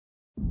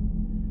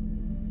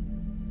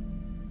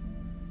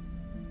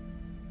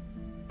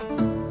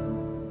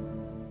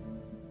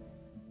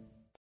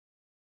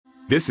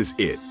This is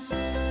it.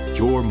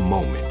 Your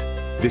moment.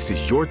 This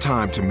is your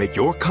time to make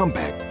your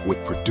comeback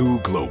with Purdue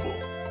Global.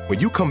 When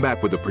you come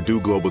back with a Purdue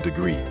Global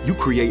degree, you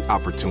create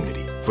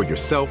opportunity for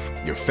yourself,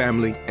 your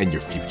family, and your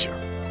future.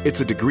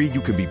 It's a degree you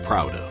can be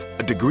proud of,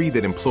 a degree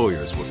that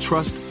employers will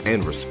trust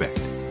and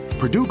respect.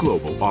 Purdue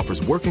Global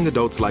offers working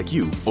adults like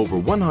you over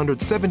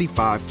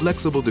 175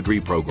 flexible degree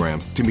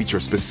programs to meet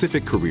your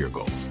specific career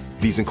goals.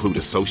 These include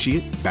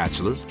associate,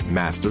 bachelor's,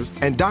 master's,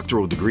 and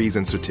doctoral degrees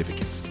and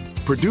certificates.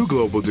 Purdue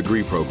Global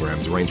degree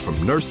programs range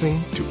from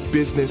nursing to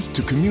business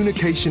to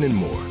communication and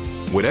more.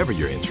 Whatever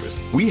your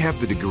interest, we have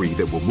the degree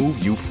that will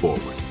move you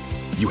forward.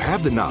 You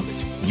have the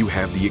knowledge, you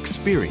have the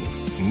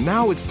experience.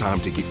 Now it's time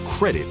to get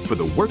credit for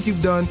the work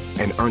you've done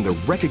and earn the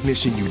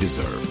recognition you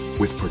deserve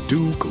with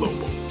Purdue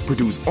Global,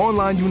 Purdue's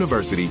online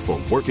university for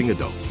working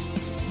adults.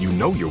 You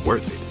know you're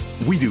worth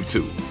it. We do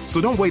too. So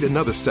don't wait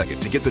another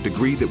second to get the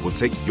degree that will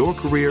take your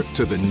career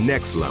to the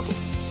next level.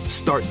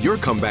 Start your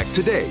comeback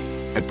today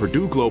at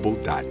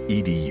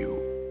purdueglobal.edu.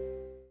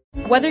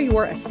 Whether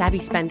you're a savvy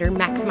spender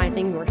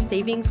maximizing your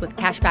savings with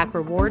cashback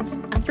rewards,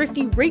 a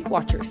thrifty rate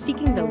watcher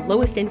seeking the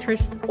lowest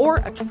interest, or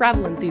a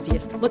travel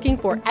enthusiast looking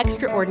for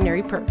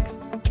extraordinary perks,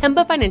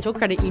 Kemba Financial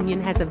Credit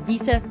Union has a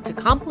visa to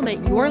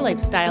complement your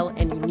lifestyle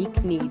and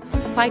unique needs.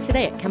 Apply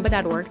today at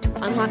Kemba.org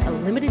to unlock a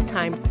limited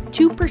time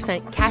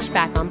 2% cash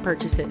back on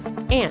purchases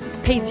and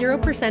pay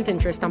 0%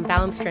 interest on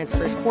balance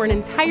transfers for an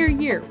entire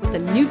year with a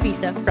new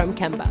visa from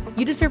Kemba.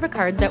 You deserve a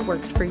card that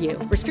works for you.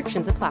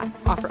 Restrictions apply.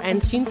 Offer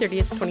ends June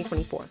 30th,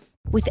 2024.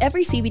 With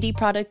every CBD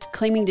product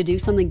claiming to do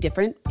something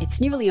different, it's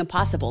nearly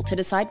impossible to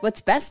decide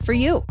what's best for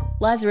you.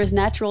 Lazarus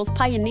Naturals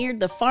pioneered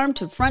the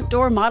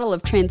farm-to-front-door model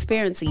of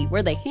transparency,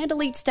 where they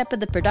handle each step of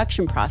the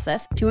production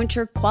process to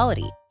ensure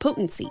quality,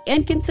 potency,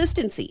 and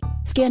consistency.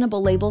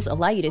 Scannable labels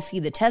allow you to see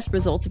the test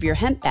results of your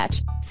hemp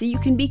batch, so you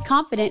can be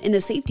confident in the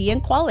safety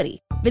and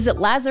quality. Visit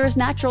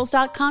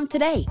LazarusNaturals.com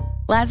today.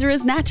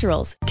 Lazarus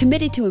Naturals,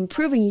 committed to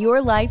improving your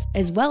life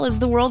as well as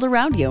the world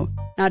around you.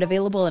 Not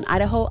available in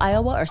Idaho,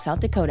 Iowa, or South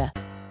Dakota.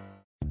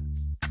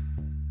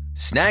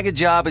 Snag a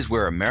Job is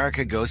where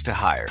America goes to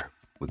hire,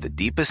 with the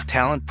deepest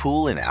talent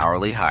pool in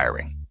hourly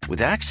hiring.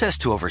 With access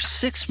to over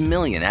 6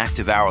 million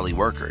active hourly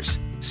workers,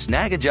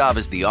 Snag a Job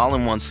is the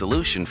all-in-one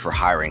solution for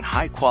hiring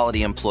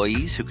high-quality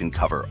employees who can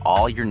cover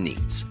all your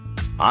needs.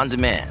 On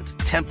demand,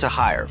 temp to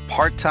hire,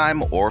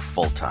 part-time or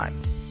full-time.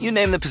 You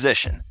name the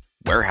position.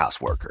 Warehouse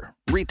worker,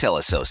 retail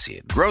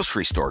associate,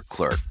 grocery store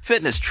clerk,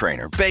 fitness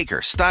trainer,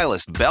 baker,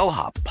 stylist,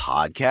 bellhop,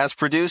 podcast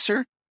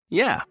producer.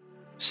 Yeah,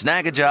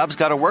 Snag a Job's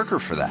got a worker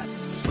for that.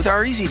 With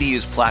our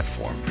easy-to-use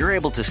platform, you're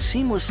able to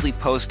seamlessly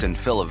post and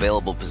fill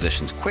available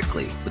positions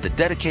quickly with a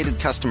dedicated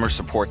customer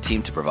support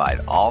team to provide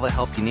all the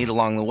help you need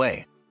along the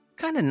way.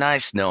 Kind of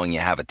nice knowing you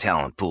have a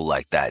talent pool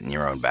like that in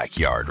your own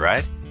backyard,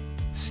 right?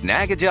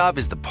 Snag a Job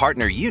is the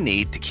partner you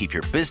need to keep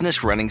your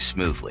business running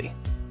smoothly.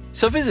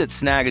 So visit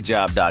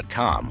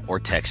snagajob.com or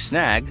text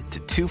SNAG to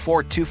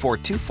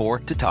 242424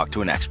 to talk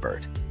to an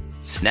expert.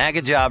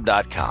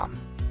 Snagajob.com,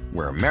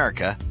 where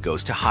America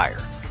goes to hire.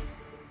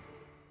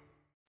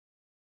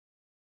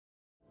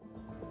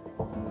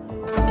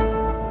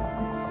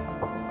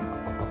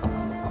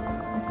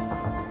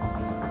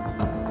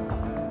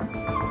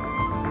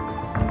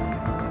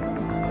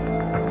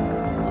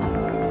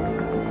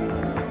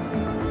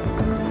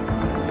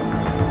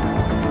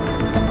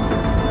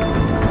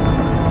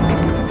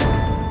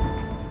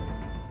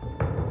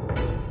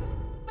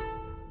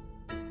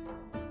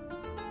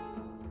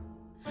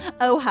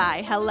 Oh,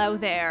 hi. Hello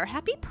there.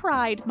 Happy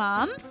Pride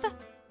Month.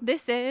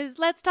 This is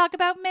Let's Talk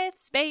About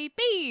Myths,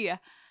 baby.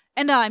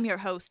 And I'm your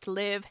host,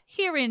 Liv,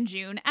 here in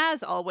June,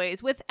 as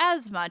always, with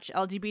as much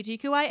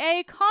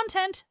LGBTQIA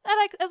content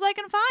as I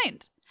can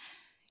find.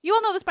 You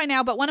all know this by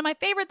now, but one of my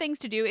favorite things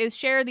to do is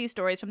share these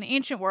stories from the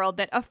ancient world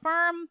that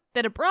affirm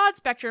that a broad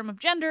spectrum of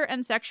gender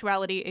and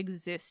sexuality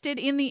existed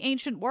in the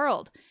ancient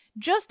world.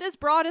 Just as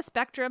broad a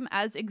spectrum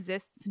as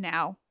exists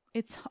now.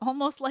 It's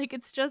almost like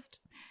it's just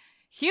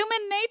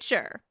human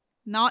nature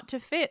not to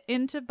fit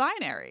into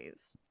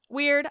binaries.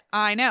 Weird,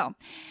 I know.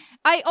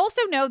 I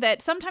also know that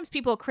sometimes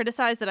people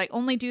criticize that I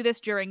only do this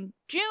during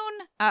June,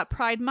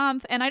 Pride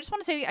Month, and I just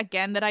want to say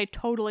again that I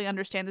totally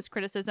understand this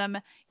criticism.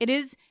 It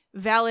is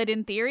valid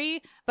in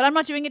theory, but I'm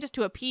not doing it just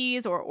to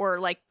appease or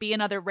like be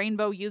another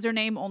rainbow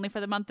username only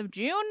for the month of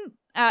June.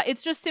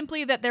 It's just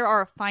simply that there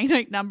are a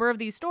finite number of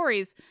these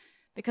stories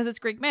because it's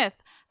Greek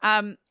myth,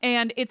 and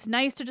it's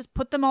nice to just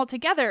put them all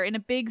together in a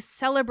big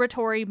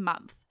celebratory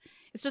month.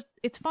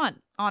 It's fun,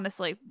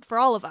 honestly, for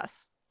all of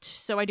us.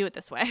 So I do it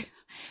this way.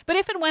 But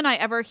if and when I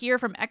ever hear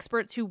from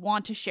experts who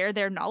want to share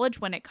their knowledge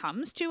when it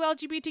comes to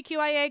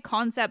LGBTQIA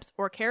concepts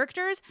or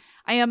characters,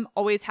 I am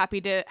always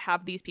happy to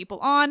have these people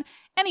on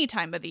any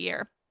time of the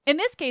year. In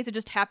this case, it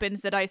just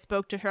happens that I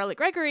spoke to Charlotte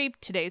Gregory,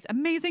 today's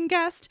amazing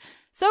guest,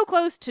 so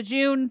close to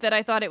June that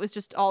I thought it was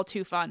just all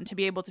too fun to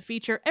be able to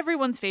feature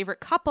everyone's favorite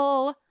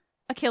couple,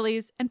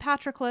 Achilles and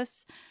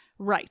Patroclus,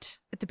 right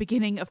at the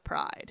beginning of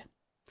Pride.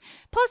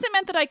 Plus, it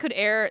meant that I could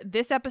air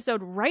this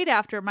episode right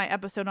after my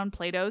episode on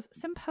Plato's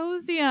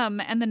Symposium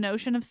and the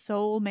notion of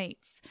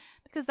soulmates.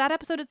 because that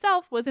episode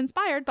itself was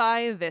inspired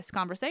by this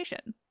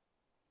conversation.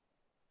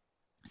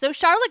 So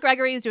Charlotte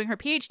Gregory is doing her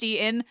PhD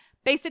in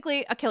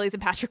basically Achilles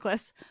and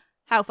Patroclus.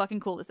 How fucking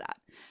cool is that?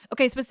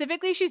 Okay,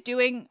 specifically, she's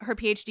doing her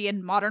PhD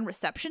in modern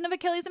reception of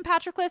Achilles and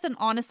Patroclus, and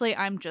honestly,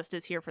 I'm just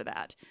as here for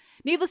that.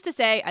 Needless to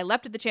say, I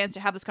leapt at the chance to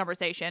have this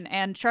conversation,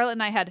 and Charlotte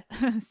and I had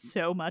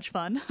so much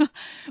fun.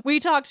 We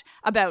talked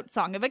about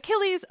Song of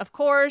Achilles, of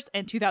course,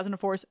 and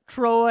 2004's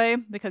Troy,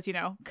 because, you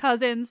know,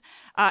 cousins,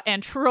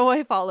 and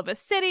Troy, Fall of a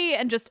City,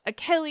 and just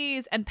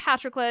Achilles and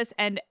Patroclus,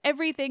 and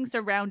everything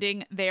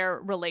surrounding their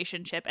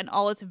relationship and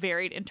all its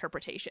varied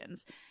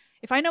interpretations.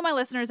 If I know my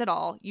listeners at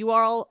all, you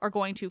all are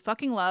going to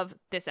fucking love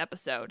this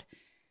episode.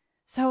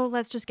 So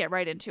let's just get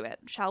right into it,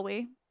 shall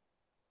we?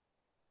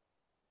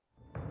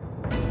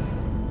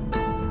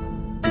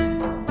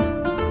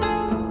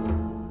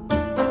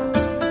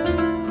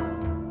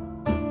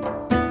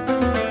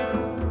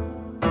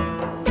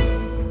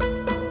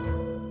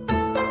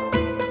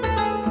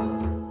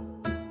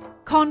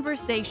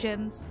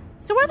 Conversations.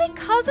 So are they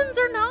cousins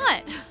or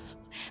not?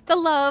 The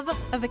love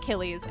of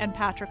Achilles and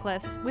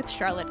Patroclus with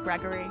Charlotte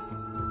Gregory.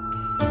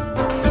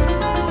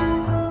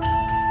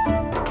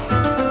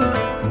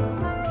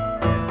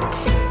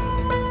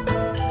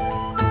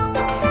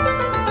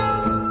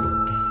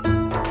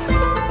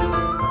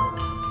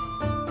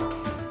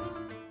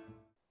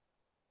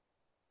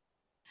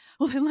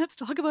 Well, then let's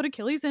talk about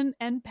Achilles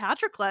and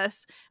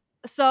Patroclus.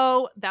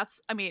 So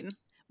that's, I mean,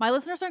 my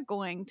listeners are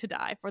going to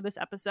die for this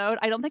episode.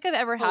 I don't think I've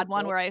ever had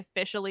one where I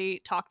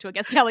officially talked to a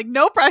guest. Yeah, like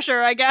no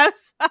pressure, I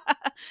guess.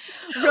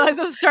 Realize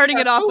I was starting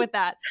it off with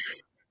that.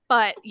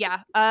 But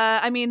yeah,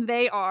 I mean,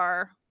 they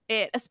are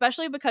it,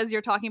 especially because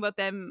you're talking about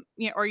them,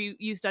 you know, or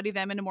you study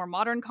them in a more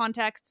modern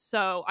context.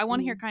 So I want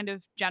to hear kind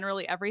of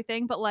generally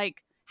everything, but like,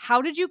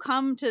 how did you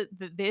come to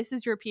this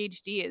is your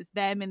PhD is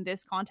them in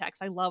this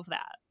context? I love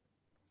that.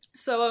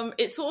 So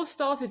it sort of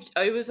started,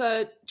 it was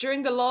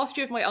during the last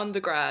year of my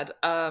undergrad,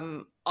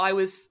 I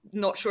was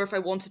not sure if I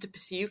wanted to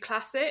pursue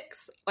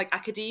classics, like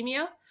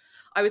academia.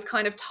 I was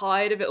kind of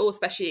tired of it all,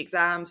 especially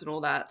exams and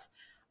all that.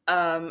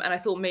 And I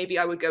thought maybe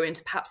I would go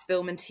into perhaps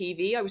film and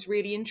TV. I was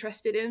really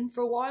interested in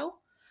for a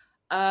while.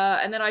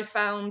 And then I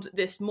found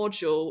this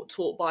module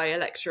taught by a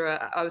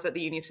lecturer. I was at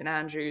the Uni of St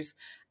Andrews,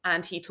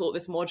 and he taught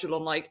this module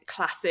on like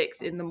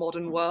classics in the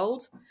modern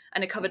world.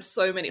 And it covered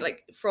so many,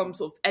 like from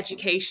sort of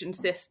education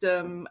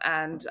system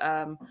and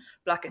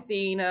Black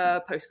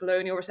Athena,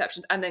 post-colonial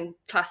receptions, and then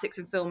classics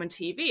in film and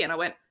TV. And I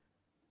went,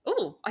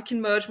 oh, I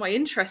can merge my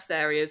interest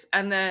areas.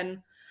 And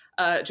then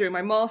during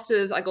my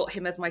master's, I got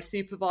him as my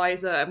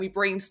supervisor, and we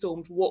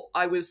brainstormed what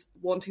I was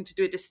wanting to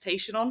do a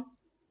dissertation on.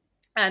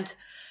 And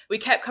we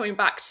kept coming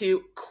back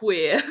to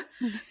queer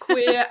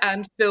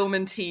and film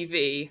and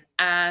TV.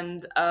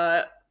 And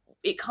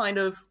it kind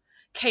of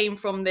came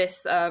from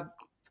this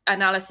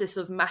analysis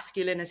of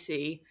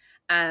masculinity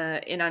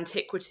in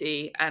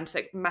antiquity and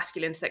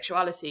masculine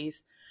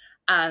sexualities,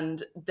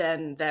 and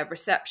then their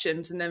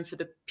receptions. And then for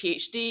the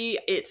PhD,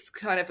 it's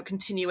kind of a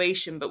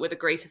continuation, but with a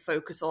greater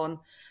focus on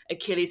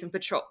Achilles and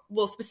Patroclus,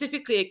 well,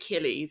 specifically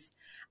Achilles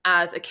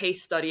as a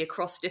case study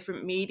across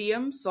different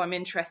mediums. So I'm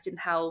interested in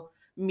how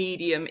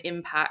medium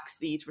impacts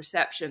these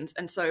receptions.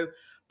 And so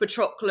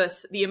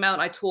Patroclus, the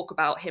amount I talk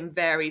about him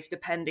varies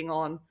depending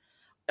on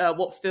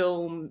what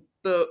film,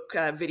 book,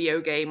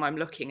 video game I'm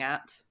looking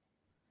at.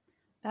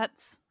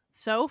 That's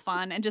so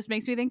fun, and just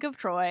makes me think of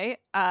Troy,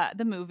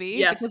 the movie,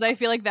 yes. Because I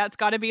feel like that's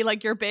got to be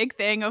like your big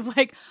thing of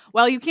like,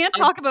 well, you can't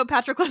talk about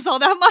Patroclus all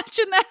that much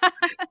in that.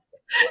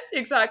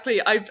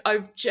 Exactly.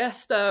 I've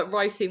just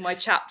writing my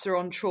chapter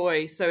on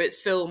Troy, so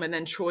it's film, and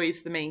then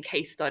Troy's the main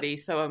case study.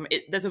 So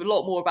there's a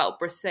lot more about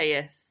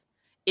Briseis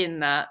in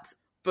that.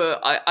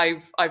 But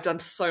I've done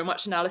so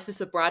much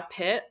analysis of Brad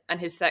Pitt and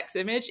his sex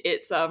image.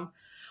 It's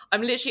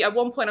I'm literally, at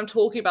one point, I'm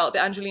talking about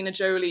the Angelina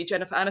Jolie,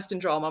 Jennifer Aniston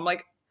drama. I'm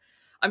like,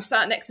 I'm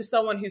sat next to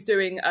someone who's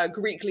doing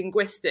Greek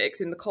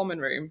linguistics in the common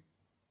room.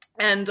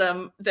 And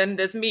then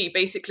there's me,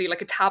 basically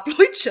like a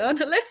tabloid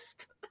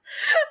journalist.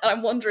 And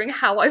I'm wondering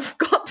how I've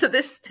got to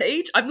this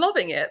stage. I'm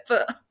loving it,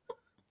 but...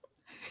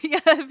 Yeah,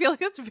 I feel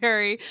like it's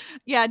very,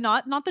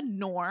 not the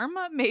norm,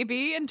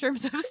 maybe, in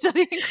terms of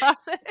studying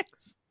classics.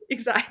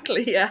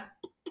 Exactly, yeah.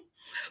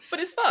 But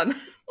it's fun.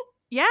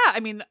 Yeah, I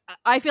mean,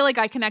 I feel like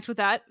I connect with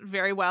that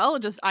very well.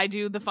 Just I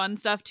do the fun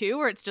stuff too,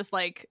 where it's just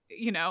like,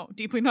 you know,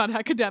 deeply not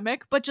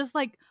academic, but just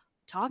like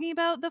talking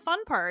about the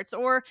fun parts.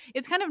 Or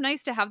it's kind of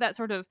nice to have that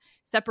sort of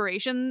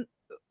separation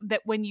that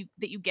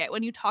you get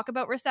when you talk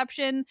about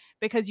reception,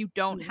 because you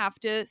don't have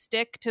to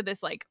stick to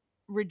this like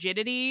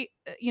rigidity,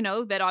 you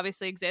know, that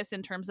obviously exists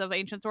in terms of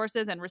ancient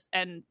sources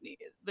and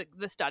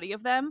the study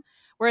of them.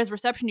 Whereas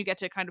reception, you get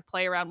to kind of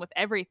play around with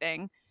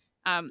everything,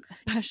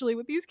 especially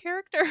with these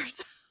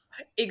characters.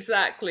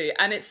 Exactly.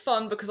 And it's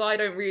fun because I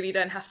don't really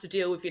then have to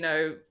deal with, you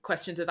know,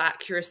 questions of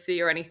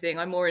accuracy or anything.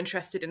 I'm more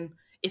interested in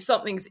if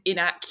something's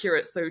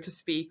inaccurate, so to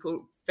speak,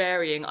 or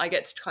varying, I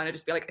get to kind of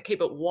just be like, okay,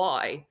 but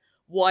why?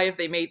 Why have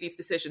they made these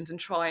decisions, and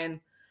try and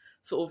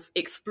sort of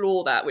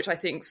explore that, which I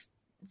think's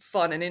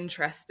fun and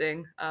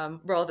interesting,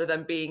 rather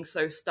than being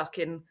so stuck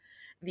in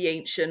the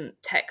ancient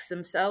texts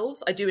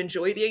themselves. I do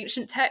enjoy the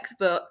ancient texts,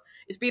 but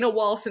it's been a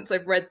while since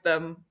I've read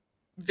them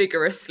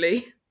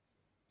vigorously.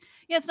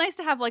 Yeah, it's nice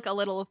to have like a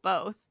little of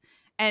both.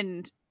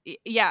 And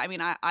yeah, I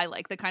mean, I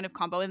like the kind of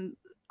combo, and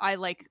I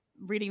like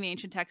reading the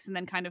ancient texts and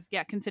then kind of,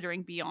 yeah,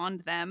 considering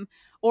beyond them.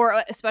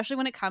 Or especially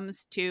when it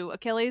comes to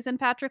Achilles and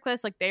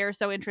Patroclus, like they are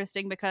so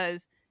interesting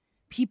because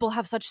people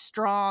have such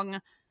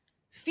strong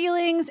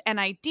feelings and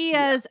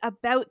ideas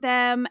about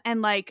them.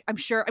 And like, I'm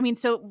sure, I mean,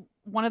 so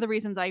one of the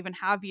reasons I even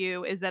have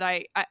you is that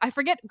I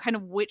forget kind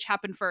of which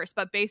happened first,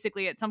 but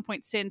basically at some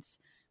point since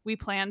we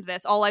planned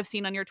this, all I've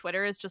seen on your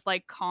Twitter is just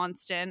like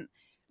constant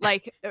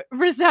like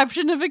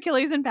reception of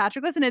Achilles and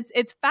Patroclus, and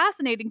it's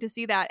fascinating to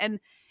see that. And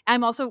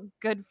I'm also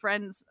good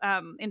friends,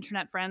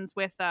 internet friends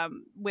with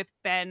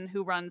Ben,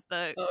 who runs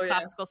the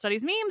Classical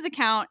Studies Memes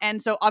account,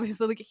 and so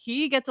obviously like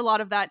he gets a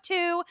lot of that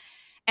too.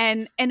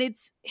 And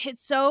it's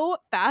so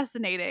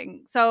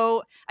fascinating.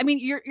 So I mean,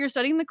 you're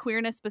studying the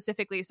queerness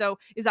specifically. So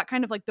is that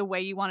kind of like the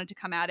way you wanted to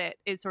come at it,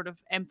 is sort of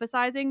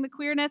emphasizing the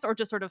queerness, or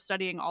just sort of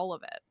studying all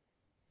of it?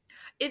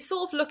 It's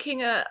sort of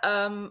looking at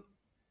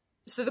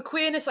so the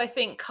queerness, I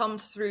think,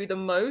 comes through the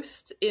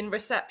most in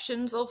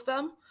receptions of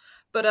them.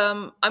 But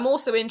I'm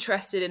also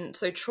interested in,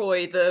 so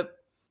Troy, the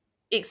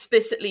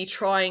explicitly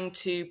trying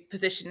to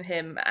position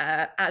him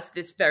as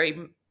this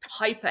very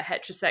hyper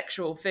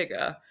heterosexual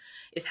figure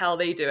is how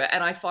they do it.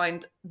 And I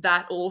find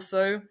that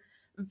also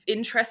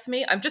interests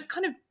me. I'm just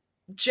kind of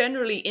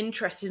generally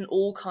interested in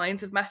all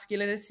kinds of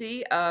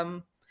masculinity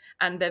and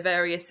their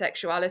various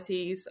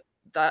sexualities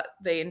that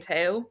they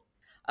entail.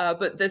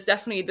 But there's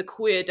definitely, the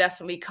queer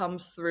definitely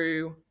comes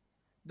through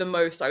the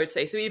most, I would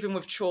say. So even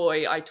with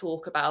Troy, I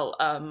talk about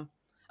a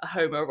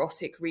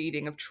homoerotic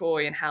reading of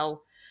Troy and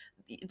how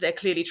they're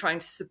clearly trying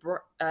to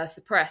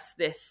suppress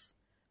this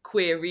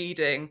queer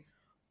reading,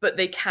 but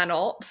they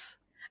cannot.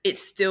 It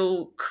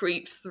still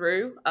creeps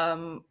through,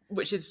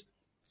 which is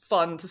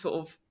fun to sort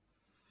of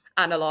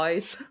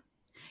analyze.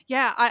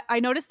 Yeah, I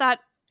noticed that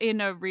in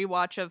a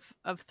rewatch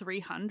of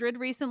 300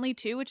 recently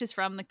too, which is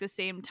from like the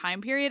same time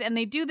period, and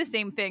they do the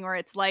same thing where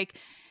it's like,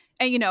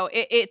 and you know,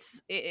 it's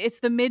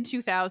the mid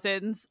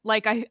 2000s.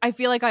 Like I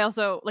feel like I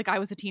also, like, I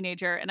was a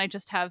teenager and I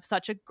just have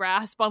such a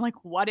grasp on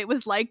like what it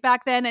was like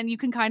back then, and you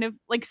can kind of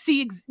like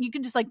see you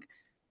can just like,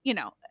 you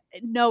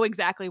know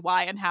exactly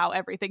why and how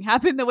everything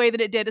happened the way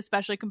that it did,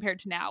 especially compared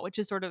to now, which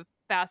is sort of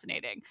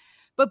fascinating.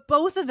 But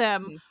both of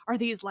them are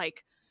these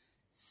like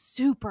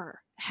super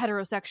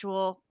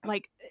heterosexual,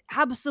 like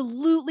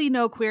absolutely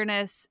no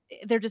queerness.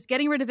 They're just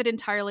getting rid of it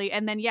entirely.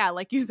 And then, yeah,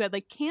 like you said,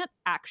 like can't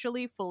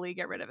actually fully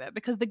get rid of it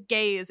because the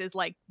gaze is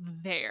like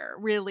there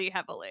really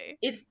heavily.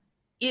 It's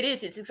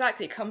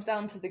exactly, it comes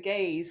down to the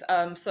gaze.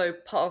 So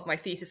part of my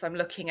thesis, I'm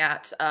looking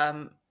at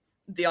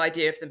the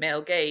idea of the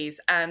male gaze.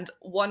 And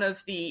one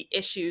of the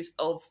issues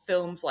of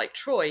films like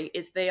Troy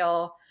is they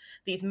are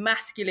these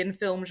masculine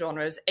film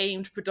genres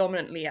aimed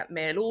predominantly at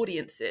male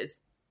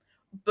audiences,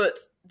 but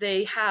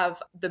they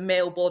have the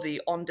male body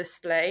on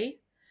display.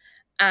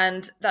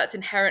 And that's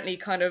inherently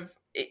kind of,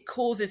 it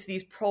causes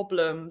these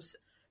problems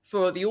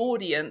for the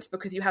audience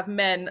because you have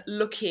men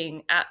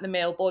looking at the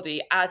male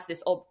body as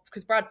this,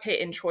 because Brad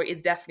Pitt in Troy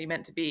is definitely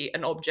meant to be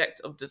an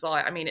object of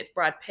desire. I mean, it's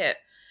Brad Pitt.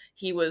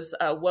 He was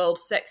a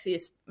world's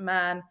sexiest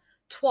man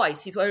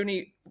twice. He's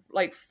only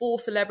like 4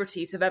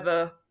 celebrities have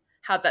ever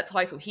had that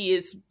title.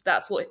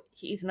 That's what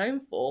he's known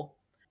for.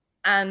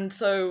 And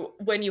so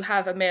when you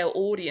have a male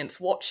audience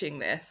watching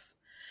this,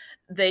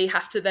 they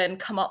have to then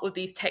come up with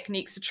these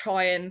techniques to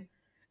try and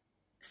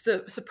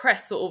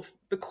suppress sort of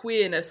the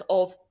queerness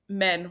of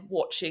men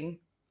watching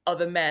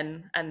other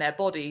men and their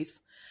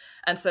bodies.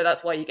 And so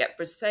that's why you get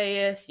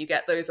Briseis, you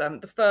get those,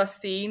 the first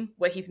scene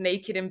where he's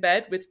naked in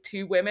bed with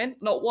 2 women,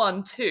 not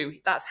 1, 2.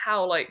 That's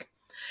how, like,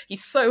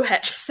 he's so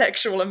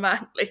heterosexual and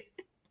manly.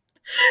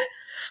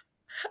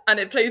 And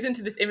it plays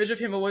into this image of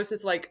him almost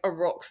as like a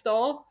rock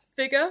star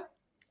figure,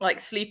 like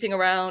sleeping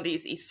around.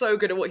 He's so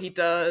good at what he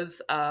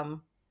does. I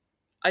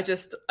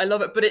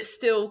love it, but it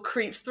still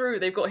creeps through.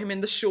 They've got him in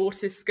the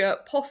shortest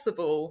skirt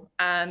possible.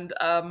 And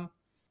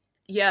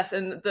yes,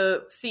 and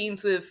the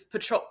scenes with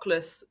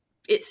Patroclus,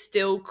 it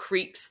still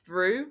creeps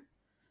through.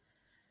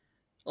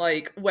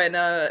 Like when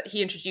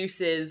he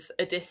introduces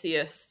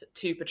Odysseus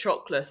to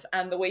Patroclus,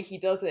 and the way he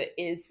does it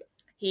is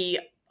he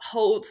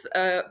holds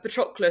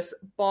Patroclus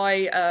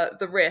by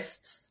the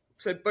wrists,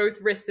 so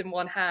both wrists in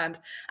one hand,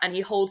 and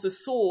he holds a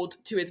sword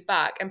to his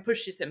back and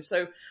pushes him.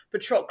 So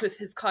Patroclus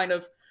has kind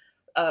of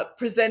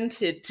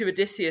presented to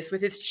Odysseus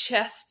with his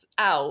chest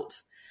out.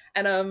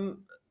 And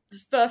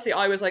firstly,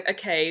 I was like,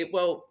 okay,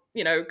 well,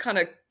 you know, kind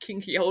of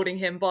kinky holding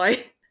him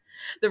by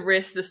the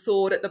wrist. The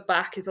sword at the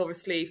back is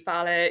obviously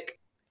phallic.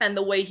 And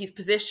the way he's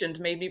positioned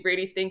made me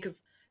really think of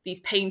these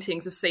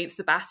paintings of Saint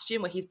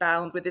Sebastian where he's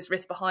bound with his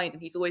wrist behind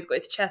and he's always got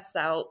his chest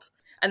out.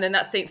 And then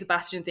that Saint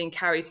Sebastian thing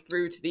carries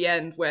through to the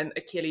end when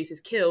Achilles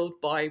is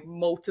killed by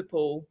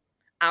multiple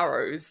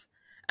arrows.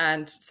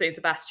 And Saint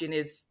Sebastian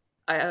is,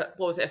 what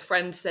was it? A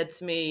friend said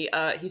to me,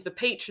 he's the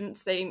patron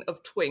saint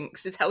of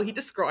twinks, is how he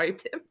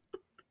described him.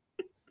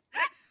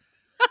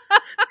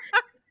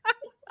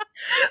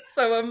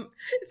 So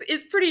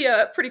it's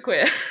pretty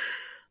queer.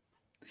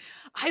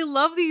 I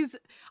love these.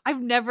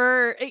 I've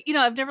never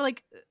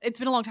like, it's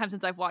been a long time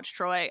since I've watched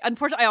Troy.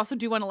 Unfortunately, I also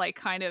do want to like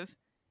kind of,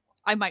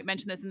 I might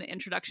mention this in the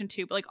introduction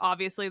too, but like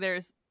obviously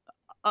there's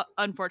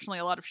unfortunately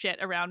a lot of shit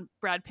around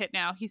Brad Pitt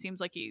now. He seems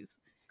like he's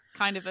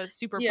kind of a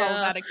super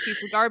problematic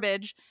piece of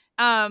garbage.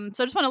 So I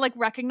just want to like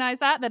recognize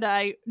that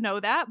I know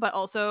that, but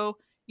also,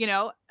 you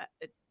know,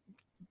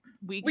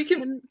 we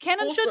can and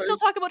should still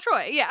talk about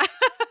Troy. Yeah.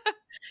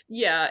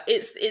 Yeah,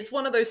 it's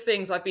one of those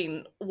things I've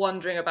been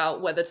wondering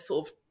about whether to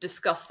sort of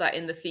discuss that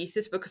in the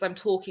thesis, because I'm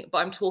talking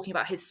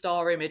about his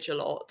star image a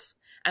lot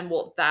and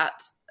what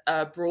that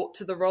brought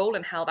to the role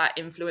and how that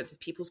influences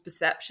people's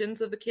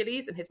perceptions of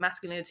Achilles and his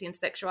masculinity and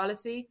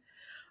sexuality.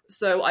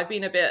 So I've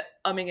been a bit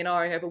umming and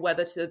ahhing over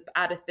whether to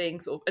add a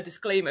thing, sort of a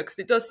disclaimer, because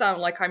it does sound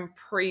like I'm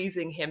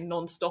praising him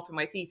nonstop in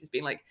my thesis,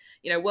 being like,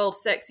 you know,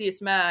 world's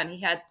sexiest man.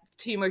 He had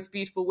 2 most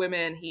beautiful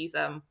women. He's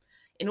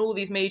in all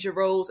these major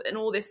roles and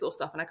all this sort of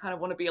stuff. And I kind of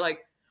want to be like,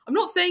 I'm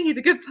not saying he's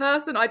a good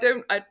person.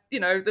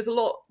 There's a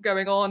lot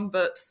going on,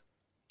 but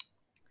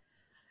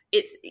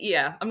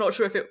I'm not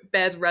sure if it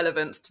bears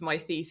relevance to my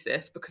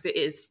thesis because it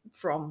is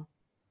from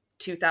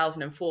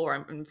 2004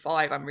 and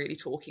 5 I'm really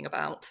talking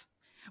about.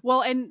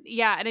 Well, and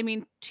I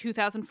mean,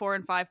 2004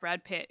 and 5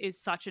 Brad Pitt is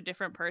such a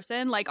different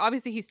person. Like,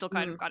 obviously, he's still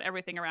kind of got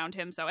everything around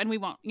him. So, and we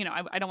won't,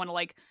 I don't want to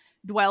like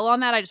dwell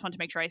on that. I just want to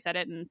make sure I said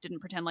it and didn't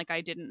pretend like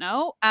I didn't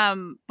know.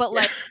 But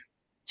like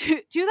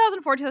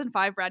 2004,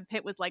 2005 Brad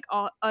Pitt was like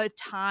a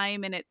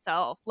time in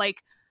itself. Like,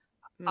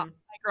 I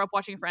grew up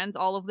watching Friends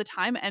all of the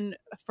time, and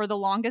for the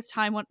longest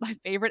time, my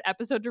favorite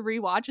episode to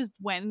rewatch is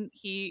when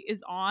he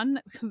is on.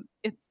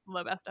 It's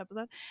the best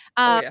episode.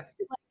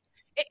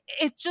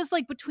 It's just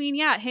like between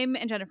him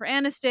and Jennifer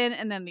Aniston,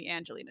 and then the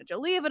Angelina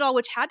Jolie of it all,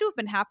 which had to have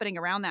been happening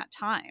around that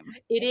time.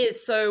 It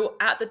is. So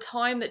at the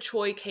time that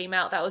Troy came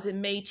out, that was in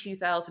May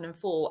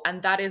 2004,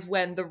 and that is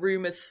when the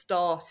rumors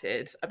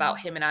started about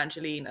him and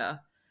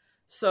Angelina.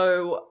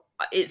 So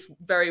it's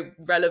very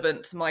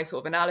relevant to my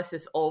sort of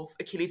analysis of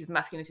Achilles'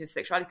 masculinity and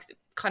sexuality, because it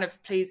kind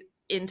of plays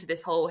into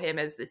this whole him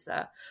as this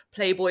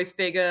playboy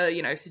figure,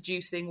 you know,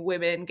 seducing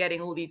women,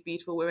 getting all these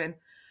beautiful women.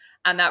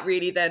 And that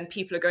really then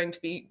people are going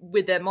to be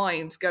with their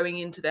minds going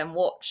into them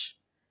watch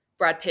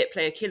Brad Pitt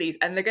play Achilles,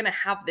 and they're going to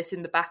have this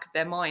in the back of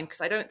their mind,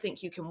 because I don't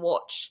think you can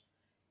watch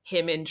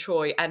him in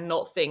Troy and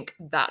not think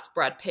that's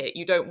Brad Pitt.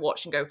 You don't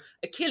watch and go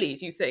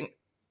Achilles, you think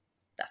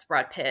that's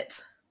Brad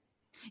Pitt.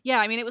 Yeah,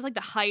 I mean, it was like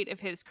the height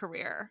of his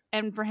career,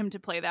 and for him to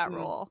play that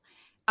role.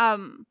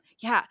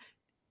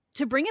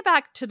 To bring it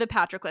back to the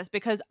Patroclus,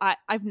 because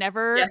I've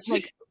never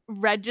like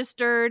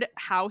registered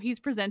how he's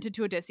presented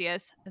to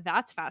Odysseus.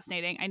 That's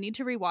fascinating. I need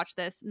to rewatch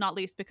this, not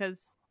least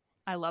because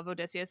I love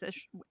Odysseus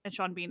and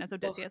Sean Bean as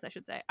Odysseus, I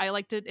should say. I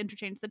like to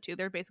interchange the two.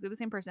 They're basically the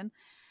same person.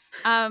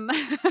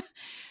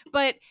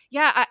 But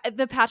yeah,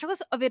 the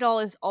Patroclus of it all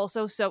is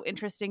also so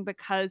interesting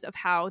because of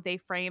how they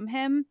frame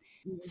him.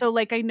 So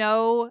like, I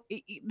know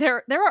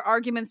there are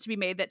arguments to be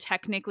made that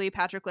technically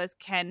Patroclus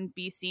can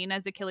be seen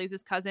as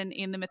Achilles' cousin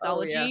in the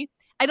mythology.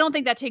 I don't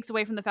think that takes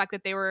away from the fact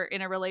that they were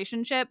in a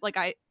relationship. Like,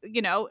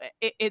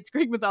 it's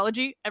Greek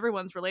mythology.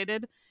 Everyone's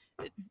related.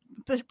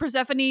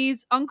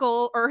 Persephone's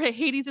uncle, or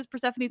Hades is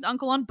Persephone's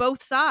uncle on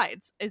both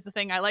sides, is the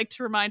thing I like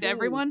to remind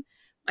everyone.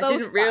 I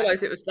didn't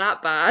realize it was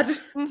that bad.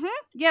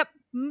 Yep.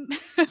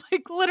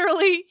 Like,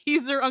 literally,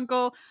 he's their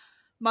uncle,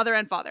 mother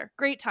and father.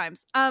 Great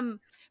times.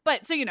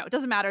 But so, it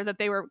doesn't matter that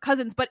they were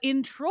cousins. But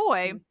in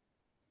Troy,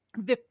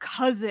 the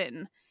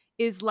cousin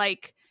is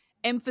like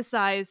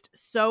emphasized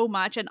so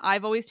much, and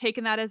I've always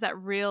taken that as that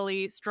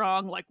really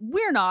strong, like,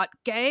 we're not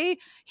gay,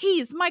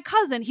 he's my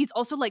cousin. He's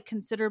also like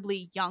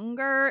considerably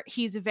younger.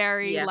 He's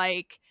very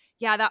like,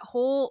 that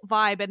whole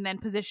vibe. And then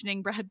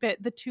positioning Brad Pitt,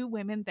 the 2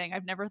 women thing,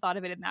 I've never thought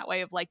of it in that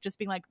way, of like just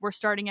being like, we're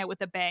starting out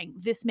with a bang,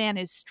 this man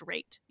is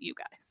straight, you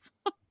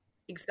guys.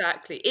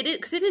 Exactly. It is,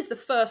 because it is the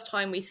first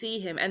time we see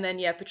him, and then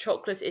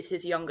Patroclus is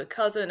his younger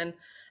cousin. And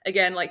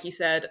again, like you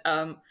said,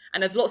 and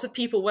there's lots of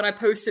people, when I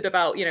posted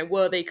about,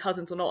 were they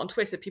cousins or not on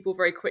Twitter, people were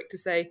very quick to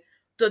say,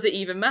 does it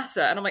even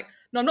matter? And I'm like,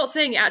 no, I'm not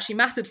saying it actually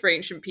mattered for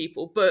ancient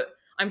people, but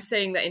I'm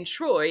saying that in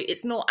Troy,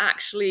 it's not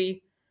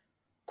actually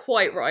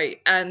quite right.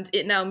 And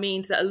it now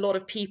means that a lot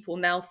of people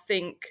now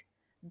think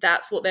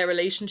that's what their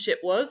relationship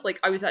was. Like,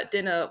 I was at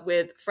dinner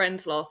with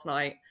friends last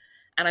night,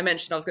 and I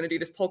mentioned I was going to do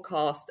this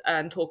podcast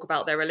and talk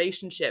about their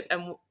relationship.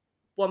 And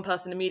one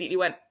person immediately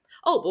went,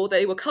 oh, well,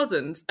 they were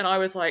cousins. And I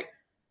was like,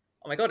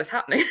 oh my God, it's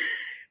happening.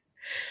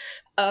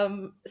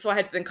 So I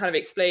had to then kind of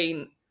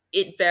explain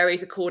it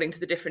varies according to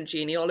the different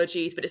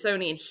genealogies, but it's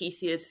only in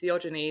Hesiod's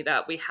theogony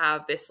that we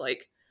have this,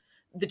 like,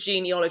 the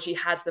genealogy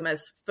has them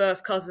as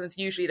first cousins.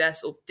 Usually they're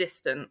sort of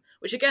distant,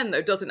 which again,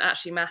 though, doesn't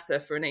actually matter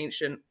for an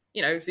ancient,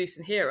 Zeus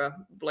and Hera.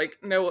 Like,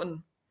 no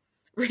one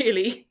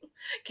really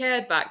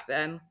cared back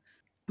then.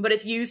 But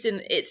it's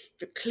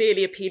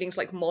clearly appealing to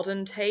like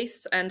modern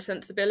tastes and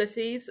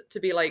sensibilities, to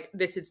be like,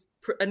 this is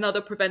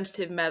another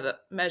preventative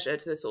measure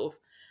to sort of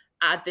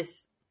add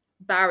this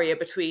barrier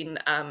between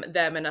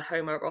them and a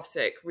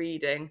homoerotic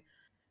reading.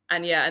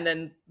 and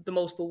then the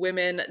multiple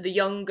women,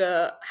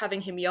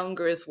 having him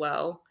younger as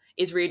well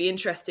is really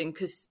interesting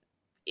because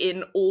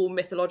in all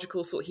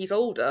mythological he's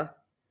older.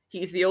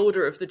 He's the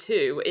older of the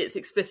two. It's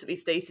explicitly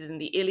stated in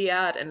the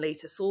Iliad and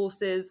later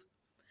sources,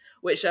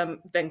 which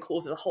then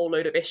causes a whole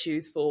load of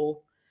issues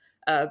for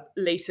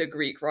later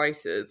Greek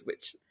writers,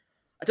 which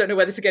I don't know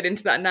whether to get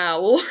into that now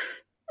or...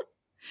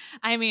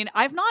 I mean,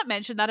 I've not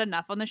mentioned that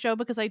enough on the show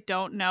because I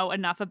don't know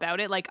enough about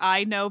it. Like,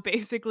 I know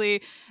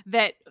basically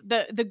that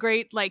the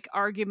great like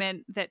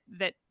argument that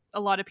a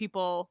lot of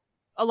people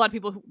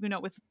who, you know,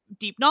 with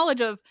deep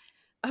knowledge of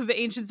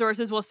ancient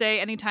sources will say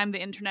anytime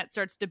the internet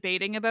starts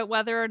debating about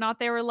whether or not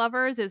they were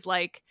lovers is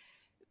like,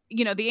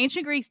 you know, the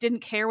ancient Greeks didn't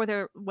care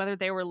whether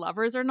they were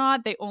lovers or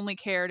not. They only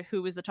cared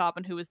who was the top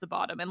and who was the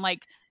bottom. And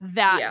like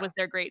that was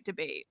their great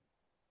debate.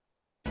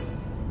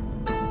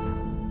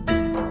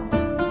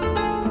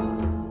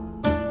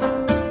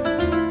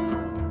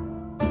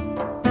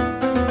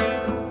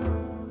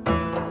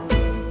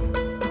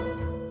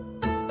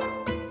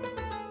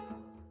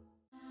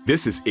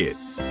 This is it.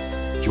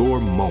 Your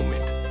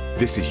moment.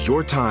 This is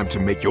your time to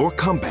make your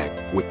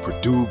comeback with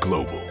Purdue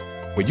Global.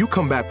 When you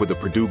come back with a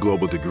Purdue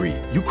Global degree,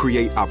 you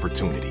create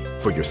opportunity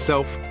for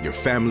yourself, your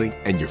family,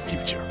 and your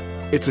future.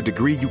 It's a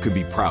degree you can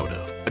be proud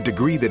of, a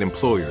degree that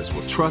employers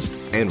will trust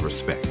and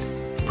respect.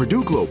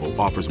 Purdue Global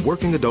offers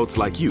working adults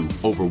like you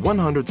over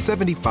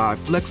 175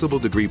 flexible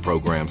degree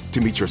programs to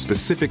meet your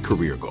specific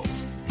career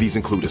goals. These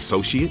include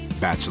associate,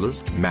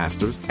 bachelor's,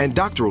 master's, and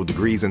doctoral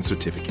degrees and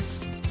certificates.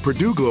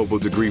 Purdue Global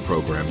degree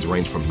programs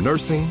range from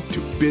nursing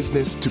to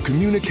business to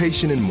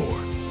communication and more.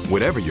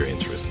 Whatever your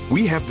interest,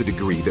 we have the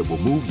degree that will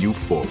move you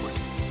forward.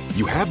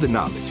 You have the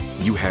knowledge,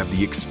 you have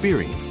the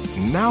experience.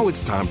 Now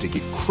it's time to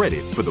get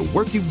credit for the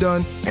work you've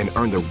done and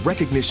earn the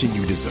recognition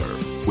you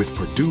deserve with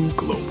Purdue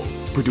Global,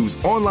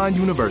 Purdue's online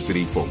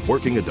university for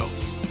working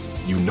adults.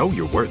 You know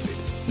you're worth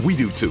it. We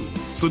do too.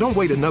 So don't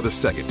wait another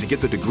second to get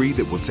the degree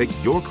that will take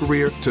your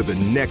career to the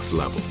next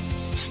level.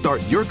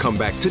 Start your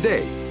comeback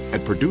today at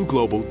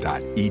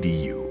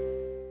purdueglobal.edu.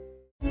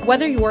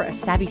 Whether you're a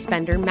savvy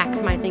spender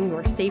maximizing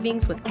your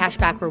savings with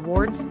cashback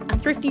rewards, a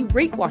thrifty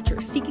rate watcher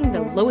seeking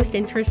the lowest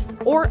interest,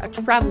 or a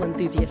travel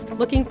enthusiast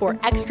looking for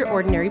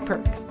extraordinary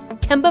perks,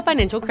 Kemba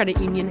Financial Credit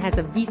Union has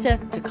a visa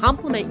to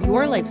complement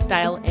your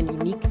lifestyle and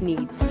unique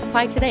needs.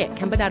 Apply today at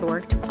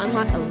Kemba.org to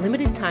unlock a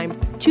limited time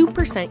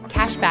 2%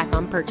 cash back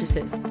on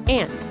purchases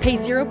and pay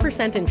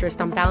 0% interest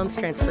on balance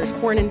transfers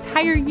for an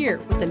entire year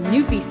with a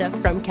new visa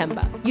from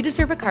Kemba. You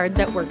deserve a card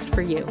that works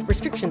for you.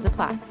 Restrictions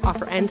apply.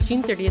 Offer ends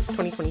June 30th,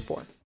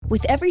 2024.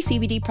 With every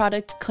CBD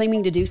product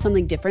claiming to do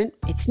something different,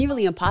 it's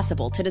nearly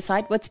impossible to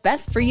decide what's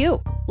best for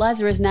you.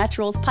 Lazarus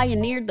Naturals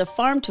pioneered the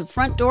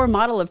farm-to-front-door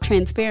model of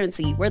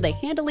transparency where they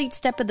handle each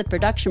step of the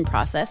production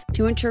process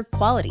to ensure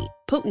quality,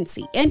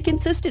 potency, and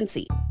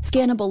consistency.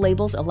 Scannable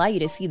labels allow you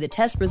to see the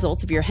test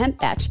results of your hemp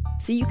batch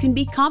so you can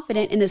be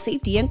confident in the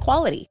safety and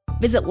quality.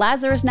 Visit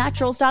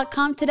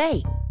LazarusNaturals.com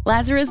today.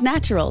 Lazarus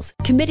Naturals,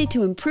 committed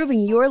to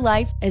improving your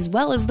life as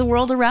well as the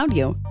world around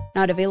you.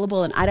 Not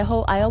available in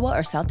Idaho, Iowa,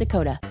 or South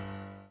Dakota.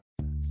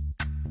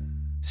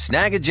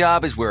 Snag a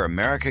Job is where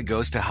America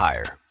goes to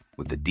hire,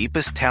 with the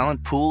deepest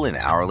talent pool in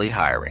hourly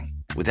hiring.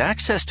 With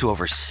access to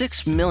over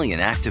 6 million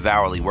active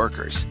hourly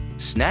workers,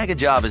 Snag a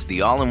Job is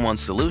the all-in-one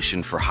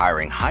solution for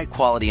hiring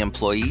high-quality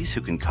employees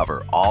who can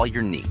cover all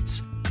your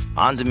needs.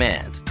 On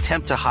demand,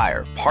 temp to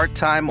hire,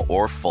 part-time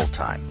or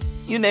full-time.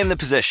 You name the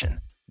position.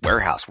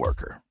 Warehouse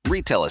worker,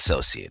 retail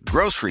associate,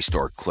 grocery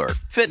store clerk,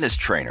 fitness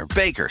trainer,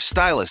 baker,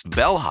 stylist,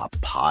 bellhop,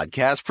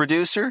 podcast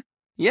producer.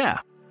 Yeah,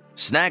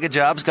 Snag a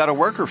Job's got a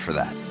worker for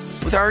that.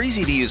 With our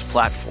easy-to-use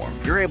platform,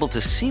 you're able to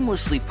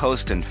seamlessly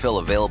post and fill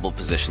available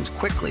positions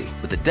quickly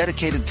with a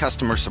dedicated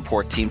customer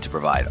support team to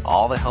provide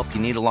all the help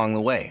you need along the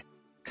way.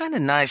 Kind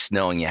of nice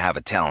knowing you have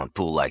a talent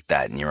pool like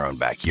that in your own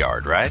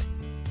backyard, right?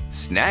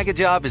 Snag a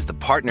Job is the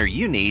partner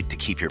you need to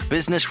keep your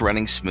business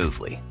running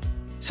smoothly.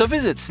 So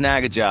visit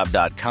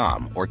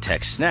snagajob.com or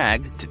text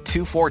snag to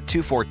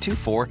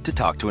 242424 to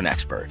talk to an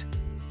expert.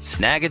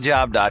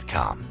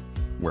 Snagajob.com,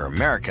 where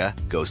America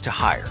goes to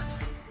hire.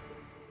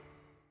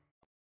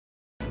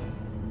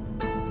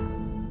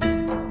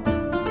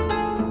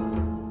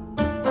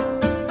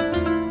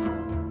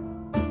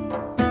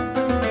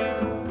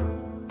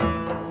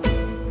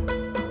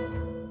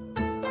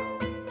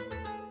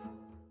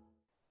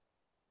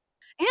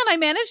 And I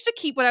managed to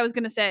keep what I was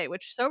going to say,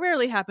 which so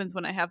rarely happens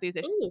when I have these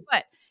issues. Ooh.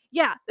 But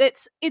yeah,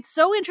 it's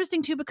so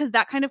interesting too, because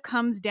that kind of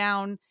comes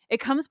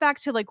back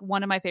to like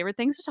one of my favorite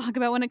things to talk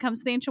about when it comes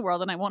to the ancient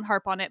world, and I won't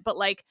harp on it, but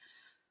like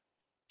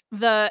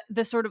the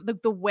sort of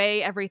the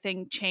way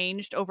everything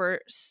changed over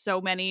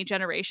so many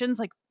generations,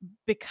 like,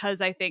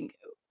 because I think,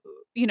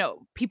 you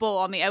know, people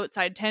on the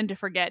outside tend to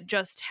forget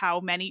just how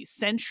many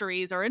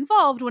centuries are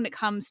involved when it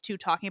comes to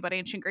talking about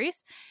ancient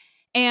Greece.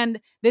 And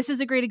this is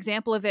a great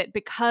example of it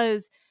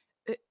because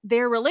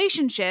their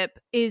relationship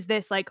is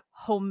this like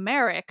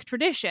Homeric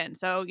tradition.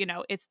 So, you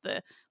know, it's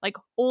the like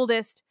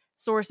oldest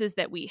sources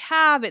that we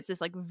have. It's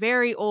this like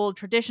very old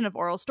tradition of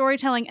oral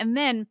storytelling. And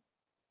then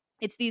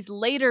it's these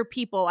later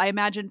people, I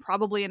imagine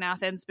probably in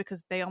Athens,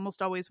 because they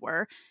almost always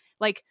were,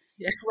 like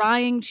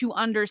trying to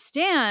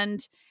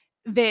understand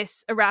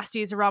this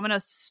Erastes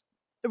Eromenos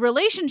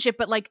relationship,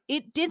 but like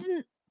it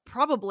didn't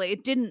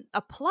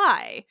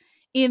apply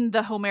in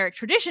the Homeric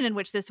tradition in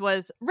which this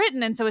was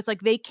written. And so it's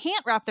like they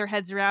can't wrap their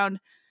heads around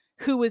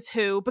who was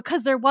who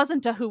because there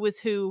wasn't a who was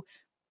who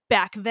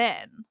back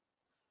then.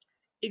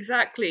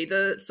 Exactly.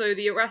 So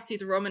the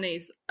Erastes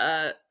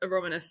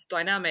Eromenos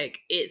dynamic,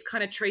 it's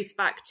kind of traced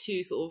back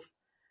to sort of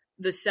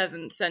the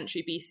 7th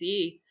century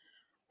BCE,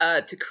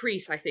 to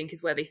Greece, I think,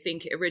 is where they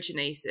think it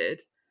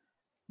originated.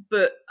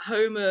 But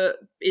Homer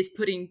is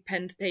putting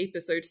pen to paper,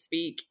 so to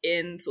speak,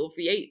 in sort of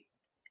the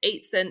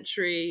 8th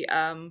century.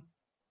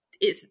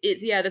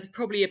 There's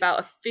probably about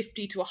a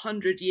 50 to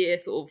 100 year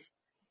sort of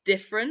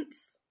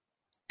difference,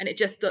 and it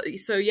just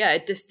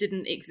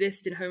didn't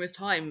exist in Homer's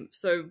time.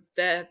 So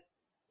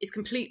it's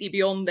completely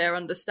beyond their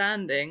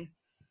understanding.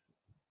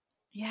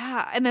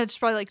 Yeah, and then it's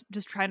probably like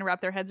just trying to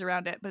wrap their heads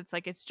around it, but it's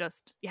like it's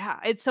just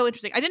it's so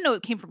interesting. I didn't know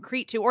it came from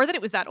Crete too, or that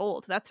it was that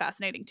old. That's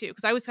fascinating too,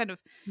 because I was kind of,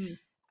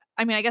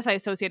 I mean, I guess I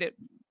associate it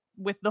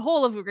with the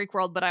whole of the Greek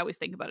world, but I always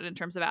think about it in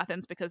terms of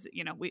Athens because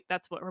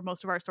that's where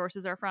most of our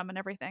sources are from and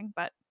everything.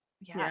 But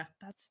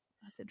that's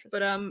interesting.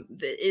 But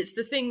it's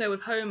the thing though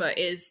with Homer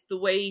is the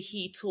way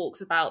he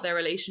talks about their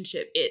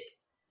relationship.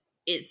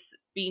 It's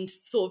been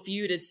sort of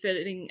viewed as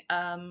fitting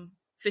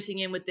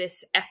in with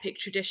this epic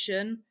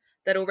tradition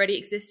that already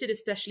existed,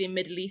 especially in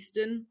Middle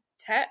Eastern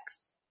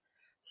texts.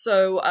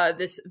 So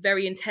this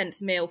very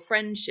intense male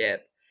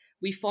friendship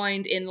we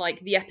find in like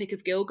the Epic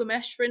of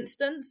Gilgamesh, for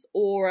instance,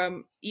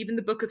 or even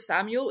the Book of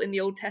Samuel in the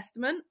Old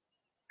Testament.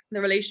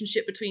 The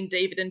relationship between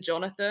David and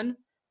Jonathan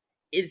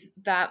is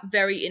that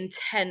very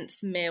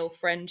intense male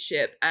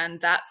friendship, and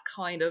that's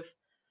kind of,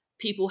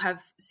 people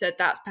have said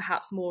that's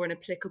perhaps more an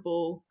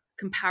applicable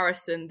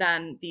comparison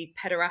than the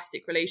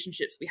pederastic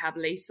relationships we have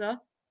later.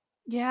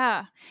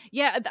 Yeah.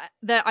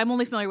 That I'm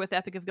only familiar with the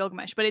Epic of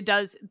Gilgamesh, but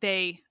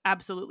they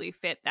absolutely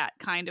fit that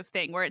kind of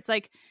thing where it's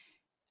like,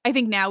 I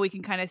think now we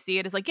can kind of see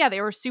it as like, they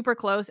were super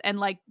close, and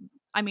like,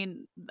 I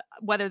mean,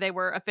 whether they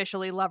were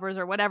officially lovers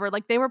or whatever,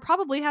 like they were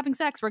probably having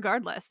sex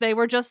regardless. They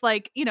were just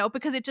like,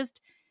 because it just,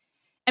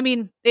 I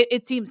mean,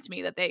 it seems to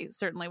me that they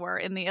certainly were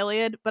in the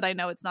Iliad, but I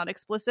know it's not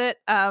explicit.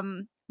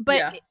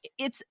 But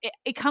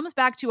it comes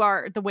back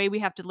to the way we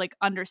have to like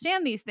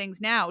understand these things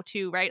now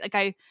too, right? Like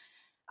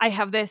I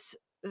have this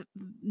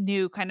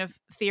new kind of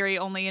theory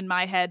only in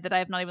my head that I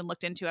have not even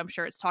looked into. I'm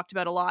sure it's talked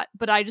about a lot,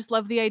 but I just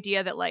love the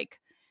idea that like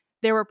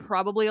there were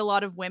probably a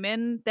lot of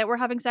women that were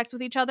having sex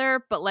with each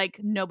other, but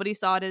like nobody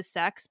saw it as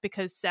sex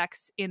because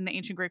sex in the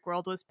ancient Greek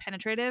world was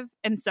penetrative.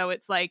 And so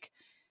it's like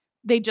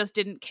they just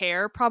didn't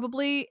care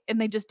probably, and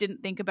they just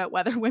didn't think about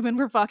whether women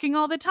were fucking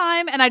all the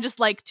time. And I just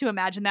like to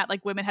imagine that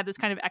like women had this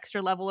kind of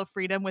extra level of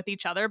freedom with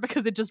each other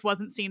because it just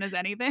wasn't seen as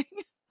anything.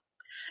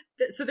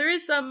 So there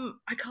is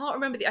I can't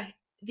remember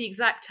the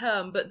exact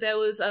term, but there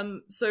was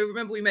so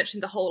remember we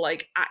mentioned the whole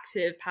like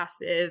active,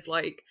 passive,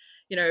 like,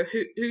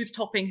 who's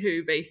topping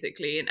who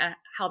basically, and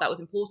how that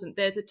was important.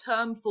 There's a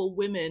term for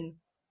women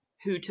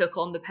who took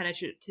on the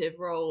penetrative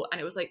role,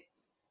 and it was like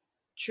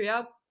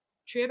triabides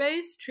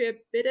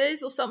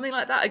or something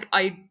like that.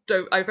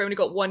 I've only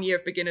got 1 year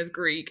of beginner's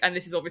Greek, and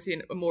this is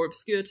obviously a more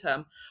obscure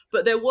term,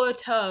 but there were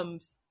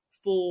terms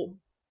for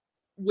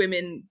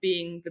women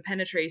being the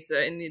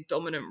penetrator in the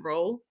dominant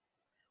role,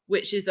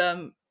 which is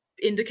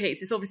indicates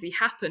this obviously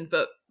happened,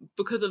 but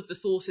because of the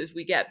sources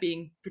we get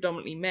being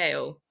predominantly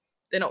male,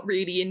 they're not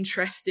really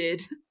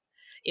interested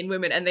in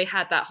women. And they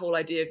had that whole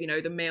idea of,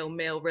 the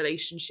male-male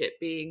relationship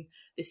being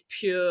this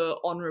pure,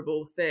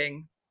 honorable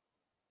thing.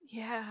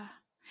 Yeah,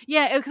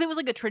 because it was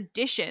like a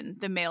tradition,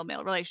 the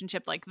male-male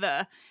relationship, like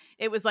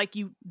it was like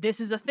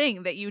this is a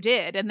thing that you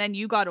did, and then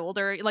you got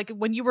older, like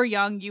when you were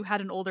young you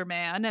had an older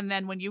man, and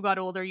then when you got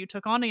older you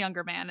took on a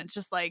younger man. It's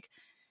just like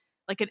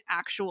an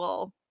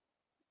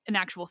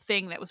actual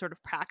thing that was sort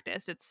of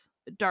practiced. It's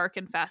dark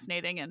and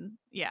fascinating, and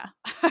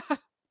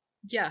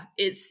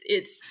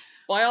it's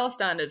by our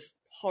standards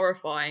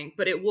horrifying,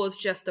 but it was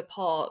just a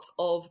part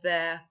of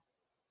their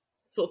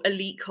sort of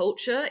elite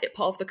culture.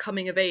 Part of the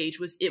coming of age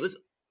it was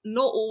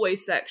not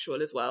always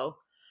sexual as well.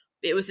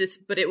 It was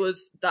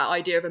that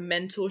idea of a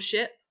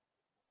mentorship,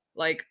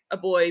 like a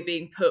boy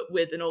being put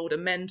with an older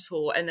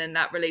mentor, and then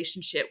that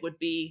relationship would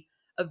be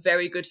a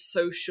very good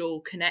social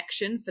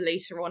connection for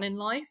later on in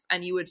life.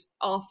 And you would,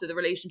 after the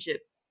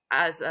relationship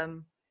as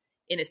in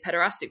its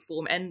pederastic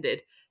form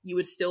ended, you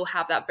would still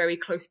have that very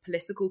close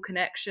political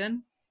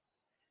connection.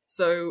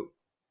 So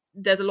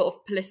there's a lot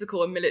of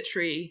political and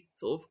military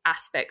sort of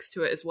aspects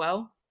to it as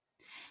well.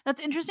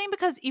 That's interesting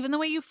because even the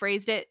way you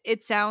phrased it,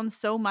 it sounds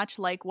so much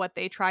like what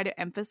they try to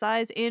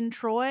emphasize in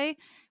Troy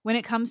when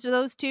it comes to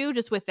those two,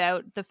 just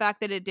without the fact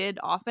that it did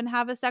often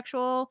have a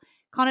sexual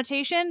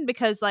connotation,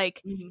 because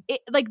like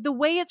it, like the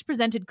way it's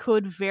presented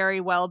could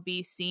very well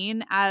be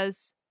seen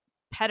as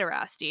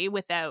pederasty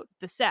without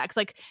the sex,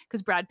 like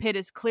because Brad Pitt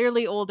is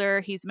clearly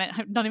older. I'm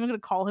not even going to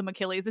call him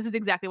Achilles. This is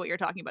exactly what you're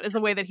talking about, is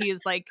the way that he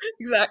is like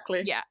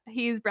exactly. Yeah,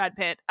 he's Brad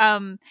Pitt.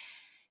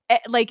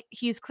 like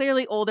he's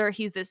clearly older,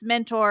 he's this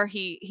mentor,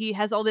 he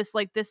has all this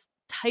like this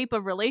type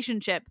of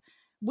relationship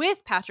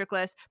with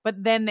Patroclus,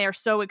 but then they're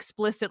so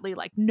explicitly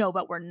like, no,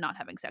 but we're not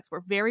having sex.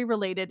 We're very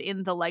related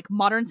in the like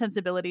modern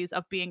sensibilities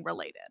of being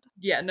related.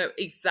 Yeah, no,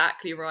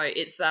 exactly right.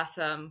 It's that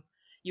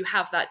you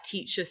have that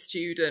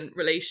teacher-student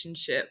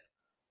relationship,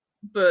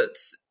 but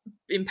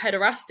in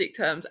pederastic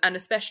terms, and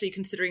especially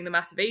considering the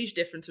massive age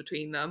difference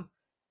between them,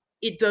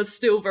 it does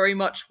still very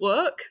much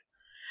work.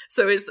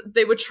 So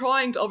they were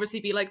trying to obviously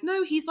be like,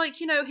 no, he's like,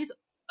 he's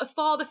a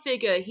father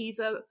figure. He's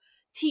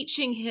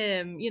teaching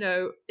him,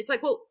 It's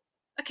like, well,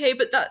 okay,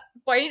 but that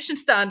by ancient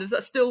standards,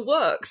 that still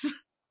works.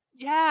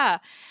 Yeah.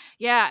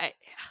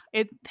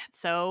 That's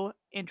so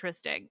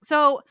interesting.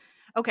 So,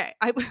 okay,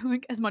 I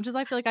like, as much as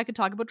I feel like I could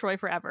talk about Troy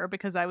forever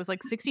because I was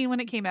like 16 when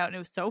it came out and it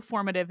was so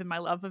formative in my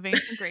love of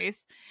ancient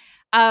Greece.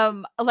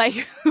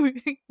 Like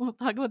we'll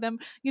talk about them,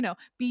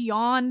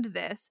 beyond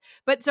this.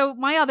 But so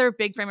my other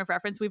big frame of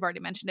reference, we've already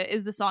mentioned it,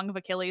 is the Song of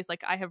Achilles.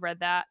 Like I have read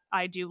that.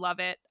 I do love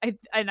it.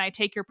 I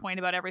take your point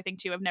about everything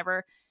too.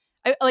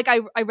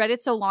 I read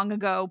it so long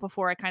ago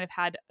before I kind of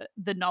had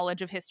the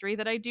knowledge of history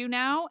that I do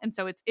now. And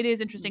so it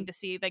is interesting to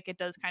see like it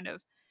does kind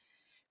of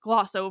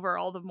gloss over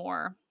all the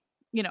more,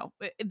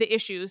 the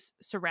issues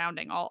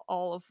surrounding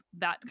all of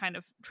that kind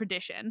of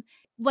tradition.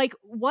 Like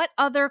what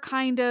other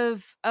kind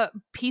of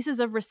pieces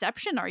of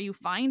reception are you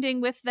finding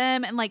with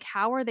them and like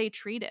how are they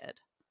treated?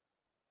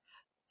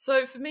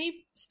 So for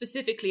me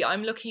specifically,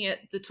 I'm looking at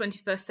the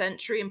 21st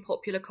century in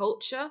popular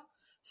culture.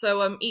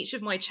 So each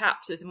of my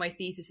chapters in my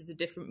thesis is a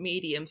different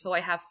medium. So I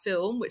have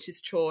film, which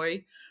is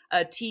Troy,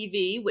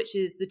 TV, which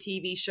is the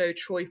TV show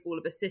Troy Fall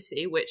of a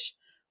City, which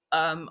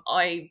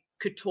I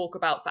could talk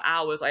about for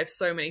hours. I have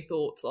so many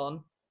thoughts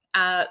on.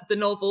 The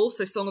novel,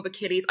 so Song of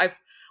Achilles,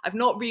 I've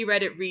not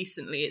reread it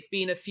recently. It's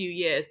been a few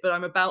years, but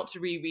I'm about to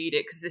reread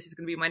it because this is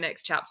going to be my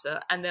next chapter.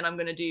 And then I'm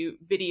going to do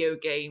video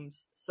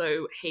games,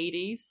 so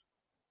Hades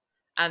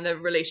and the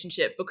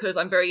relationship, because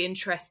I'm very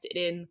interested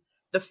in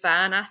the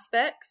fan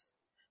aspects.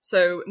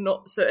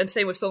 And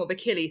same with Song of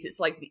Achilles. It's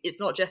like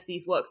it's not just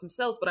these works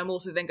themselves, but I'm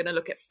also then going to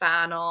look at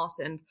fan art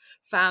and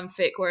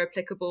fanfic where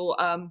applicable.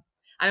 And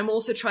I'm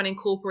also trying to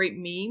incorporate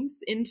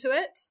memes into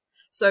it.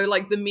 So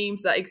like the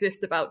memes that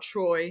exist about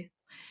Troy.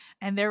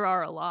 And there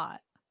are a lot.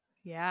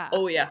 Yeah.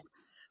 Oh yeah.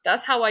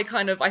 That's how I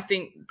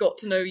think got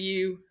to know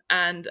you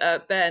and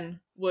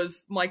Ben,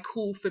 was my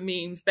call for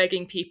memes,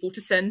 begging people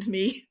to send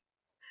me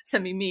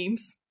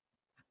memes.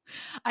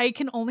 I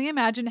can only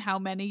imagine how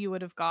many you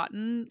would have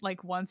gotten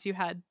like once you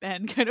had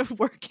Ben kind of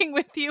working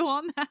with you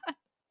on that.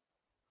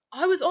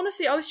 I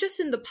was just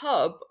in the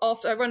pub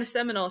after I run a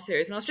seminar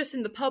series, and I was just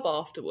in the pub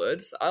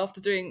afterwards after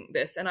doing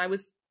this, and I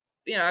was,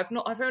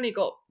 I've only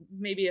got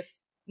maybe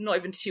not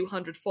even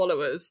 200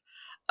 followers,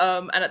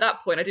 and at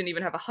that point I didn't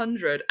even have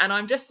 100, and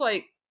I'm just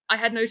like, I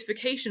had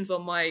notifications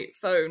on my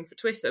phone for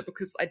Twitter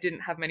because I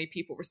didn't have many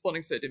people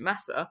responding, so it didn't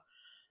matter,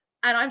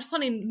 and I'm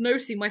suddenly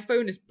noticing my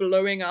phone is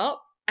blowing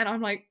up, and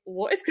I'm like,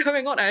 what is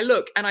going on? And I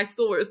look, and I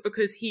saw it was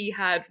because he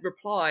had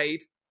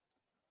replied.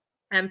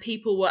 And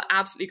people were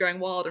absolutely going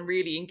wild and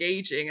really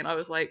engaging. And I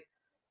was like,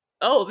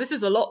 oh, this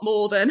is a lot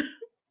more than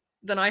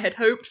I had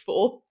hoped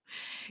for.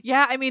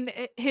 Yeah, I mean,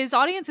 his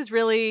audience is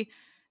really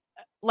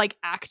like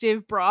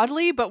active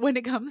broadly, but when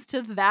it comes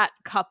to that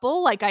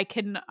couple, like I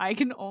can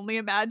only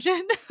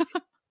imagine.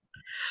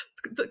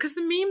 Because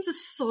the memes are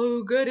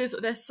so good.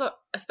 They're so,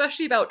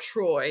 especially about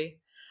Troy.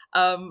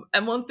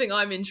 And one thing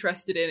I'm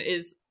interested in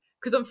is,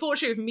 because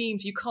unfortunately with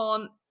memes, you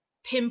can't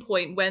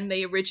pinpoint when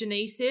they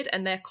originated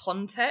and their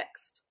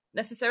context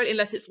necessarily,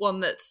 unless it's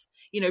one that's,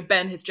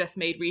 Ben has just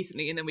made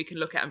recently, and then we can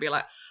look at and be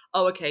like,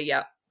 oh, okay,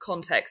 yeah,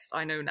 context,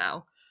 I know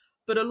now.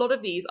 But a lot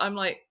of these, I'm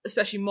like,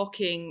 especially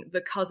mocking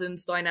the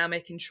cousins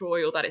dynamic in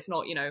Troy, or that it's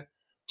not,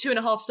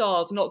 2.5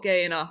 stars, not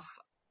gay enough.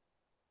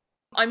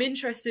 I'm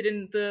interested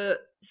in the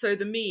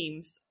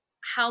memes,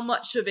 how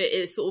much of it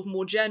is sort of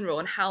more general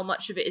and how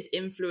much of it is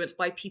influenced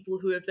by people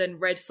who have then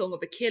read Song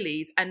of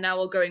Achilles and now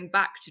are going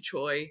back to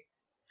Troy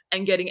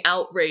and getting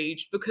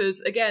outraged,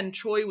 because again,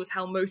 Troy was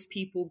how most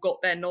people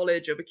got their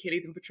knowledge of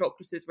Achilles and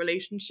Patroclus'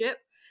 relationship.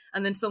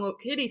 And then Song of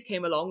Achilles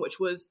came along, which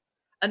was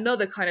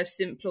another kind of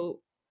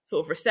simple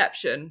sort of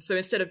reception. So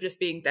instead of just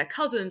being their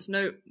cousins,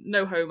 no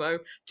homo,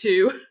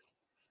 to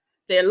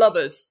they're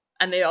lovers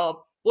and they are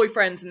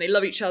boyfriends and they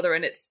love each other,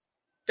 and it's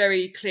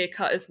very clear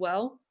cut as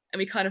well. And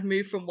we kind of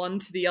move from one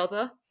to the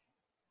other.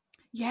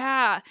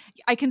 Yeah,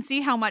 I can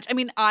see how much. I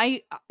mean,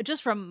 I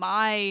just from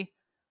my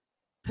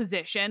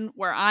position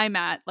where I'm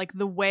at, like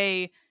the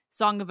way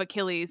Song of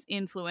Achilles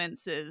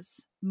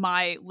influences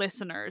my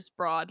listeners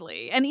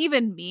broadly, and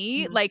even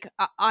me, like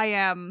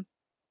I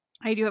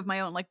do have my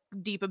own like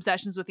deep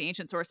obsessions with the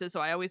ancient sources,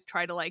 so I always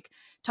try to like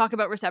talk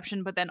about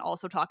reception, but then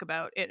also talk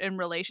about it in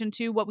relation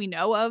to what we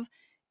know of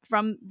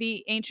from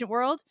the ancient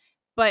world.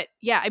 But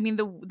yeah, I mean,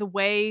 the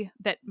way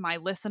that my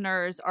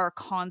listeners are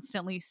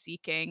constantly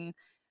seeking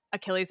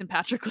Achilles and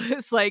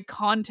Patroclus like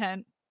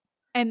content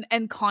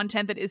and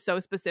content that is so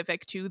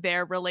specific to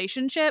their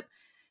relationship,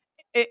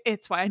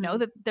 it's why I know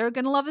that they're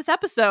going to love this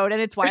episode,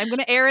 and it's why I'm going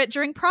to air it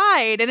during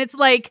Pride. And it's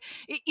like,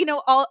 you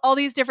know, all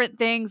these different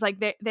things,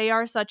 like they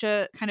are such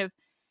a kind of,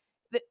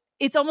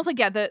 it's almost like,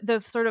 yeah,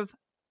 the sort of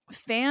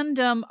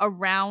fandom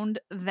around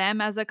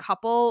them as a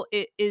couple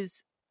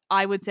is,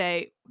 I would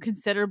say,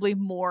 considerably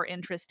more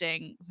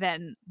interesting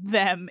than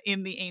them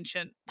in the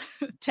ancient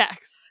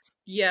texts.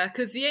 Yeah,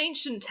 because the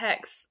ancient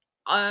texts,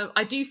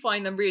 I do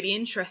find them really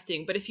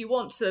interesting, but if you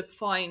want to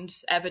find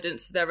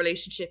evidence for their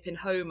relationship in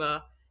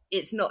Homer,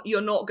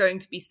 you're not going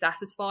to be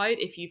satisfied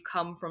if you've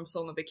come from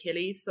Song of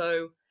Achilles.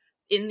 So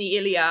in the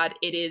Iliad,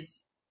 it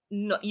is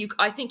not,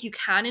 I think you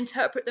can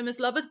interpret them as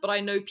lovers, but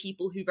I know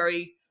people who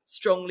very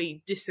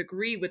strongly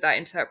disagree with that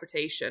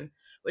interpretation,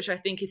 which I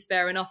think is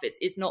fair enough.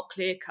 It's not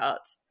clear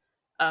cut.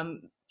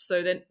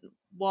 So then,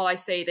 while I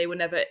say they were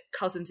never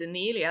cousins in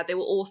the Iliad, they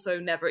were also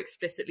never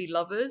explicitly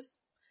lovers.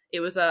 It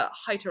was a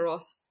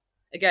heteros,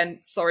 again,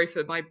 sorry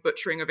for my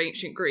butchering of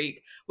ancient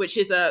Greek, which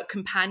is a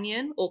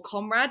companion or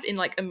comrade in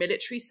like a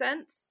military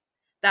sense.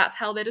 That's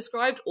how they're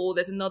described. Or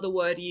there's another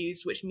word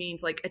used which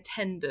means like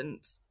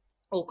attendant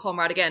or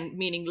comrade, again,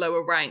 meaning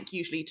lower rank,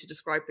 usually to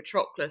describe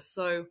Patroclus.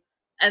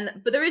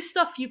 But there is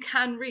stuff you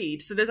can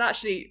read. So there's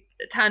actually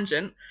a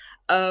tangent.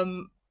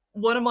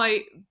 One of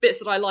my bits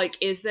that I like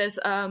is there's,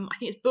 I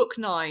think it's book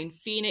 9,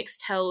 Phoenix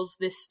tells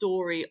this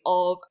story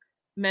of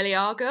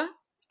Meleager.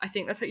 I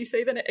think that's how you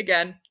say that.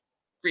 Again,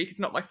 Greek is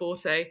not my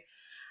forte.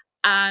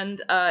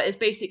 And it's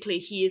basically,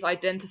 he is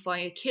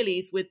identifying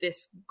Achilles with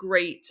this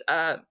great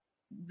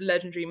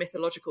legendary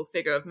mythological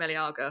figure of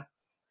Meleager.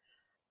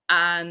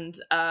 And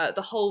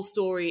the whole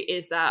story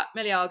is that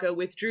Meleager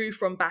withdrew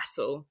from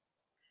battle,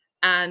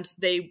 and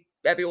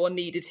everyone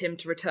needed him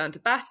to return to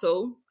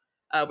battle,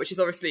 which is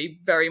obviously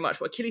very much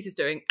what Achilles is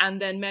doing.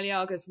 And then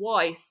Meleager's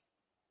wife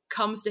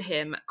comes to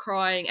him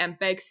crying and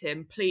begs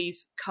him,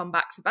 please come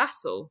back to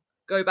battle,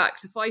 go back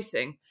to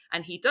fighting.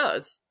 And he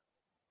does.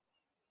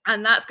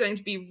 And that's going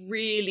to be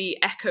really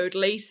echoed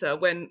later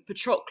when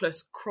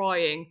Patroclus,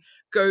 crying,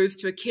 goes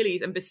to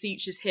Achilles and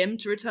beseeches him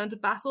to return to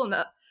battle. And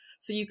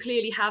so you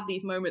clearly have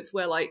these moments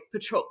where like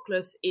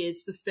Patroclus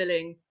is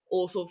fulfilling,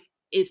 or sort of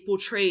is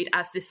portrayed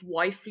as this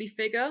wifely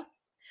figure.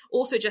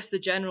 Also just the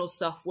general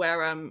stuff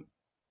where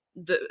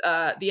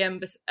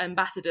the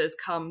ambassadors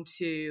come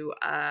to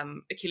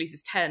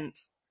Achilles' tent,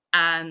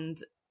 and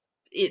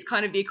it's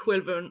kind of the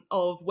equivalent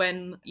of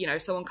when, you know,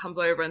 someone comes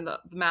over and the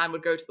man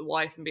would go to the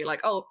wife and be like,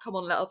 oh, come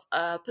on, let us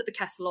put the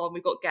kettle on,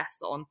 we've got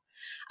guests on.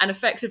 And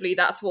effectively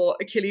that's what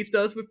Achilles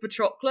does with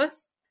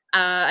Patroclus,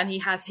 and he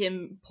has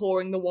him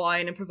pouring the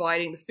wine and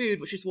providing the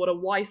food, which is what a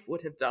wife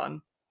would have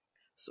done.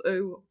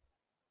 So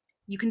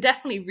you can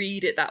definitely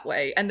read it that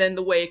way. And then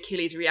the way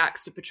Achilles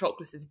reacts to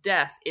Patroclus'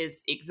 death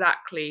is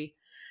exactly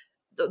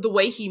the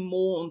way he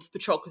mourns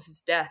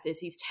Patroclus' death. Is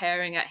he's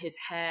tearing at his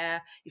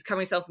hair, he's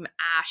covering himself in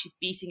ash, he's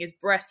beating his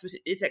breast, which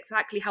is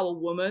exactly how a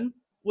woman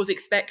was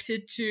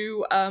expected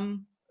to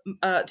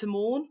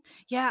mourn.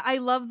 Yeah, I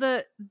love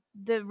the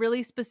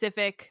really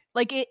specific,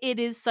 like it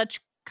is such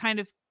kind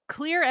of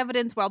clear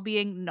evidence while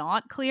being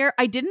not clear.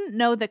 I didn't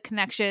know the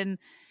connection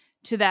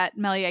to that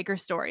Meleager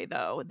story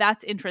though.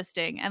 That's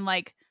interesting. And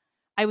like,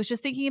 I was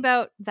just thinking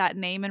about that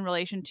name in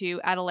relation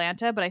to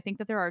Atalanta, but I think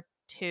that there are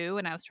 2,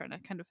 and I was trying to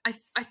kind of...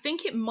 I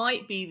think it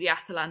might be the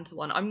Atalanta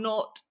one.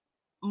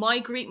 My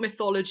Greek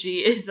mythology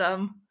is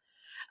a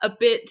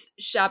bit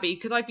shabby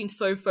because I've been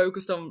so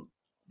focused on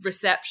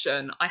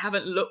reception. I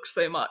haven't looked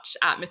so much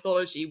at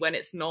mythology when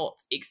it's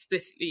not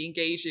explicitly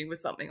engaging with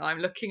something I'm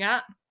looking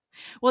at.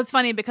 Well, it's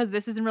funny because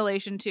this is in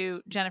relation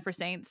to Jennifer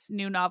Saint's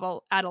new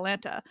novel,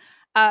 Atalanta,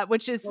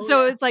 which is...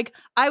 It's like,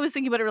 I was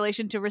thinking about it in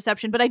relation to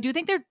reception, but I do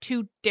think they're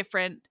 2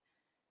 different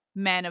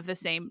men of the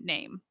same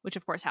name, which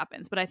of course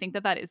happens, but I think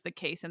that is the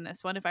case in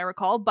this one, if I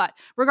recall. But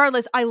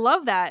regardless, I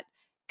love that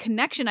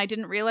connection. I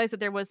didn't realize that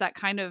there was that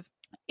kind of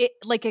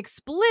like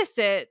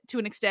explicit, to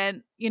an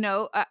extent, you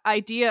know,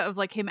 idea of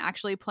like him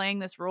actually playing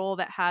this role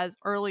that has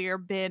earlier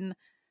been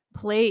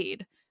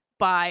played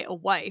by a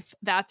wife.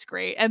 That's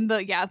great. And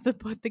the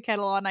put the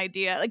kettle on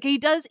idea, like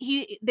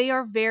they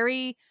are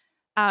very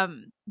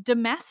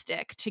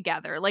domestic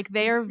together. Like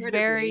they are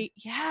very,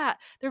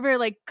 they're very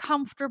like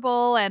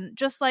comfortable, and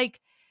just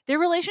like their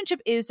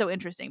relationship is so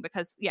interesting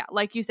because, yeah,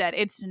 like you said,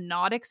 it's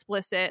not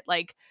explicit.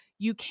 Like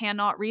you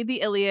cannot read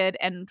the Iliad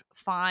and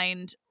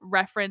find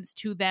reference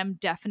to them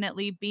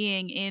definitely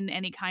being in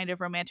any kind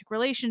of romantic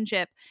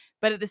relationship.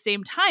 But at the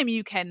same time,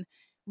 you can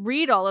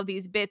read all of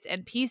these bits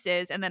and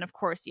pieces. And then, of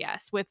course,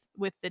 yes, with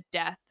the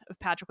death of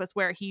Patroclus,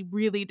 where he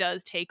really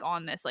does take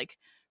on this like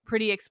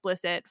pretty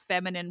explicit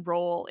feminine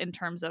role in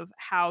terms of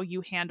how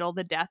you handle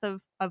the death of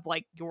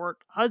like your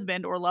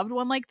husband or loved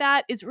one, like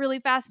that is really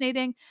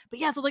fascinating. But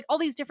yeah, so like all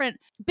these different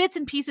bits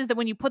and pieces that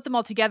when you put them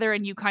all together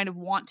and you kind of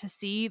want to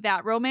see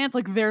that romance,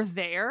 like they're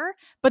there,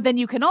 but then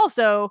you can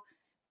also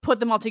put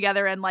them all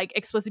together and like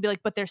explicitly be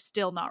like, but they're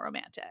still not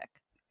romantic.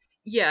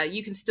 Yeah,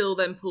 you can still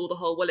then pull the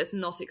whole, well, it's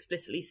not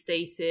explicitly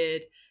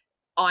stated,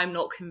 I'm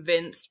not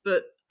convinced.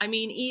 But I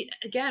mean,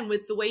 again,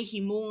 with the way he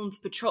mourns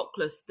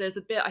Patroclus, there's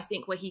a bit, I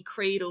think, where he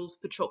cradles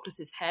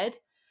Patroclus's head,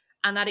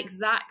 And that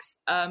exact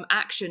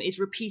action is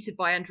repeated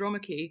by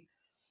Andromache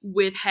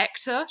with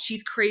Hector.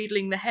 She's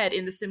cradling the head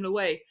in the similar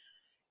way.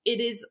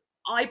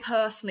 I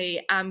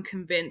personally am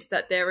convinced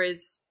that there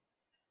is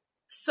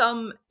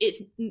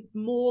it's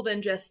more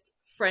than just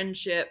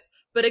friendship.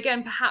 But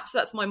again, perhaps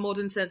that's my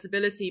modern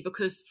sensibility,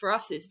 because for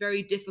us, it's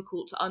very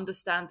difficult to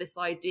understand this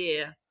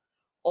idea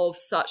of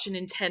such an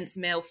intense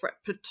male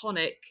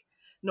platonic,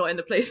 not in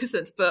the playful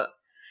sense, but,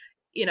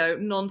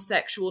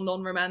 non-sexual,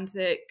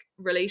 non-romantic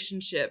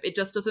relationship. It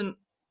just doesn't,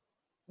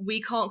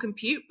 we can't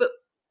compute. But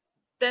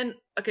then,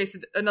 okay, so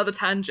another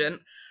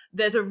tangent.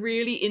 There's a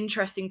really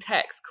interesting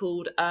text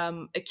called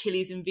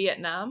Achilles in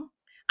Vietnam.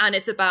 And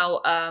it's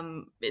about,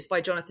 it's by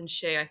Jonathan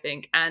Shea, I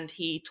think. And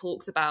he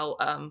talks about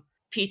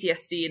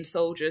PTSD in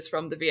soldiers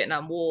from the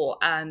Vietnam War.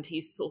 And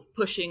he's sort of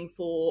pushing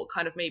for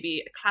kind of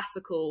maybe a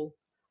classical,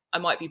 I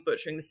might be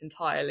butchering this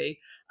entirely,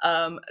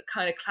 kind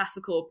of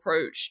classical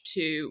approach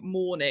to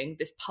mourning,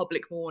 this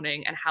public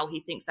mourning, and how he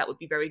thinks that would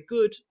be very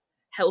good,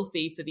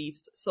 healthy for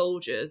these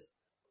soldiers.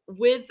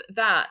 With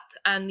that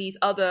and these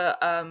other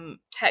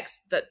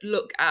texts that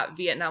look at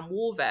Vietnam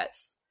War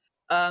vets,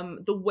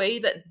 the way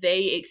that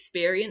they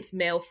experience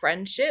male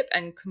friendship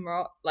and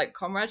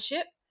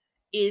comradeship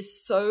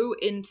is so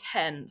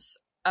intense.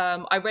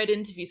 I read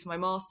interviews for my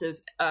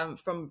master's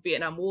from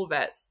Vietnam War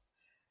vets,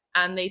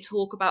 and they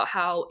talk about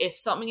how if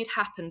something had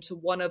happened to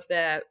one of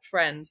their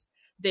friends,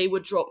 they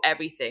would drop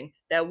everything,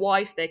 their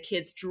wife, their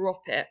kids,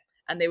 drop it,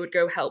 and they would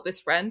go help this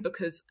friend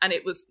and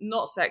it was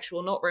not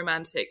sexual, not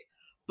romantic,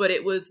 but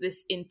it was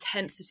this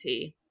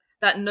intensity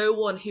that no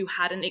one who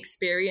hadn't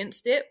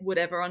experienced it would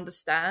ever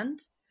understand.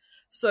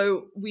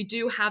 So we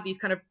do have these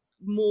kind of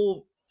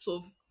more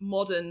sort of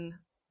modern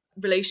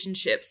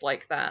relationships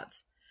like that.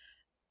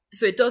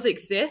 So it does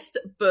exist,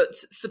 but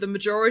for the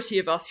majority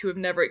of us who have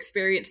never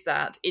experienced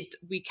that,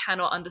 we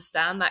cannot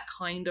understand that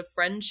kind of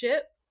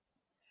friendship.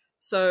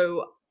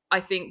 So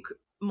I think,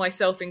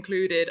 myself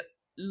included,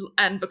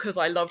 and because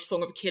I loved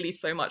Song of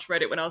Achilles so much,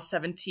 read it when I was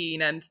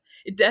 17, and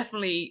it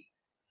definitely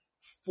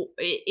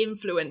it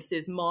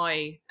influences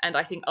my, and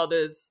I think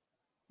others'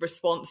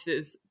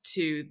 responses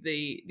to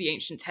the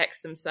ancient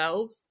texts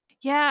themselves.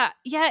 Yeah.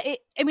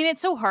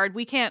 It's so hard.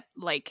 We can't,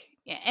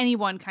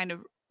 anyone kind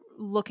of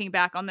looking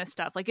back on this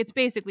stuff, it's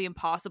basically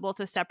impossible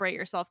to separate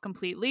yourself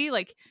completely.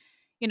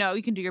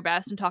 You can do your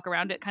best and talk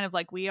around it kind of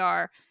like we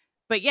are.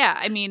 But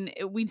yeah,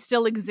 we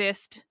still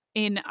exist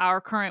in our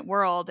current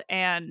world.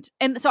 And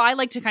so I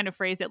like to kind of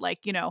phrase it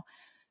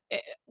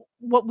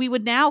what we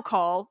would now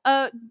call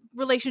a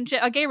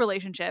gay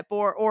relationship,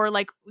 or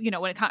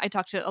when I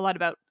talk to a lot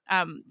about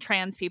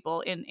trans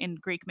people in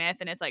Greek myth,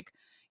 and it's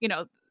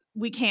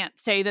we can't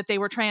say that they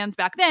were trans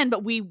back then,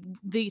 but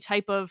the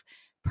type of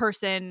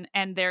person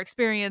and their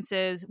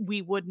experiences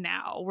we would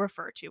now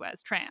refer to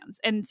as trans.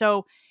 And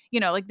so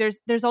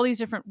there's all these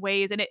different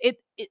ways, and it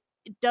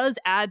does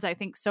adds, I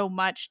think, so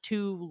much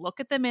to look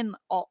at them in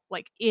all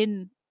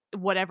in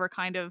whatever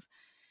kind of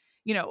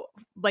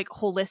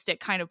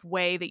holistic kind of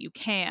way that you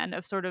can,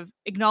 of sort of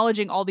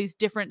acknowledging all these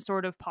different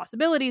sort of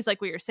possibilities,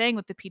 like what you're saying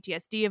with the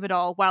PTSD of it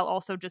all, while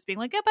also just being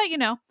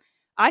but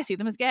I see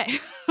them as gay.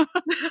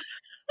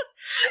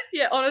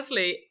 Yeah,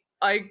 honestly,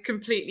 I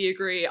completely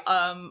agree.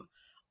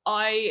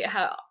 I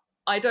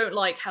don't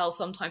like how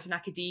sometimes in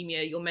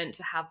academia you're meant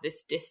to have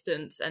this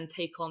distance and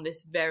take on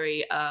this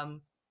very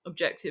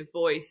objective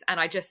voice, and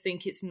I just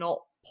think it's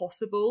not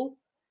possible.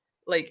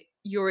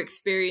 Your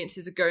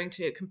experiences are going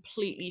to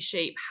completely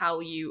shape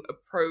how you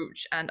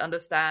approach and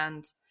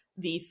understand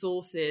these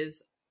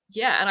sources.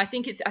 Yeah, and I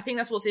think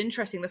that's what's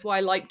interesting. That's why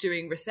I like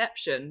doing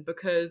reception,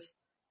 because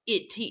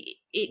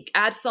it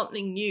adds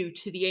something new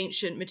to the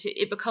ancient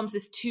material. It becomes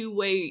this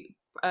two-way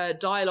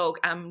dialogue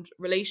and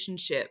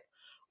relationship,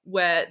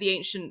 where the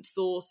ancient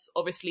source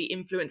obviously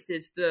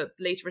influences the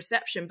later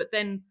reception, but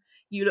then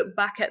you look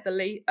back at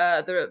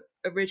the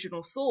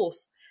original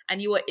source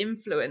and you are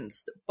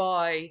influenced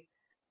by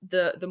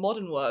the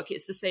modern work.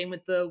 It's the same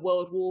with the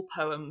World War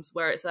poems,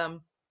 where it's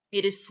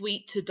it is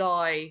sweet to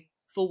die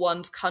for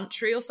one's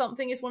country or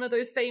something is one of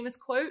those famous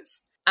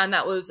quotes, and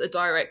that was a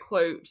direct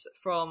quote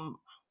from,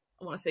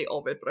 I want to say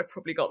Ovid, but I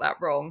probably got that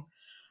wrong.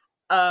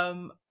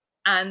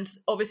 And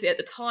obviously at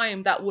the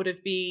time that would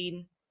have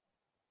been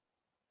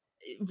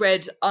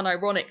read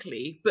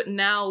unironically, but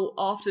now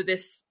after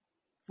this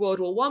World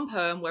War One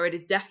poem, where it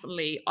is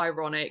definitely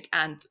ironic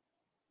and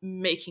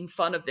making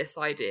fun of this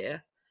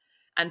idea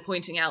and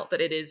pointing out that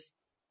it is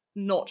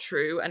not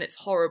true and it's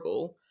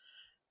horrible,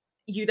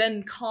 you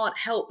then can't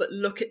help but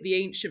look at the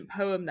ancient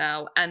poem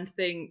now and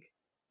think,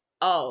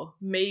 oh,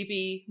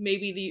 maybe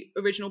the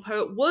original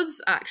poet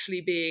was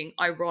actually being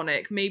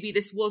ironic. Maybe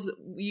this was,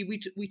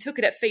 we took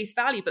it at face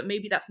value, but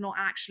maybe that's not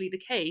actually the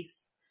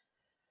case.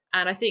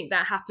 And I think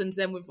that happens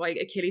then with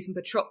Achilles and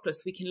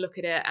Patroclus. We can look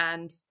at it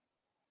and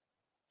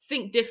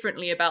think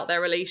differently about their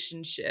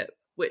relationship,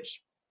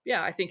 which,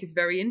 yeah, I think is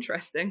very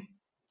interesting.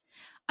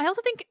 I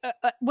also think,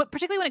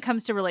 particularly when it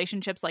comes to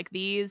relationships like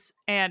these,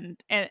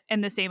 and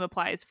the same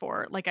applies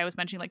for, like I was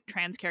mentioning,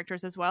 trans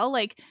characters as well.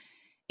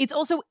 It's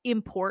also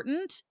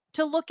important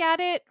to look at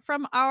it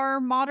from our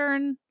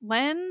modern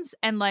lens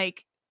and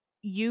like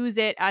use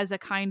it as a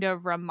kind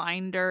of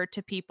reminder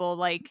to people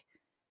like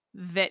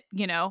that,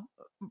 you know,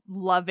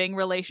 loving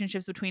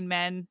relationships between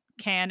men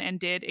can and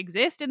did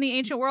exist in the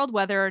ancient world,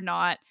 whether or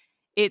not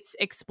it's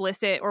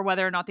explicit or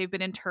whether or not they've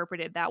been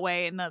interpreted that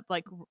way in the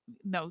like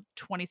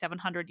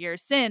 2700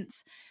 years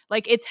since.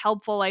 Like it's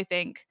helpful, I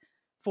think,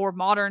 for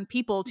modern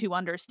people to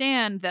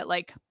understand that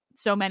like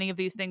so many of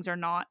these things are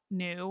not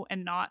new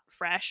and not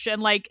fresh,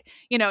 and like,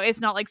 you know, it's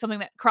not like something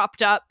that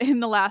cropped up in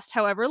the last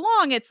however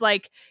long. It's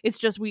like it's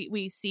just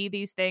we see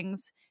these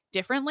things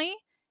differently.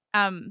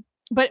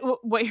 But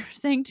what you're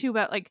saying too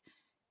about like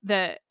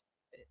the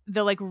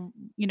like,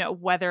 you know,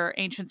 whether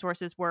ancient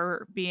sources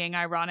were being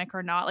ironic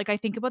or not, like I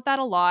think about that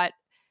a lot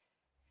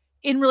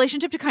in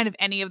relationship to kind of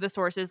any of the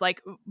sources, like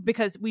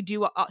because we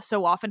do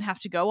so often have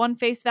to go on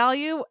face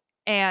value.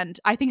 And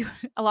I think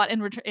a lot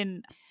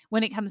in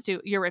when it comes to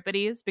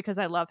Euripides, because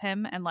I love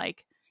him and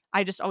like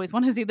I just always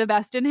want to see the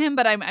best in him.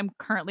 But I'm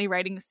currently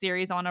writing a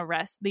series on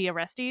the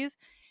Orestes,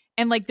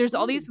 and like there's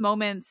all these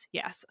moments.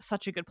 Yes,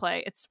 such a good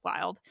play. It's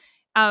wild.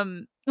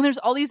 And there's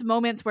all these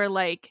moments where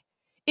like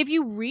if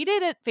you read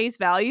it at face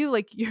value,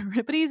 like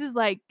Euripides is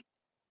like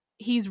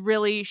he's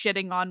really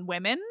shitting on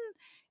women,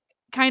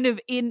 kind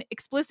of in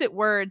explicit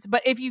words.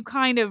 But if you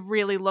kind of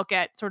really look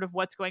at sort of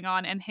what's going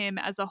on and him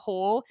as a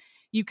whole,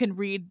 you can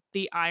read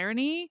the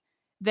irony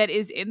that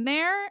is in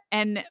there.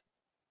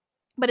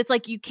 But it's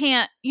like you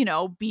can't, you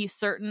know, be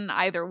certain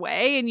either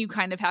way, and you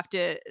kind of have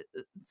to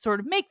sort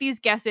of make these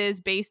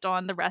guesses based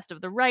on the rest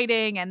of the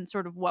writing and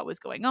sort of what was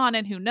going on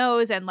and who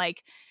knows. And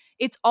like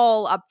it's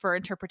all up for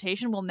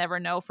interpretation. We'll never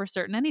know for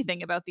certain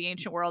anything about the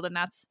ancient world, and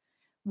that's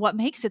what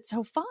makes it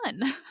so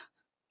fun.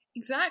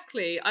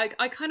 Exactly.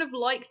 I kind of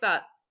like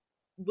that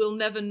we'll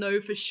never know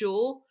for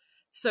sure,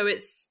 so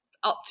it's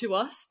up to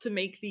us to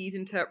make these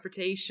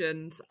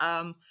interpretations.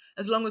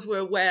 As long as we're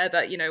aware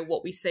that, you know,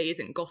 what we say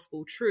isn't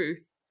gospel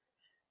truth,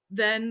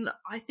 then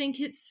I think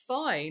it's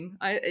fine.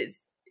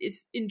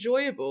 It's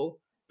enjoyable.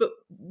 But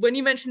when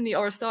you mentioned the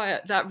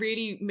Oresteia, that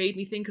really made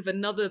me think of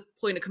another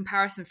point of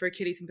comparison for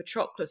Achilles and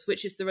Patroclus,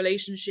 which is the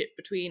relationship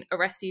between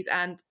Orestes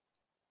and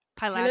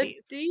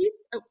Pylades.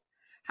 Oh,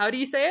 how do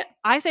you say it?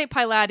 I say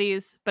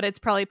Pylades, but it's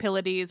probably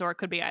Pylades, or it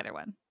could be either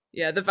one.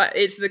 Yeah,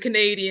 it's the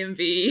Canadian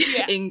v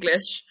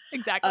English.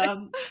 Exactly.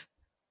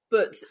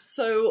 But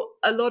so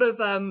a lot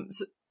of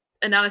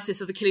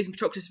analysis of Achilles and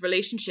Patroclus'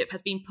 relationship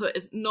has been put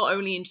as not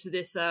only into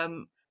this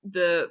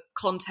the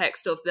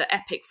context of the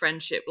epic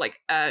friendship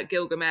like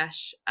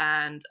Gilgamesh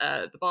and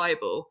the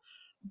Bible,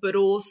 but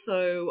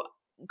also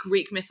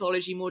Greek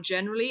mythology more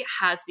generally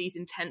has these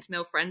intense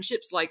male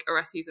friendships like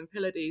Orestes and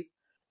Pylades.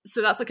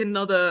 So that's like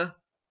another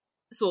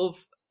sort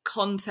of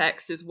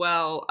context as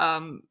well,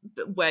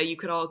 where you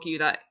could argue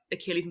that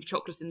Achilles and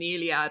Patroclus in the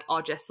Iliad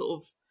are just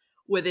sort of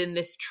within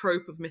this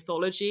trope of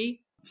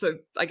mythology. So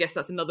I guess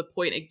that's another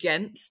point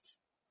against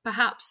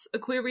perhaps a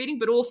queer reading,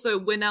 but also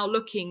we're now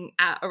looking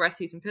at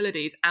Orestes and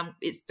Pylades and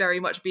it's very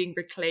much being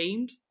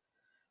reclaimed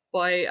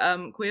by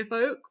queer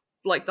folk.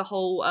 Like the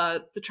whole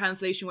the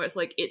translation where it's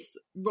like it's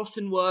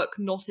rotten work,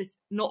 not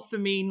for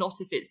me, not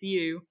if it's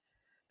you.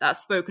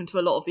 That's spoken to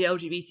a lot of the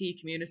LGBT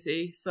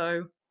community.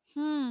 So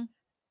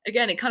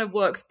again, it kind of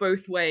works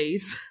both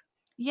ways.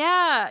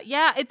 Yeah,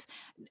 it's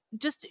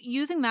just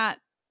using that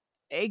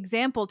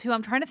example too.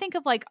 I'm trying to think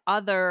of like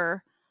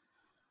other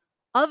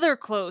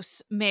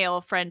close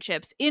male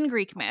friendships in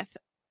Greek myth.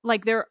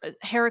 Like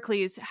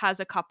Heracles has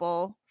a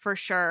couple for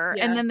sure.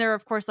 Yeah. And then there are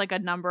of course like a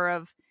number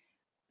of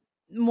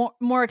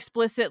more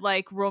explicit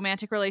like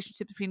romantic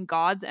relationships between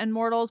gods and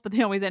mortals, but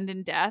they always end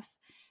in death.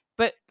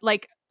 But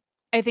like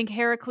I think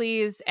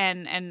Heracles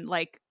and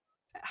like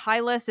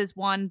Hylas is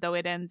one, though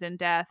it ends in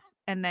death.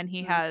 And then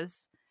he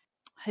has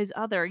his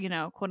other, you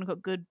know, quote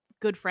unquote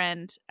good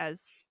friend,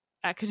 as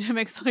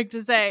academics like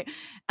to say.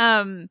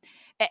 And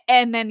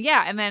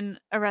then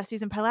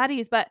Orestes and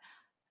Pylades. But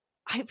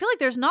I feel like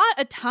there's not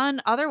a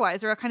ton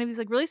otherwise. There are kind of these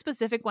like really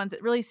specific ones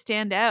that really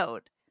stand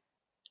out.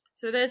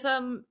 So there's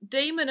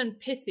Damon and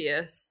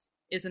Pythias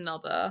is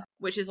another,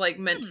 which is like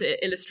meant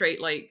to illustrate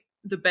like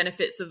the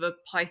benefits of a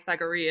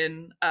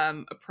Pythagorean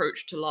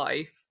approach to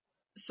life.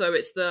 So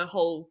it's the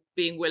whole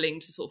being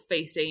willing to sort of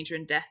face danger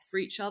and death for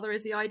each other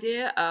is the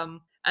idea.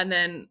 And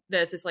then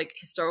there's this like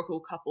historical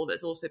couple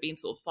that's also been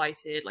sort of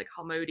cited, like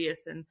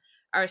Harmodius and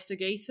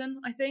Aristogaton,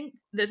 I think.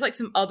 There's like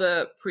some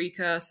other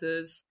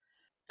precursors.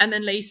 And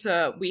then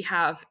later we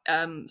have,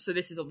 so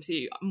this is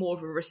obviously more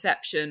of a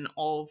reception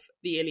of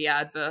the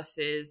Iliad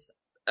versus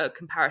a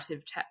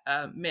comparative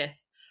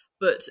myth,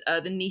 but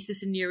the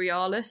Nisus and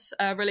Euryalus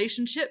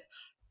relationship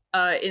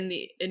in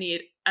the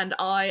Aeneid. And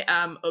I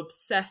am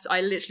obsessed.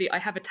 I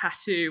have a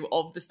tattoo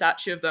of the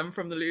statue of them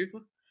from the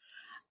Louvre.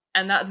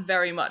 And that's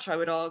very much, I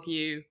would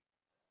argue,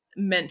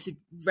 meant to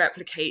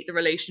replicate the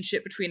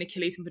relationship between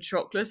Achilles and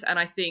Patroclus. And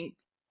I think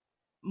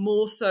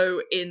more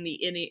so in the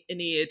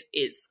Aeneid,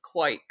 it's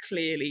quite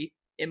clearly,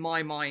 in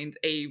my mind,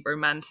 a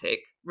romantic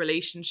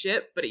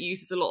relationship, but it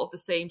uses a lot of the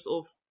same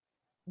sort of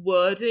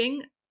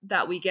wording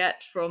that we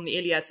get from the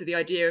Iliad. So the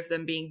idea of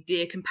them being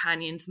dear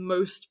companions,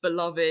 most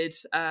beloved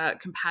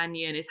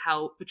companion, is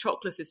how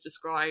Patroclus is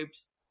described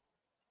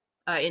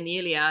in the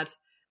Iliad.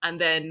 And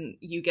then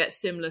you get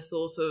similar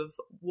sort of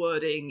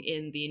wording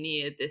in the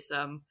Aeneid. This,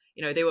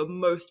 they were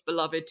most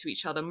beloved to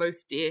each other,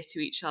 most dear to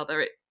each other.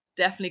 It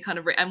definitely kind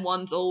of, and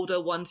one's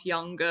older, one's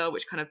younger,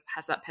 which kind of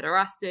has that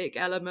pederastic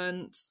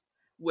element,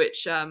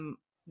 which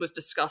was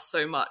discussed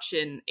so much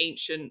in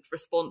ancient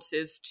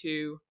responses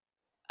to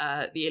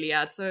the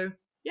Iliad. So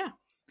yeah,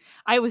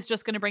 I was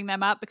just going to bring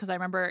them up because I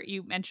remember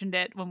you mentioned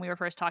it when we were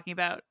first talking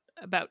about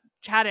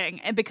chatting,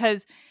 and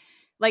because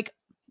like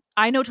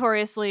I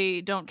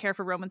notoriously don't care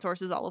for Roman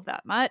sources all of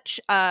that much,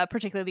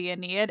 particularly the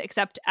Aeneid,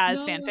 except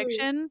as fan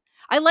fiction.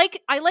 I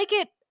like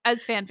it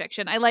as fan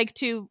fiction. I like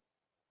to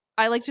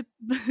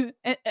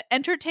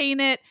entertain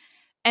it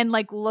and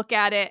like look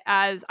at it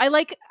as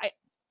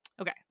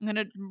okay, I'm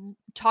gonna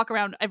talk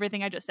around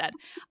everything I just said.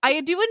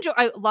 I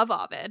love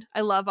Ovid.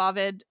 I love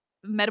Ovid,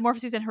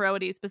 Metamorphoses and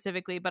Heroides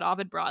specifically, but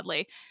Ovid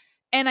broadly.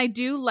 And I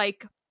do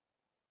like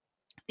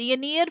the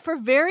Aeneid for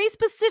very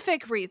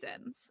specific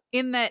reasons,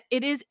 in that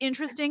it is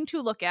interesting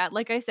to look at,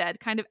 like I said,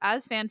 kind of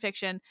as fan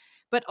fiction,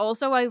 but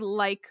also I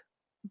like,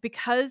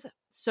 because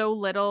so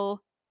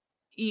little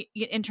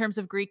in terms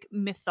of Greek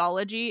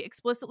mythology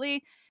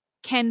explicitly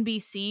can be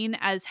seen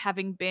as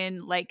having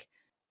been like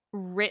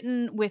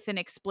written with an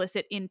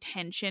explicit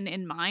intention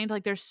in mind.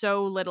 Like there's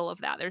so little of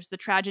that. There's the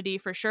tragedy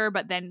for sure,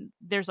 but then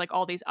there's like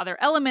all these other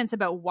elements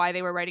about why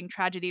they were writing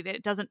tragedy that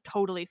it doesn't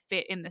totally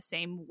fit in the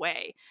same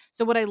way.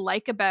 So what I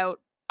like about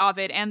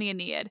Ovid and the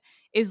Aeneid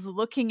is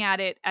looking at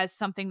it as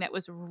something that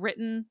was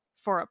written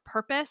for a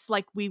purpose,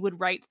 like we would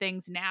write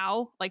things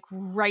now, like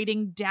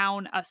writing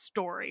down a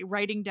story,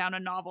 writing down a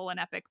novel, an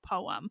epic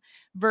poem,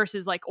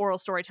 versus like oral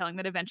storytelling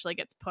that eventually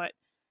gets put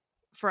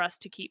for us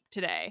to keep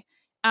today.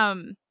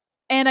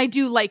 And I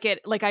do like it.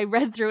 Like I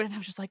read through it and I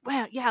was just like,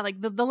 wow, yeah, like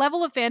the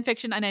level of fan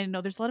fiction. And I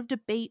know there's a lot of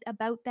debate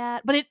about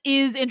that, but it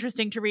is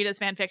interesting to read as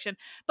fan fiction.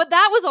 But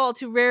that was all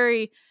to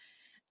very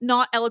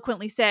not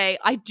eloquently say,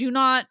 I do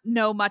not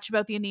know much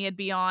about the Aeneid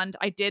beyond,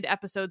 I did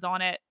episodes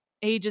on it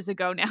ages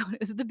ago now. It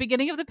was at the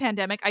beginning of the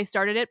pandemic. I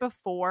started it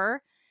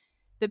before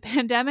the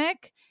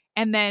pandemic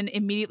and then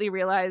immediately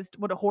realized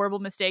what a horrible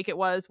mistake it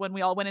was when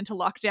we all went into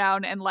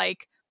lockdown and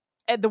like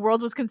the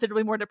world was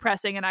considerably more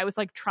depressing, and I was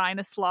like trying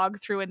to slog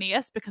through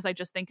Aeneas because I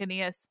just think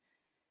Aeneas,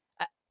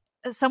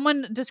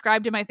 someone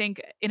described him, I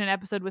think, in an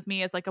episode with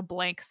me as like a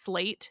blank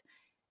slate.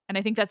 And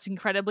I think that's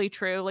incredibly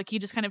true. Like he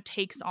just kind of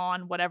takes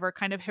on whatever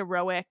kind of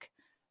heroic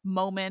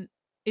moment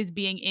is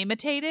being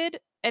imitated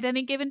at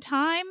any given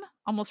time,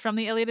 almost from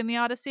the Iliad and the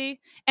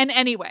Odyssey. And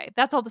anyway,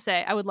 that's all to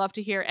say, I would love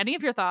to hear any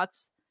of your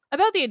thoughts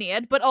about the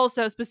Aeneid, but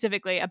also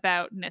specifically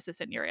about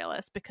Nissus and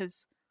Euryalus,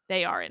 because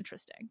they are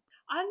interesting.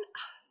 And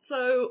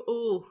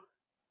so,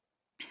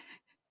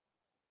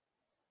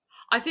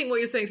 I think what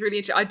you're saying is really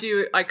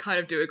interesting. I kind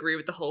of do agree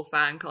with the whole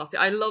fan casting.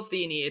 I love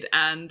the Aeneid,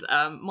 and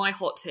my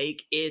hot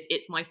take is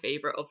it's my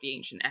favorite of the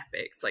ancient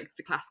epics, like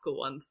the classical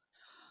ones.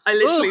 I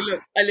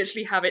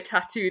literally have it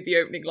tattooed, the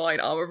opening line,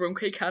 Armor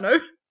Rumque Cano.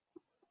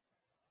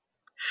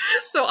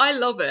 So I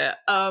love it.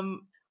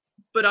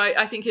 But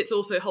I think it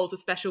also holds a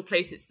special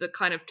place. It's the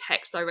kind of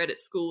text I read at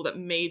school that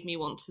made me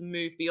want to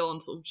move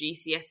beyond sort of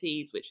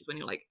GCSEs, which is when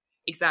you're like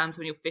exams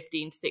when you're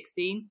 15,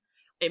 16.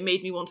 It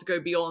made me want to go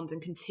beyond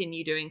and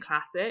continue doing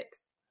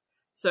classics.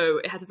 So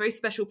it has a very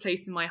special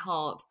place in my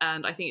heart,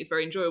 and I think it's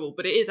very enjoyable.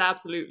 But it is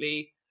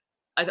absolutely,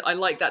 I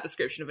like that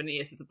description of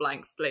Aeneas as a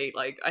blank slate.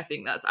 Like, I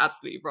think that's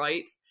absolutely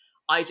right.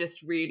 I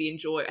just really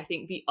enjoy, I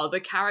think the other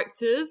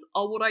characters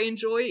are what I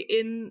enjoy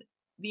in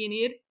the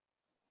Aeneid.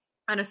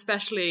 And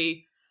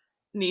especially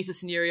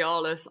Nisus and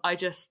Euryalus.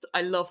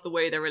 I love the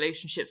way their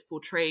relationship's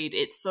portrayed.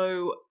 It's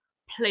so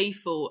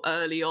playful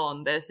early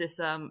on. There's this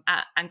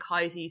at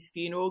Anchises'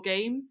 funeral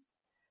games.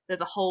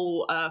 There's a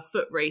whole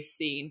foot race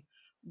scene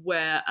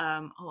where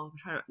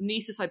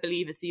Nisus, I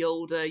believe, is the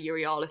older,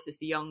 Euryalus is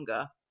the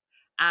younger,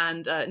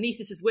 and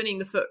Nisus is winning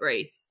the foot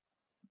race,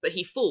 but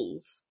he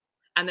falls,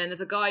 and then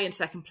there's a guy in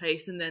second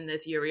place, and then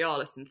there's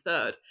Euryalus in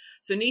third.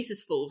 So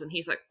Nisus falls, and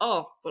he's like,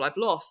 "Oh, well, I've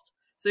lost."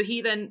 So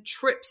he then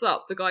trips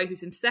up the guy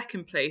who's in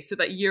second place, so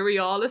that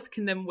Euryalus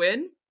can then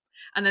win.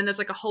 And then there's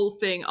like a whole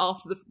thing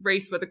after the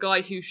race where the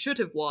guy who should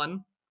have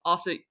won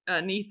after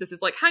Nisus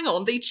is like, hang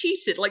on, they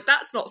cheated, like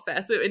that's not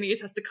fair. So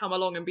Aeneas has to come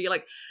along and be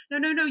like,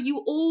 no,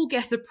 you all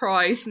get a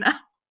prize now.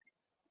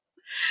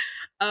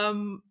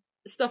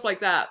 Stuff like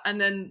that. And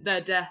then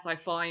their death I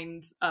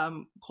find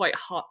quite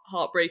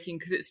heartbreaking,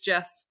 because it's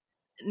just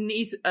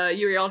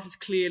Euryalus is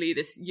clearly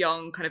this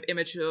young kind of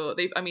immature,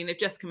 they've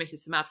just committed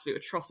some absolute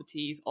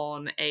atrocities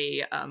on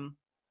a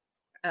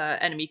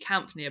enemy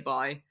camp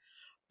nearby.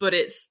 But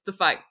it's the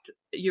fact,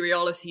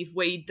 Euryalus, he's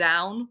weighed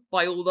down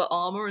by all the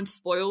armor and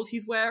spoils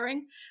he's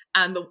wearing,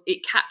 and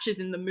it catches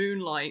in the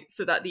moonlight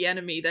so that the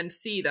enemy then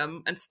see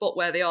them and spot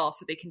where they are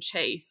so they can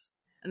chase.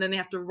 And then they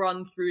have to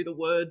run through the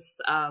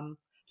woods to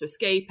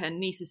escape,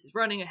 and Nisus is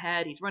running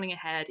ahead, he's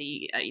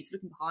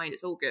looking behind,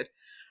 it's all good.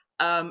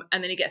 And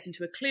then he gets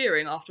into a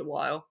clearing after a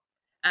while,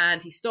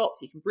 And he stops,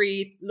 he can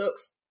breathe,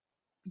 looks,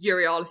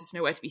 Euryalus is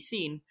nowhere to be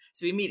seen.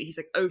 So immediately he's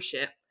like, oh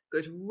shit,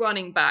 goes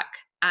running back,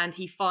 and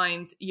he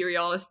finds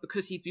Euryalus,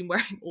 because he's been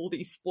wearing all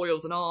these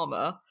spoils and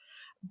armor,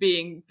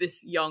 being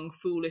this young,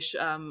 foolish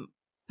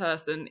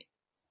person,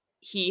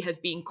 he has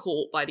been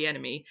caught by the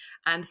enemy.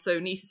 And so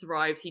Nisus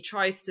arrives, he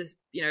tries to,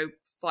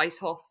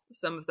 fight off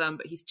some of them,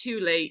 but he's too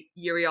late.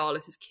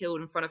 Euryalus is killed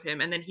in front of him,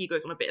 and then he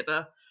goes on a bit of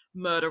a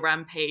murder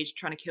rampage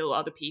trying to kill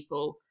other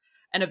people,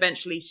 and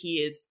eventually he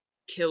is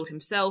killed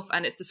himself,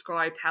 and it's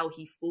described how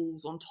he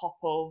falls on top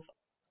of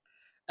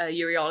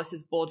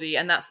Euryalus' body,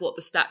 and that's what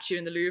the statue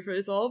in the Louvre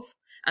is of.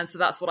 And so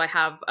that's what I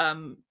have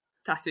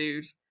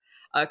tattooed,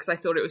 because I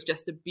thought it was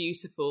just a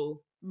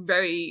beautiful,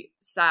 very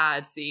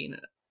sad scene.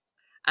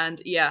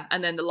 And yeah,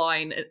 and then the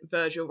line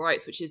Virgil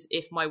writes, which is,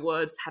 if my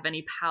words have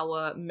any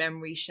power,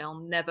 memory shall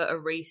never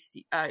erase,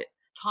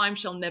 time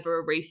shall never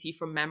erase you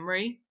from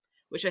memory,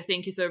 which I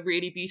think is a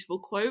really beautiful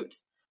quote.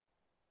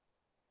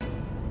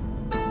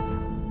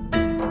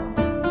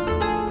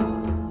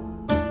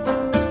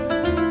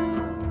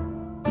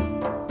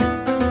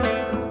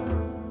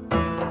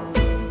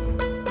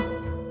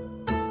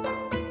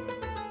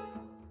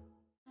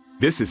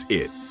 This is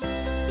it.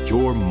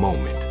 Your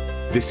moment.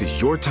 This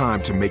is your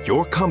time to make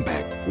your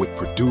comeback with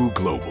Purdue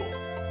Global.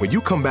 When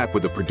you come back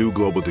with a Purdue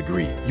Global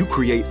degree, you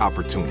create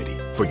opportunity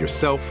for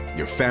yourself,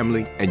 your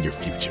family, and your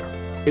future.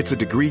 It's a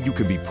degree you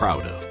can be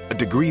proud of, a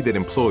degree that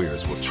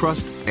employers will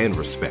trust and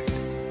respect.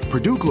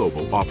 Purdue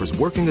Global offers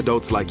working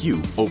adults like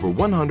you over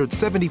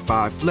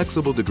 175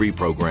 flexible degree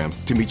programs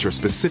to meet your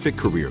specific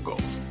career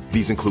goals.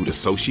 These include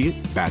associate,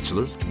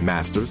 bachelor's,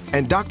 master's,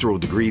 and doctoral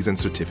degrees and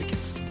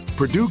certificates.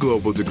 Purdue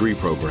Global degree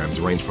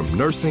programs range from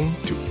nursing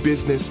to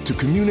business to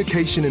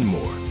communication and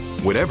more.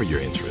 Whatever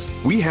your interest,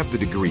 we have the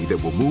degree that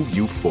will move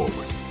you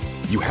forward.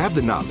 You have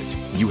the knowledge,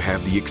 you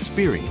have the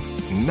experience.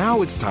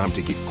 Now it's time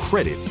to get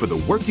credit for the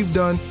work you've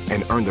done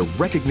and earn the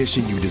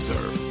recognition you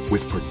deserve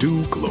with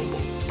Purdue Global,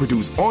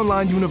 Purdue's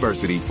online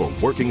university for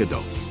working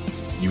adults.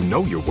 You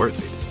know you're worth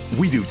it.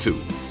 We do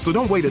too. So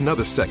don't wait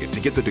another second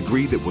to get the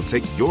degree that will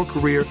take your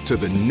career to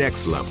the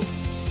next level.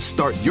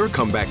 Start your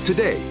comeback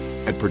today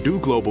at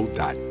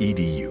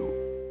purdueglobal.edu.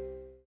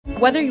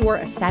 Whether you're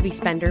a savvy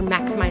spender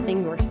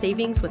maximizing your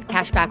savings with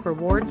cashback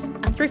rewards,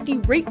 a thrifty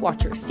rate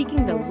watcher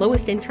seeking the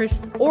lowest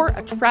interest, or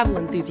a travel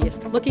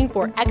enthusiast looking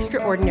for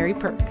extraordinary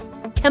perks,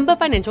 Kemba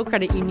Financial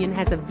Credit Union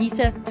has a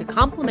visa to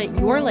complement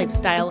your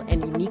lifestyle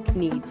and unique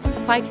needs.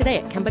 Apply today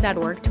at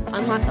Kemba.org to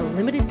unlock a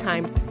limited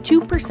time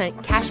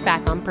 2% cash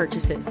back on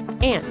purchases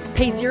and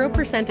pay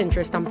 0%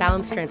 interest on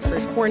balance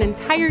transfers for an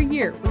entire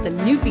year with a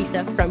new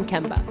visa from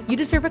Kemba. You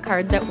deserve a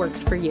card that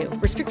works for you.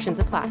 Restrictions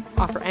apply.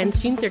 Offer ends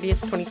June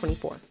 30th,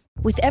 2024.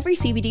 With every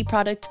CBD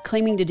product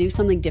claiming to do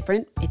something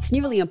different, it's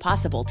nearly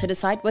impossible to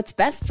decide what's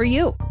best for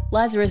you.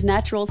 Lazarus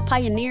Naturals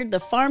pioneered the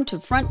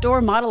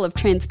farm-to-front-door model of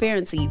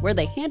transparency, where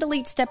they handle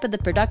each step of the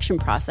production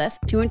process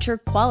to ensure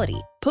quality,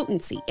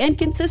 potency, and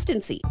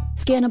consistency.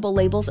 Scannable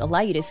labels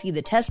allow you to see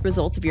the test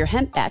results of your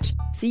hemp batch,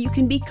 so you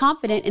can be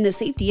confident in the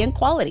safety and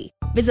quality.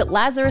 Visit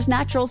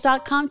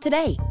LazarusNaturals.com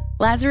today.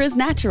 Lazarus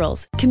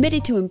Naturals,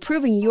 committed to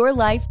improving your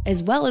life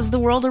as well as the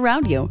world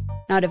around you.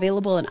 Not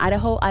available in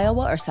Idaho,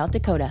 Iowa, or South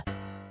Dakota.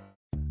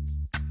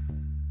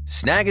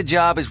 Snag a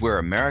Job is where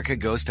America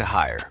goes to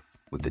hire,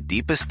 with the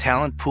deepest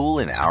talent pool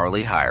in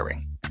hourly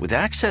hiring. With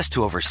access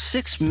to over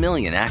 6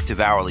 million active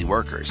hourly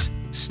workers,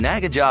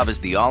 Snag a Job is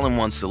the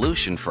all-in-one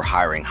solution for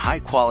hiring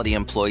high-quality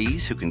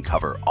employees who can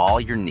cover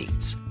all your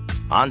needs.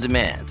 On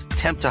demand,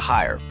 temp to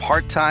hire,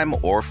 part-time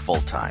or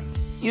full-time.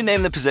 You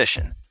name the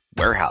position.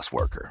 Warehouse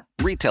worker,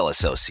 retail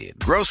associate,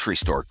 grocery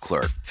store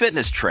clerk,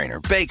 fitness trainer,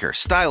 baker,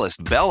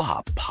 stylist,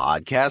 bellhop,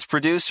 podcast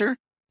producer.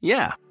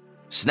 Yeah,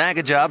 Snag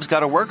a Job's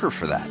got a worker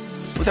for that.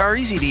 With our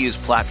easy-to-use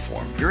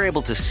platform, you're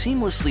able to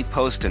seamlessly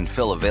post and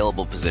fill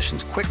available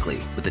positions quickly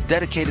with a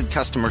dedicated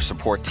customer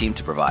support team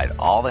to provide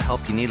all the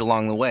help you need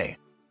along the way.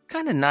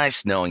 Kind of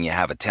nice knowing you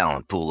have a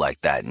talent pool like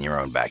that in your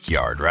own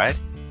backyard, right?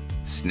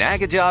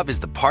 Snag a Job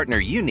is the partner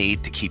you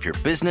need to keep your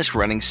business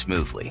running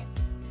smoothly.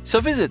 So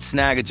visit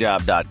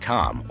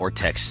snagajob.com or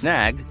text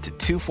SNAG to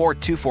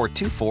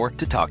 242424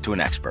 to talk to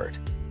an expert.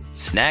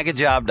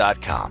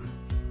 Snagajob.com,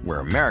 where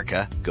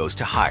America goes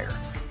to hire.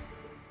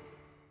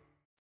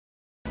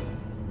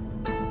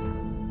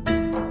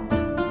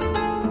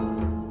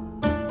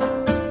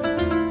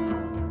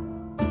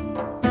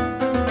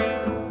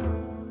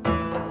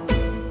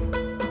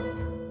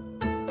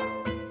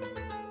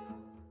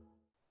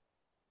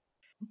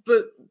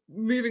 But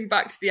moving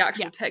back to the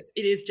actual text,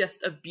 it is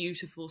just a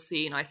beautiful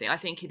scene, I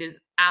think it is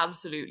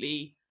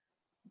absolutely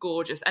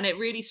gorgeous, and it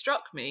really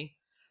struck me.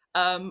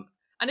 And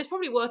it's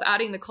probably worth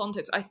adding the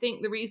context. I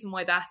think the reason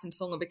why that and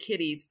Song of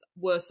Achilles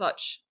were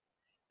such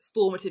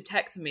formative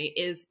texts for me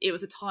is it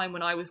was a time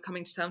when I was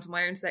coming to terms with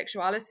my own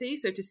sexuality.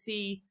 So to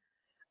see,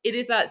 it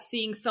is that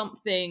seeing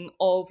something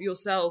of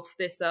yourself,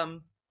 this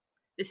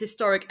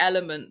historic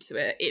element to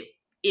it,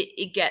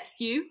 it gets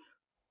you.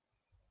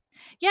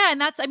 Yeah,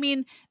 and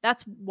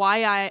that's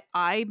why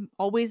I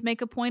always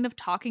make a point of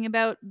talking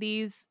about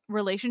these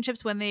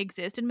relationships when they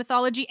exist in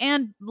mythology.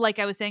 And like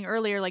I was saying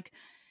earlier, like,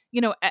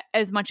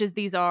 as much as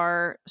these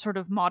are sort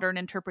of modern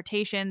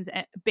interpretations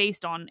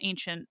based on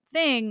ancient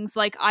things,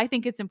 like I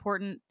think it's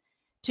important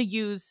to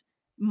use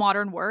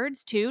modern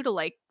words too,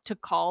 to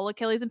call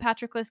Achilles and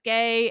Patroclus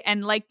gay,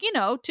 and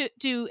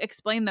to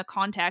explain the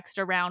context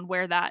around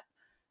where that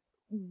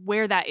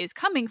is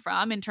coming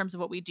from in terms of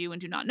what we do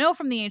and do not know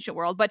from the ancient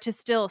world, but to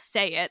still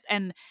say it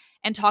and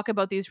talk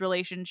about these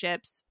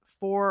relationships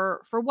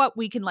for what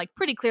we can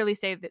pretty clearly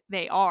say that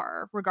they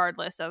are,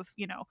 regardless of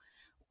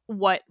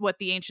what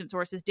the ancient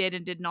sources did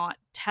and did not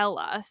tell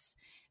us.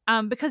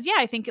 Because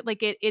I think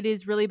it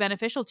is really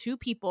beneficial to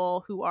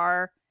people who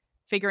are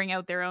figuring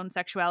out their own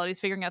sexualities,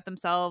 figuring out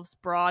themselves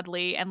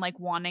broadly, and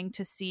wanting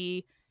to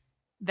see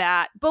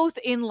that both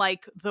in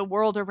the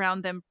world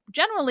around them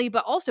generally,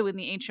 but also in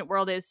the ancient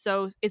world it's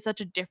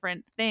such a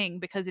different thing,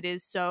 because it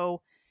is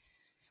so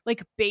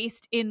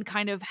based in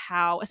kind of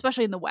how,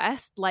 especially in the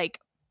West,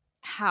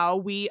 how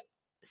we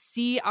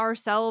see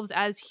ourselves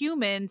as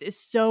humans is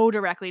so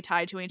directly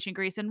tied to ancient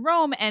Greece and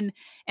Rome, and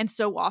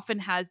so often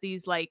has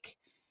these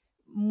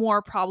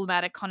more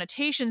problematic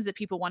connotations that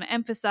people want to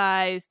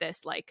emphasize.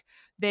 This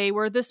they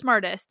were the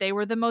smartest, they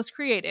were the most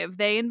creative,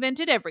 they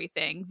invented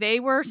everything, they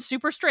were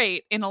super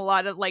straight in a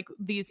lot of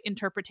these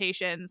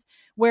interpretations,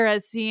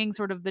 whereas seeing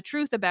sort of the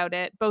truth about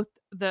it, both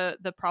the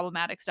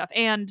problematic stuff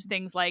and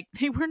things like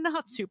they were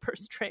not super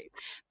straight,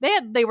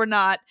 they were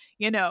not,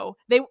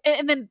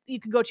 and then you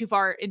can go too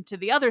far into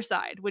the other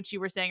side, which you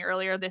were saying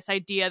earlier, this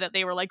idea that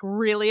they were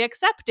really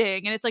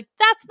accepting, and it's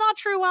that's not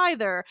true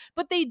either,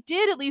 but they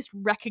did at least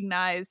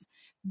recognize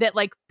that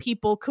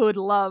people could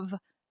love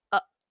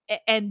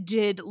and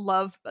did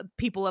love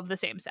people of the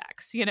same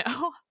sex,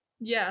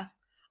 Yeah.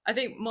 I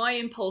think my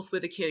impulse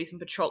with Achilles and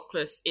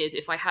Patroclus is,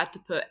 if I had to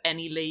put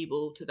any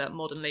label to them,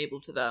 modern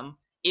label to them,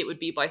 it would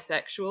be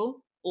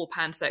bisexual or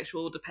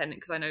pansexual, depending,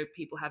 because I know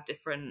people have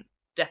different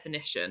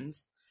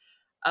definitions.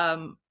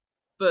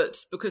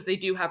 But because they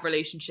do have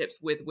relationships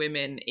with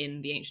women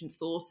in the ancient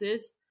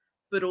sources,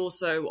 but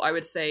also I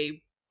would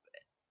say,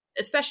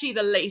 especially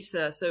the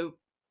later, so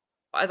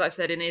as I've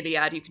said, in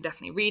Iliad, you can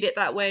definitely read it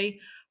that way.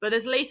 But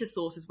there's later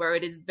sources where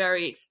it is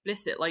very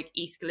explicit, like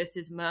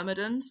Aeschylus's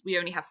Myrmidons. We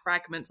only have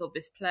fragments of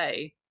this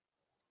play,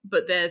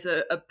 but there's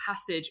a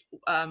passage,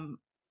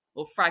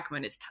 or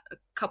fragment, it's a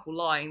couple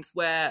lines,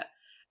 where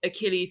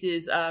Achilles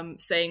is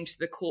saying to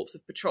the corpse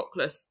of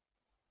Patroclus,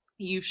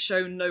 "You've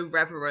shown no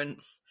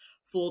reverence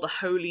for the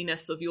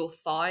holiness of your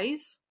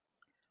thighs,"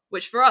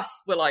 which for us,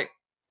 we're like,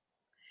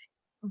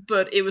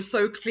 but it was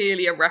so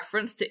clearly a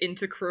reference to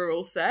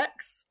intercrural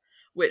sex,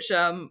 which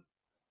I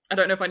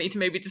don't know if I need to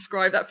maybe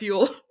describe that for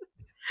your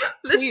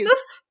listeners.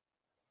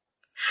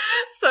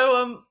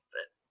 So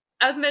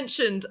as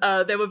mentioned,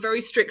 there were very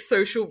strict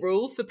social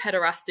rules for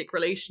pederastic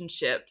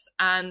relationships,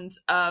 and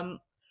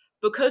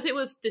because it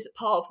was this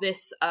part of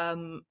this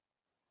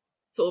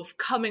sort of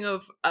coming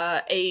of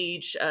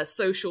age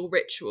social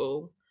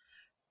ritual,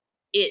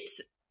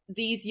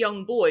 these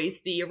young boys,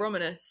 the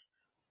Eromenes,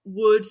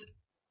 would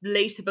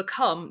later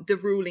become the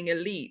ruling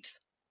elite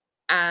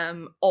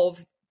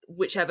of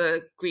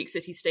whichever Greek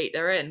city-state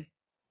they're in.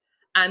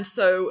 And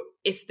so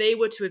if they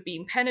were to have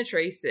been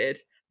penetrated,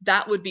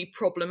 that would be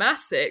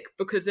problematic,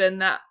 because then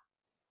that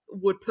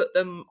would put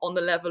them on the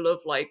level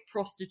of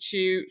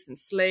prostitutes and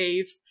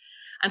slaves.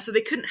 And so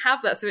they couldn't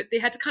have that. So they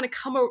had to kind of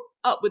come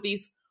up with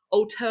these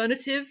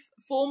alternative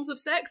forms of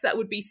sex that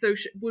would be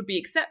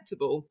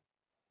acceptable.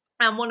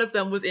 And one of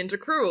them was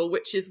intercrural,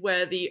 which is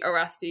where the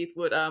Orestes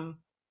would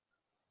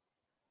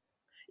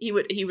he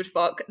would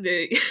fuck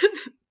the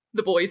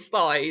the boy's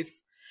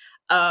thighs.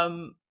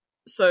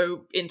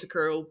 So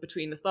intercrural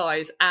between the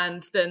thighs,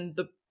 and then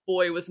the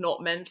boy was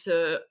not meant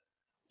to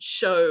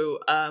show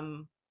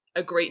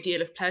a great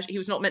deal of pleasure. He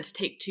was not meant to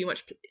take too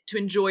much, to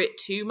enjoy it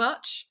too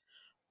much,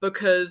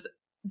 because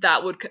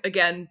that would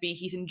again be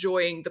he's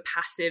enjoying the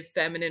passive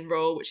feminine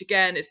role, which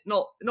again is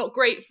not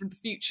great for the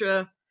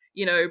future,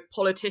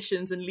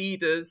 politicians and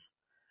leaders.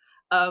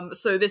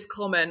 So this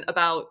comment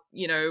about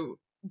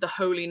the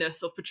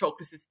holiness of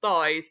Patroclus's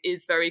thighs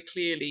is very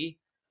clearly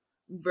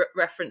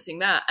referencing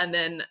that. And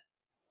then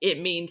it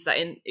means that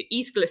in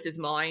Aeschylus's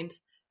mind,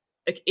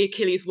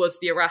 Achilles was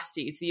the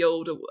Orestes, the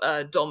older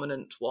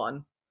dominant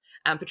one,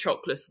 and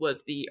Patroclus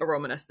was the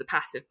Eromenes, the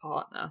passive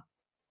partner.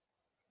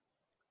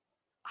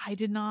 I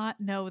did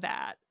not know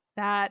that.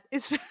 That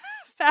is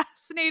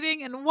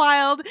fascinating and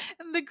wild,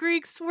 and the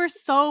Greeks were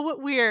so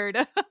weird.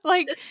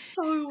 It's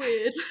so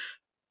weird.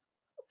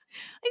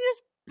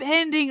 Just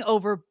bending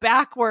over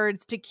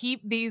backwards to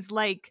keep these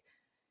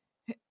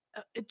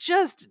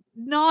just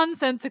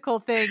nonsensical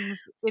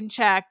things in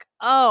check.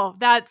 Oh,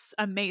 that's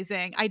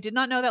amazing. I did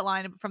not know that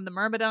line from the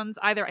Myrmidons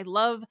either. I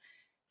love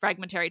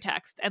fragmentary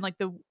text and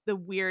the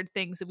weird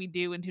things that we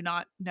do and do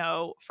not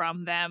know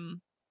from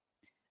them.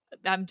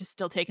 I'm just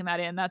still taking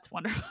that in. That's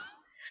wonderful.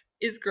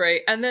 It's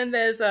great. And then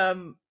there's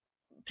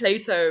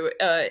Plato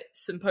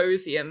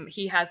Symposium,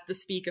 he has the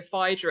speaker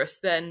Phaedrus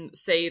then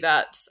say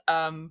that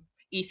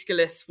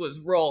Aeschylus was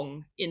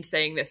wrong in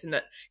saying this, and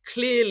that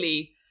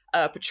clearly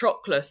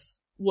Patroclus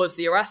was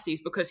the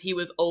Orestes because he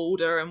was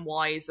older and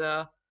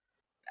wiser,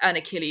 and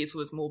Achilles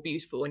was more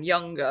beautiful and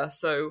younger.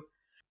 So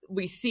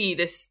we see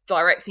this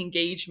direct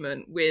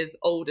engagement with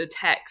older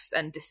texts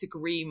and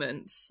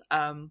disagreements.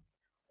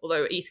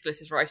 Although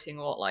Aeschylus is writing,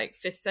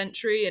 5th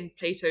century, and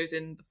Plato's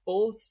in the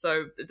 4th,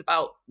 so it's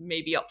about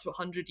maybe up to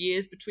 100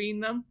 years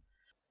between them.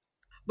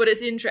 But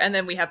it's interesting, and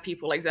then we have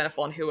people like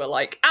Xenophon who are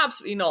like,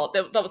 absolutely not,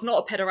 that was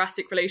not a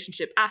pederastic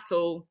relationship at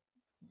all,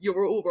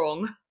 you're all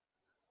wrong.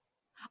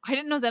 I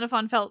didn't know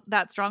Xenophon felt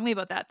that strongly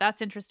about that.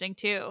 That's interesting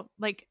too.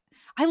 Like,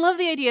 I love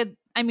the idea,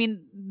 I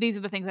mean, these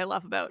are the things I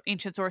love about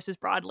ancient sources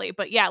broadly,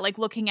 but yeah, like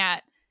looking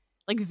at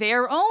like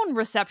their own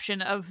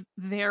reception of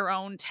their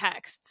own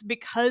texts,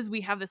 because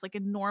we have this like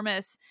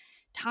enormous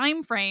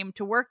time frame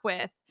to work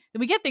with, then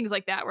we get things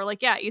like that where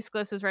like, yeah,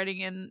 Aeschylus is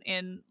writing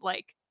in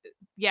like,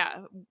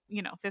 yeah,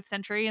 5th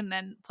century, and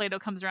then Plato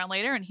comes around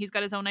later and he's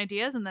got his own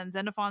ideas, and then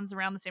Xenophon's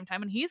around the same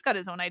time and he's got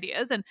his own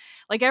ideas, and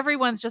like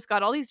everyone's just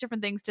got all these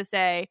different things to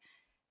say,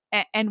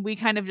 and we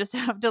kind of just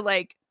have to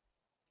like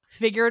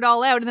figure it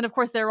all out. And then of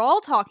course they're all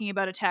talking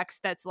about a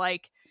text that's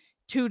like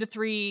 2 to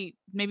 3,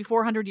 maybe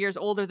 400 years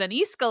older than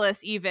Aeschylus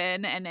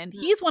even, and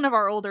he's one of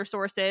our older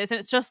sources, and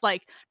it's just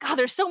like, God,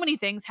 there's so many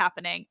things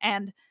happening,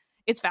 and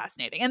it's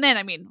fascinating. And then,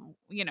 I mean,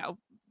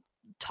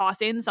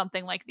 toss in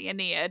something like the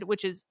Aeneid,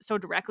 which is so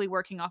directly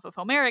working off of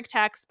Homeric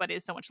texts, but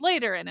is so much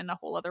later and in a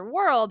whole other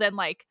world, and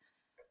like,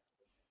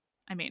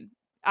 I mean,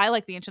 I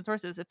like the ancient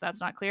sources, if that's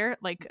not clear,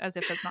 like as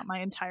if that's not my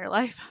entire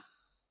life.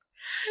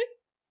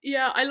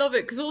 Yeah, I love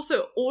it, because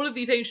also all of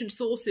these ancient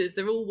sources,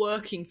 they're all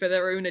working for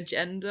their own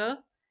agenda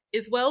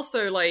as well.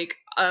 So like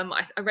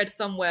I read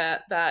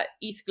somewhere that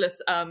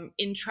Aeschylus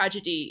in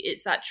tragedy,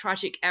 it's that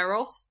tragic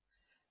eros,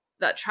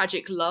 that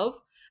tragic love,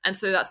 and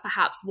so that's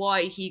perhaps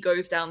why he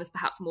goes down this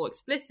perhaps more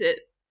explicit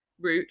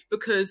route,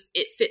 because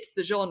it fits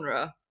the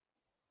genre.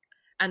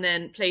 And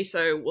then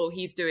Plato, well,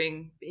 he's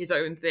doing his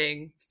own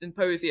thing,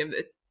 Symposium,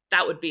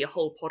 that would be a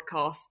whole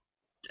podcast,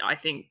 I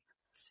think,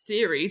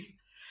 series.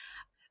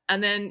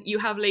 And then you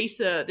have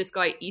later this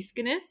guy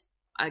Aeschylus.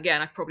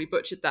 Again, I've probably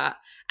butchered that.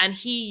 And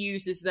he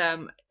uses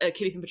them,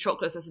 Achilles and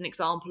Patroclus, as an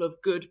example of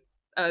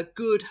a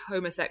good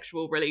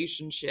homosexual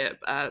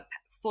relationship,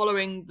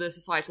 following the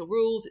societal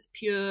rules. It's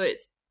pure,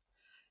 it's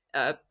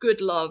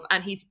good love.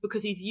 And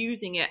because he's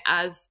using it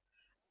as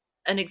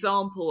an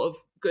example of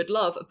good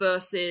love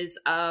versus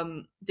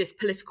this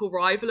political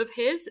rival of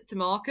his,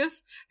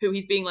 Timarchus, who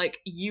he's being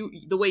like,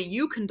 the way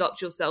you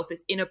conduct yourself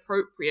is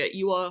inappropriate.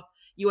 You are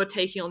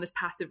taking on this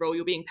passive role.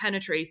 You're being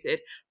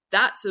penetrated.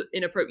 That's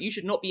inappropriate. You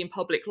should not be in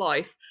public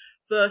life,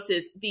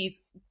 versus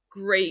these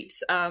great,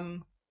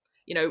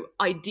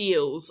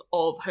 ideals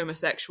of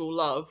homosexual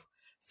love.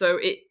 So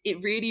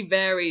it really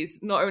varies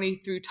not only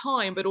through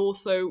time, but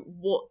also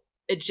what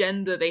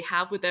agenda they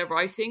have with their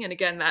writing. And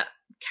again, that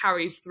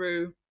carries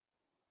through,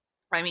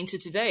 to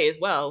today as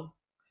well.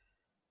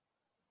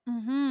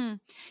 Mm-hmm.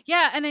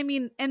 Yeah. And I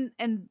mean, and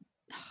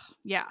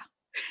yeah,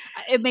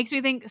 it makes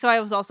me think. So I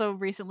was also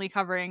recently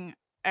covering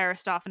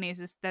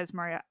Aristophanes'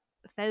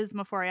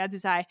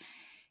 Thesmophoriadusai,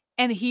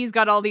 and he's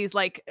got all these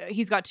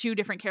he's got 2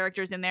 different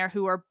characters in there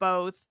who are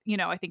both,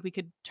 I think we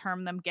could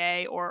term them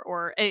gay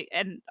or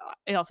and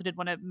I also did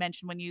want to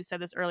mention when you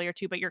said this earlier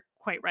too, but you're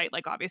quite right,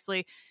 like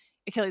obviously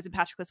Achilles and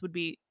Patroclus would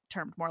be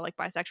termed more like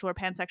bisexual or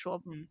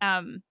pansexual,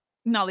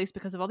 not least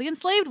because of all the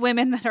enslaved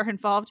women that are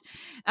involved,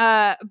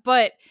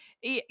 but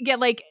yeah,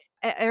 like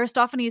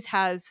Aristophanes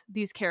has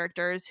these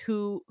characters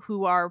who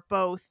are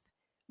both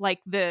like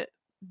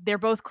they're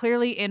both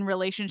clearly in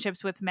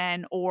relationships with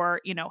men,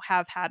 or,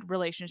 have had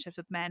relationships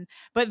with men,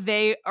 but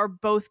they are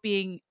both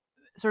being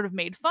sort of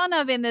made fun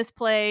of in this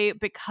play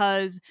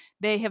because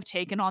they have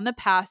taken on the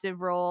passive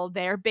role.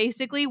 They're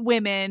basically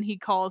women, he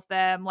calls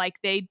them, like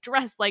they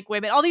dress like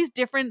women, all these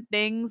different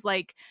things.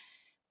 Like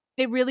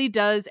it really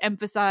does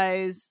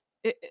emphasize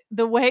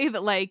the way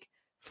that like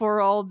for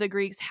all the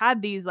Greeks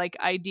had these like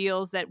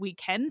ideals that we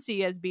can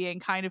see as being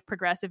kind of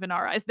progressive in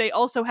our eyes, they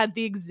also had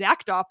the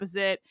exact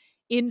opposite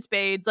in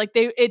spades. Like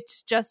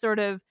it's just sort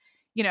of,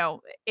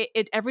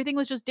 everything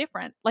was just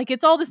different. Like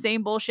it's all the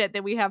same bullshit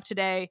that we have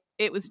today.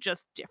 It was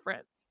just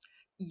different.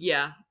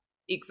 Yeah,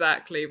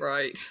 exactly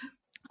right.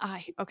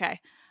 Okay.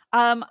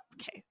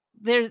 Okay.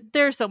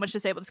 There's so much to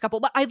say about this couple,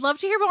 but I'd love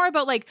to hear more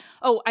about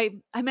I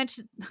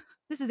mentioned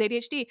this is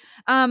ADHD.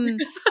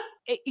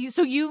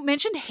 So you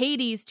mentioned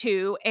Hades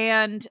too,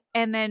 and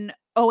then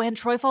and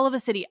Troy Fall of a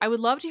City. I would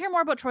love to hear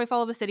more about Troy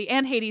Fall of a City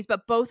and Hades,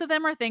 but both of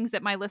them are things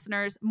that my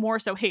listeners, more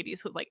so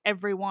Hades, because like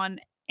everyone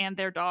and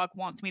their dog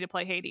wants me to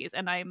play Hades,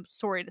 and I'm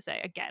sorry to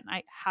say, again,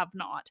 I have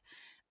not,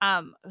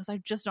 because I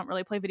just don't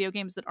really play video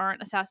games that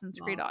aren't Assassin's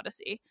Creed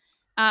Odyssey.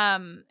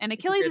 And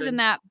Achilles is in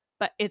that,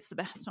 but it's the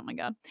best. Oh my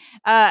god.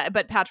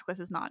 But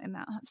Patroclus is not in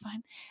that. That's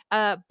fine.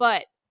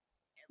 But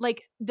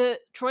like the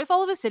Troy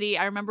Fall of a City,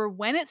 I remember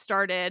when it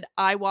started,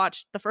 I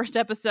watched the first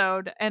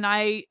episode and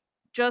I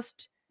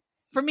just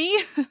For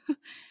me,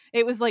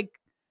 it was like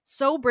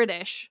so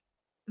British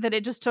that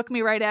it just took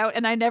me right out,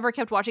 and I never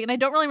kept watching. And I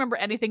don't really remember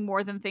anything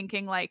more than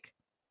thinking like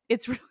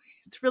it's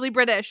really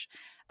British.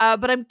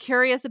 But I'm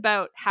curious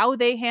about how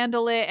they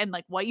handle it and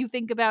like what you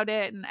think about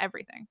it and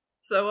everything.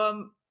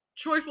 So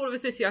Troy Fall of a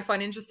City I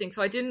find interesting.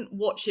 So I didn't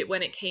watch it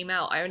when it came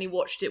out. I only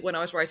watched it when I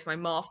was writing my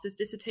master's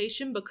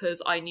dissertation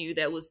because I knew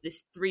there was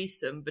this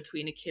threesome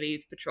between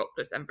Achilles,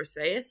 Patroclus, and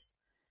Briseis,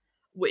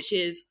 which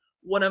is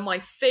one of my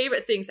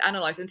favorite things to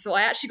analyze. And so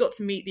I actually got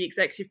to meet the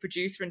executive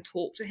producer and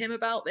talk to him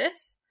about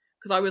this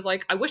because I was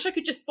like, I wish I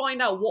could just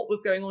find out what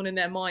was going on in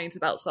their minds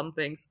about some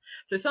things.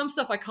 So some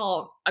stuff I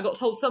can't. I got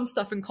told some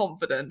stuff in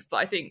confidence, but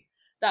I think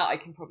that I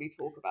can probably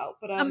talk about.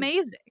 But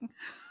amazing.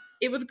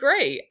 It was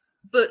great.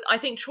 But I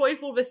think Troy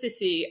Fall of a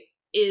City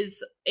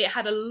it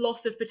had a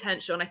lot of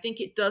potential, and I think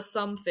it does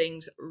some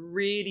things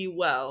really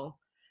well.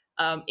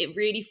 It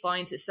really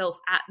finds itself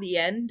at the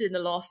end in the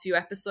last few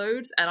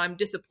episodes, and I'm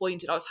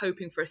disappointed. I was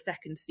hoping for a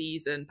second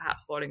season,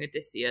 perhaps following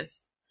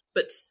Odysseus.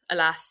 But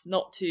alas,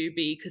 not to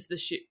be, because the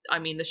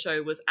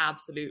show was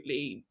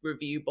absolutely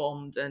review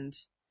bombed, and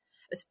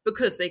it's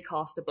because they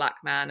cast a black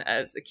man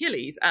as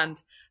Achilles,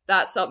 and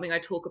that's something I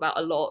talk about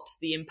a lot,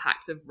 the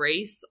impact of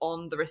race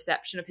on the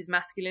reception of his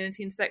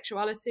masculinity and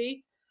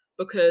sexuality,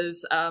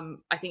 because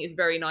I think it's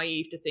very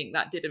naive to think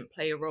that didn't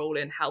play a role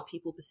in how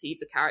people perceive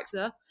the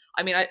character.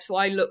 I mean, so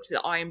I looked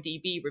at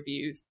IMDb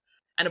reviews,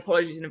 and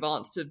apologies in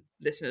advance to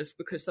listeners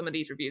because some of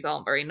these reviews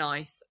aren't very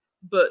nice,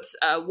 but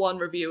one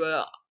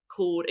reviewer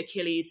called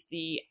Achilles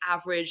the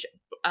average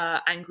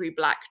angry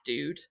black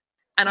dude.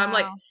 And wow. I'm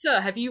like, sir,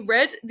 have you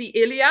read the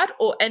Iliad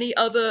or any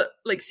other,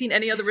 like, seen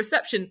any other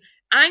reception?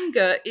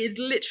 Anger is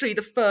literally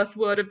the first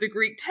word of the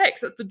Greek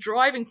text. That's the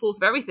driving force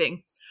of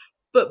everything.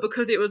 But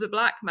because it was a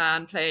black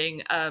man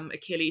playing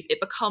Achilles, it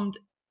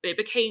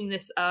became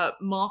this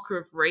marker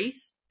of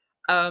race,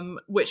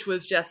 which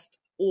was just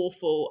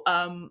awful.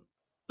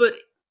 But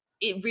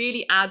it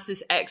really adds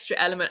this extra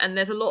element. And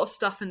there's a lot of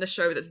stuff in the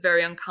show that's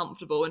very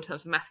uncomfortable in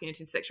terms of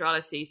masculinity and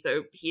sexuality.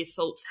 So he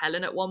assaults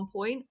Helen at one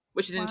point,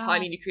 which is an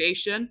entirely new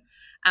creation.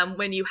 And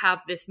when you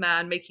have this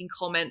man making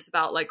comments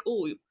about like,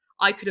 oh,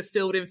 I could have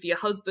filled in for your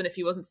husband if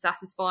he wasn't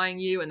satisfying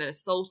you, and then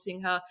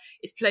assaulting her,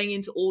 it's playing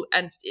into all,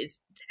 and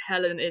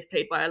Helen is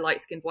played by a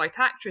light-skinned white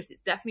actress.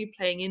 It's definitely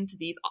playing into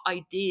these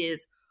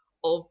ideas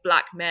of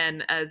black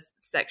men as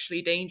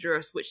sexually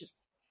dangerous, which is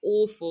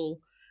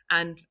awful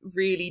and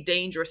really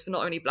dangerous for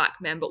not only black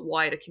men but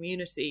wider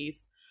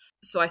communities.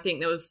 So I think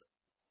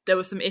there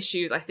was some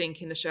issues, I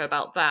think, in the show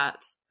about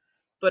that.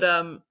 But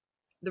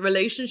the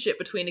relationship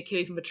between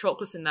Achilles and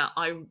Patroclus in that,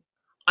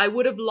 I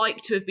would have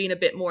liked to have been a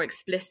bit more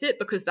explicit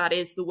because that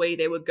is the way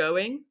they were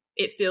going.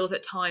 It feels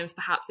at times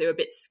perhaps they were a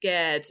bit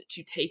scared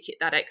to take it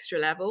that extra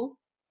level.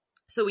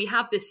 So we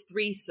have this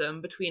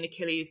threesome between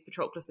Achilles,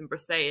 Patroclus, and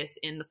Briseis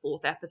in the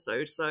 4th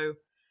episode. So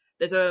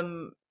there's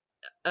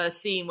a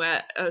scene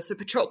where so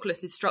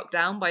Patroclus is struck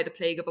down by the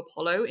plague of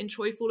Apollo in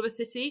Troy Fall of a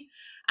City.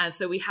 And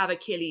so we have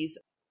Achilles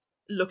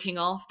looking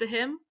after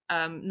him,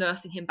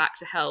 nursing him back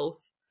to health.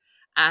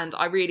 And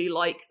I really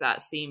like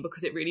that scene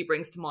because it really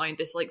brings to mind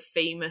this like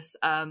famous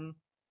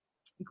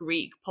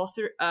Greek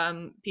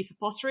piece of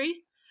pottery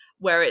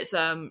where it's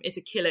a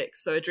kilix,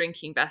 so a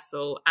drinking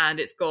vessel, and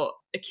it's got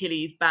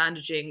Achilles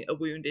bandaging a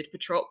wounded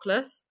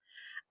Patroclus,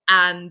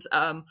 and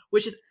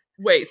which is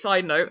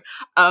side note,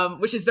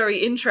 which is very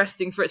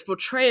interesting for its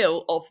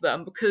portrayal of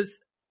them, because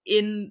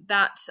in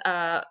that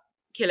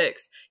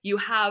kilix you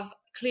have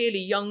clearly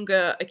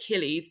younger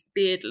Achilles,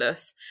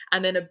 beardless,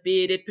 and then a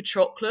bearded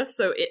Patroclus.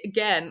 So it,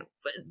 again,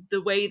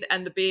 the way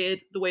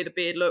the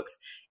beard looks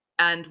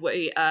and the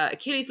way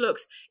Achilles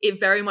looks, it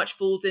very much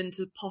falls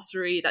into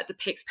pottery that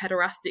depicts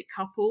pederastic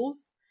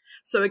couples.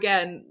 So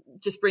again,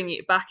 just bringing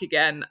it back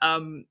again,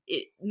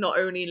 it not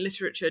only in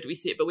literature do we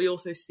see it, but we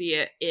also see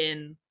it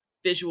in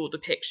visual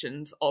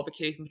depictions of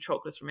Achilles and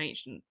Patroclus from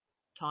ancient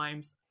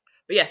times.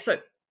 But yeah, so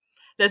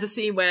there's a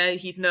scene where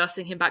he's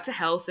nursing him back to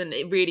health, and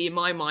it really, in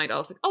my mind, I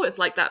was like, oh, it's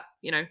like that,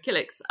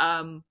 kilix.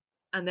 And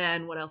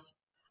then what else?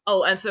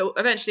 Oh, and so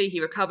eventually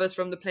he recovers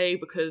from the plague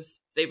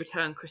because they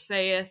return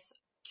Chryseis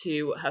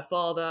to her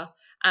father.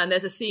 And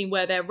there's a scene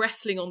where they're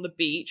wrestling on the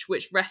beach,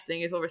 which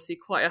wrestling is obviously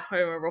quite a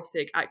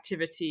homoerotic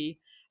activity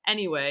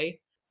anyway.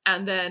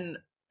 And then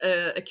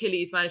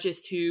Achilles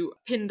manages to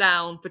pin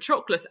down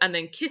Patroclus and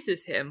then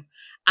kisses him.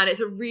 And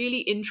it's a really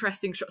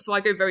interesting shot. So I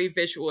go very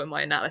visual in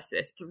my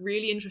analysis. It's a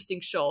really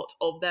interesting shot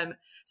of them.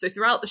 So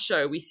throughout the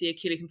show, we see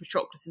Achilles and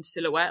Patroclus in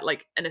silhouette,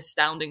 like an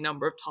astounding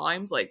number of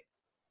times, like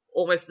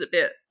almost a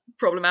bit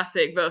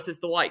problematic versus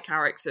the white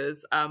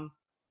characters.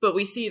 But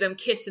we see them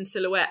kiss in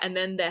silhouette, and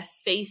then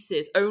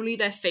only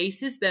their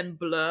faces then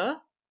blur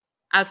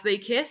as they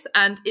kiss.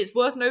 And it's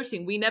worth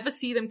noting, we never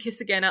see them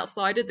kiss again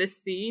outside of this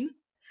scene.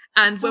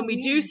 And when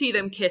we do see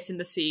them kiss in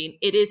the scene,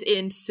 it is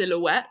in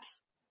silhouette.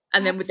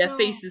 And then with their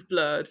faces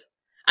blurred.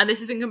 And this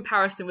is in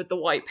comparison with the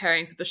white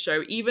pairings of the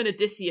show. Even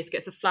Odysseus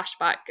gets a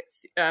flashback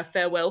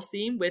farewell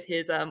scene with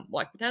his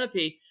wife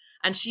Penelope.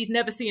 And she's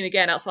never seen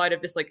again outside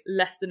of this like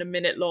less than a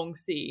minute long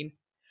scene.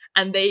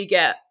 And they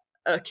get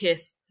a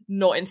kiss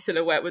not in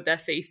silhouette with their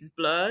faces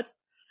blurred.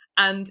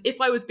 And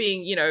if I was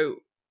being,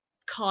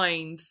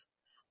 kind,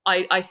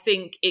 I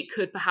think it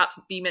could perhaps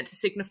be meant to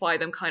signify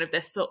them kind of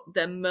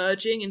they're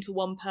merging into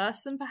one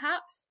person,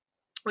 perhaps,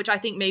 which I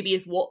think maybe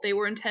is what they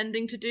were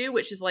intending to do,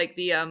 which is like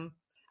the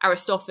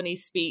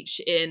Aristophanes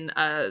speech in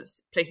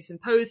Plato's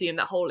Symposium,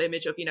 that whole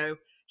image of,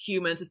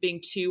 humans as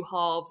being two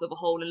halves of a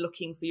whole and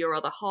looking for your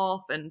other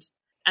half. And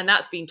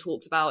that's been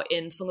talked about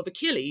in Song of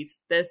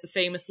Achilles. There's the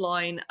famous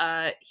line,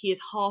 he is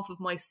half of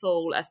my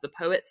soul, as the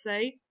poets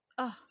say.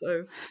 Oh.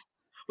 So,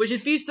 which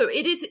is beautiful. So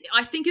it is,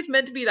 I think it's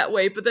meant to be that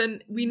way, but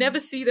then we never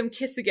see them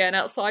kiss again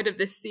outside of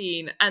this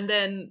scene. And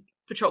then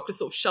Patroclus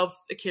sort of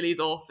shoves Achilles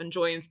off and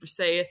joins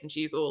Briseis, and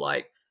she's all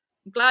like,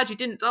 I'm glad you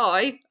didn't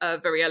die,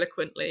 very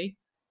eloquently.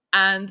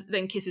 And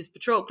then kisses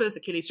Patroclus,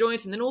 Achilles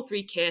joins, and then all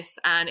three kiss,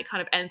 and it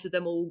kind of ends with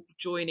them all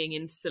joining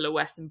in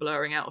silhouette and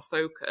blurring out of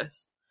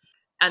focus.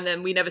 And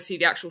then we never see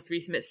the actual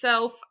threesome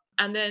itself,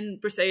 and then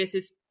Briseis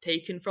is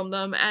taken from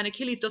them, and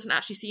Achilles doesn't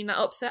actually seem that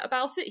upset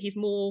about it. He's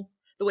more,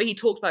 the way he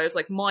talks about it is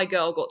like, my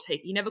girl got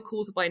taken. He never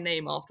calls her by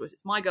name afterwards.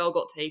 It's my girl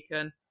got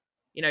taken.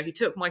 He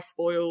took my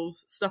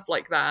spoils, stuff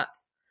like that,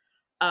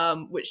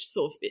 which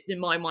sort of, in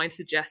my mind,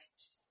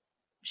 suggests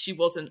she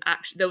wasn't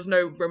actually, there was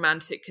no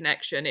romantic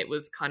connection. It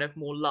was kind of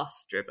more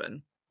lust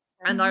driven.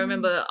 And I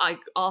remember I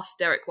asked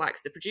Derek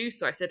Wax, the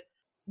producer, I said,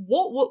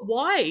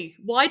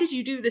 why did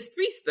you do this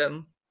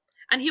threesome?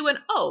 And he went,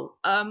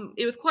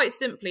 it was quite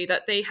simply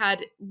that they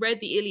had read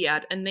the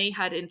Iliad and they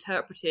had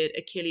interpreted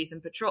Achilles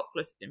and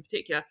Patroclus in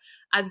particular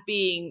as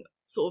being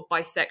sort of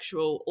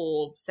bisexual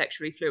or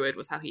sexually fluid,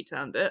 was how he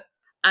termed it.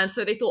 And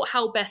so they thought,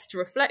 how best to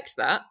reflect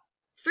that?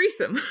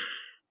 Threesome.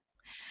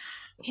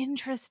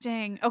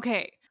 Interesting.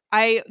 Okay.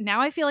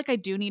 I feel like I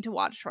do need to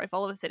watch Troy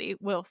Fall of a City.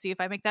 We'll see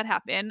if I make that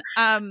happen.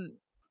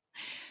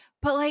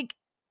 But like,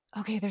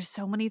 okay, there's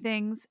so many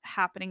things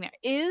happening there.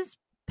 Is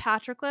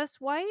Patroclus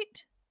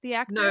white, the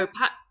actor? No,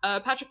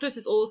 Patroclus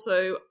is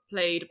also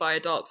played by a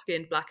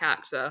dark-skinned black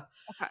actor.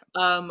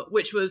 Okay.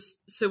 Which was,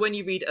 so when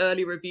you read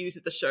early reviews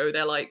of the show,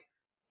 they're like,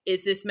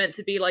 is this meant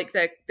to be like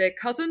they're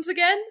cousins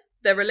again?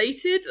 They're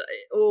related?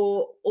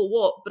 Or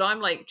what? But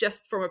I'm like,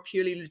 just from a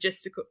purely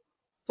logistical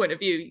point of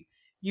view,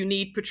 you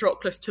need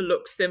Patroclus to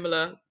look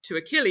similar to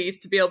Achilles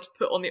to be able to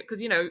put on the,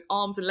 because,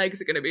 arms and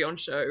legs are going to be on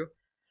show.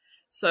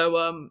 So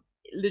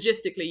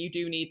logistically, you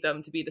do need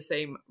them to be the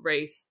same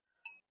race.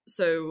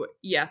 So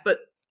yeah,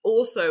 but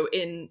also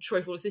in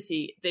Troy Fall of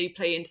City, they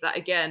play into that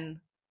again.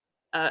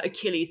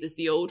 Achilles is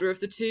the older of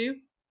the two,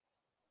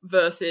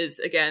 versus,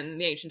 again,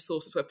 the ancient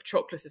sources where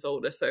Patroclus is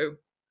older. So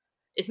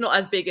it's not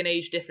as big an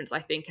age difference,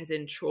 I think, as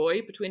in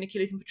Troy between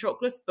Achilles and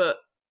Patroclus, but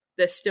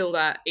there's still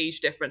that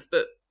age difference.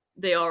 But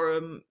they are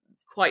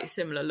quite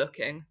similar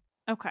looking.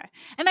 Okay.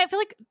 And I feel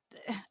like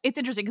it's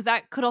interesting because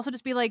that could also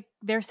just be like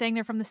they're saying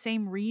they're from the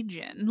same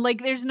region.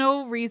 Like there's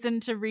no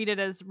reason to read it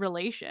as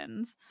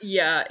relations.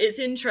 Yeah, it's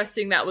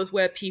interesting. That was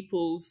where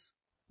people's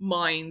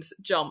minds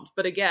jumped.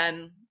 But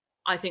again,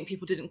 I think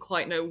people didn't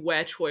quite know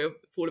where Troy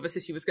Fall of a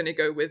City was going to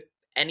go with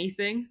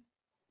anything.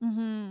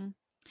 Mm-hmm.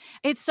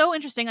 It's so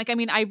interesting. Like, I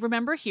mean, I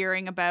remember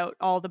hearing about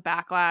all the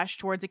backlash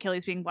towards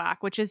Achilles being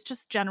black, which is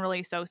just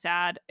generally so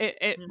sad.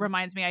 It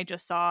reminds me, I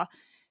just saw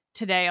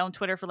today on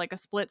Twitter for like a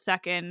split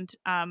second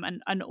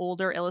an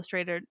older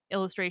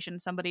illustration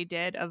somebody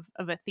did of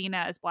Athena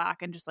as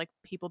black, and just like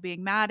people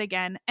being mad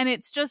again. And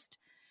it's just,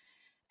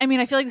 I mean,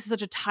 I feel like this is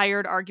such a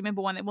tired argument,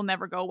 but one that will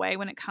never go away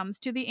when it comes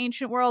to the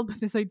ancient world. But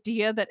this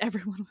idea that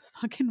everyone was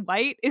fucking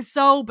white is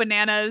so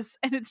bananas.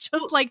 And it's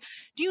just like,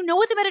 do you know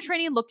what the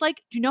Mediterranean looked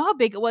like? Do you know how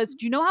big it was?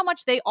 Do you know how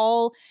much they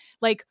all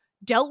like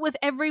dealt with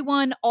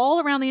everyone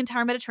all around the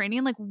entire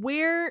Mediterranean? Like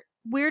where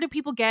do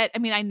people get, I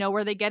mean, I know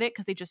where they get it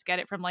because they just get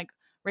it from like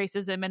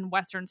racism and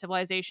Western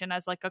civilization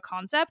as like a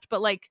concept,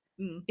 but like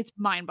it's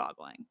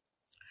mind-boggling.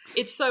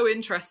 It's so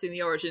interesting,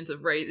 the origins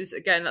of race.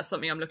 Again, that's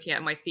something I'm looking at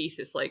in my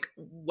thesis, like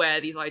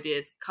where these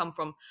ideas come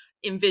from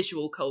in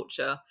visual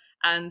culture.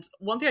 And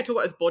one thing I talk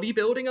about is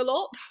bodybuilding a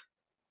lot.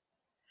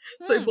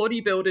 So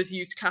bodybuilders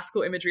used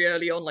classical imagery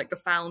early on, like the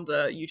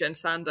founder, Eugen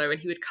Sandow, and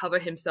he would cover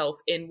himself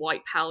in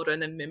white powder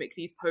and then mimic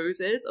these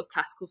poses of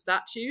classical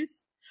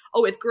statues.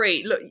 Oh, it's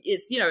great. Look,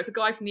 it's, it's a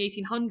guy from the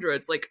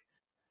 1800s, like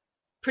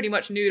pretty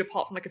much nude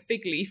apart from like a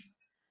fig leaf,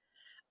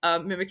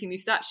 mimicking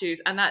these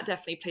statues. And that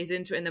definitely plays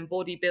into it. And then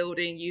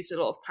bodybuilding used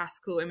a lot of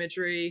classical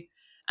imagery.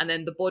 And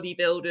then the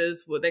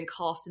bodybuilders were then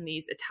cast in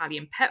these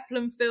Italian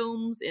peplum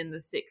films in the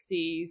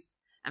 60s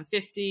and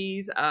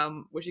 50s,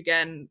 which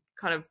again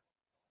kind of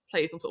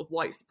plays on sort of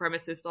white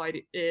supremacist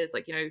ideas,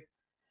 like,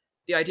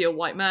 the ideal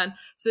white man.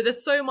 So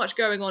there's so much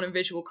going on in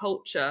visual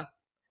culture,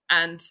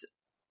 and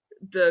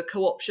the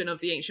co-option of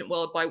the ancient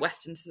world by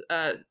Western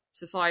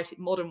society,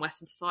 modern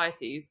Western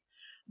societies,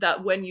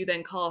 that when you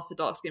then cast a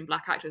dark-skinned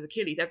black actor as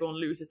Achilles, everyone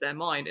loses their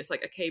mind. It's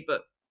like, okay,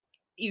 but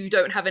you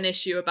don't have an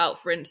issue about,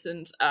 for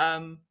instance,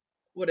 Brad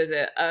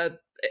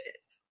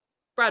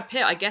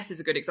Pitt, I guess, is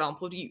a good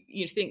example.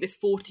 You think this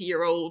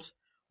 40-year-old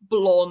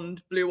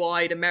blonde,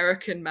 blue-eyed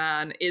American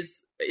man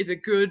is a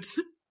good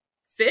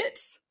fit?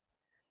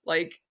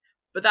 Like,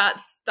 But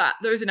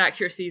those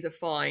inaccuracies are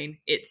fine.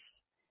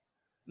 It's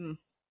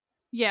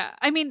Yeah,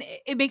 I mean,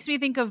 it makes me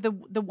think of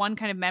the one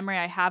kind of memory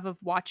I have of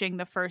watching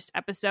the first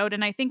episode,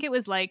 and I think it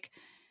was like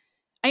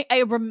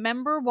I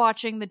remember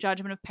watching The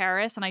Judgment of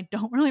Paris, and I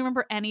don't really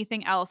remember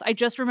anything else. I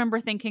just remember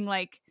thinking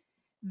like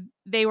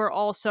they were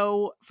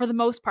also, for the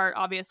most part,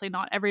 obviously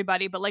not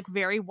everybody, but like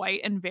very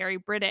white and very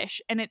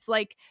British, and it's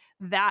like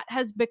that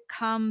has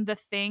become the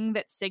thing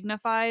that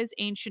signifies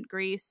ancient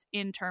Greece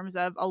in terms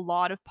of a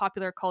lot of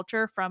popular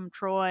culture, from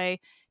Troy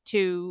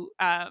to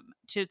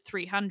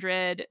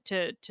 300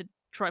 to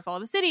Troy Fall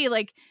of a City.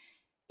 Like,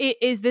 it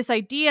is this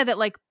idea that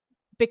like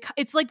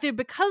it's like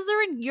because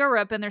they're in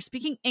Europe and they're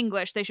speaking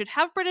English, they should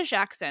have British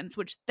accents,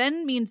 which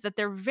then means that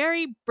they're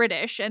very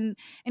British, and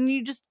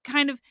you just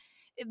kind of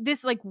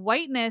this like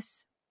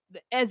whiteness,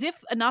 as if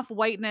enough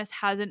whiteness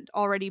hasn't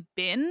already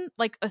been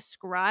like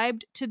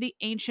ascribed to the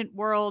ancient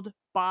world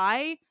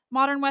by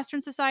modern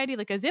Western society,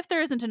 like as if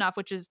there isn't enough,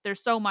 which is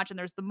there's so much, and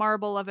there's the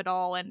marble of it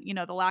all, and you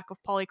know, the lack of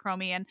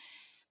polychromy, and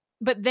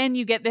but then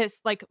you get this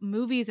like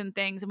movies and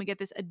things, and we get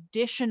this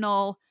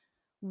additional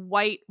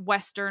white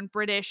Western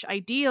British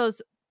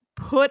ideas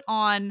put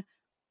on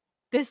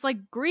this like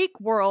Greek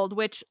world,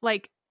 which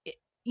like,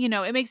 you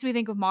know, it makes me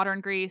think of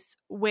modern Greece,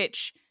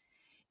 which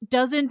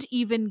doesn't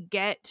even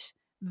get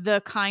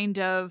the kind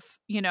of,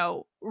 you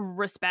know,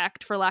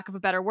 respect, for lack of a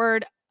better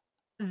word,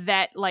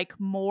 that like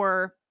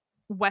more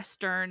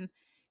Western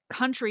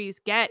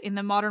countries get in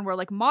the modern world.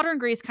 Like modern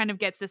Greece kind of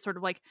gets this sort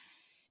of like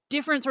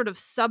different sort of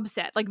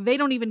subset. Like they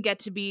don't even get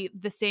to be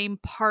the same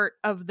part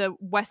of the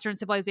Western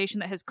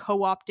civilization that has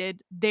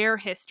co-opted their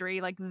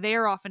history. Like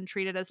they're often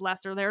treated as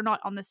lesser. They're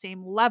not on the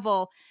same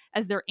level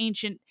as their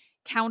ancient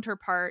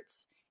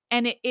counterparts.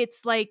 And it's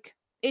like,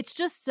 it's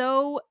just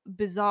so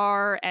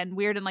bizarre and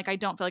weird. And like, I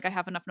don't feel like I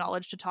have enough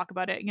knowledge to talk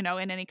about it, you know,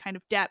 in any kind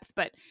of depth,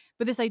 but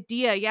this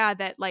idea, yeah,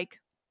 that like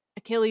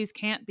Achilles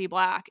can't be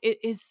black, it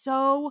is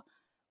so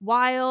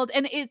wild.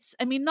 And it's,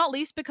 I mean, not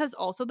least because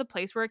also the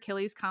place where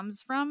Achilles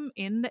comes from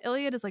in the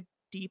Iliad is like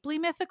deeply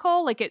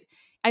mythical. Like it,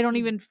 I don't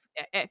even,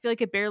 I feel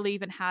like it barely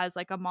even has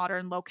like a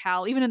modern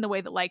locale, even in the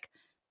way that like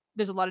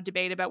there's a lot of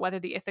debate about whether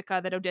the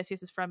Ithaca that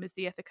Odysseus is from is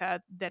the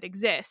Ithaca that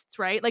exists,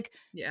 right? Like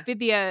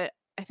Phthia,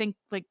 I think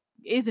like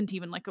isn't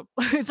even like a,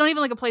 it's not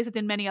even like a place that's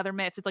in many other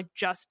myths. It's like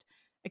just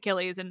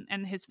Achilles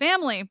and his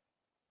family.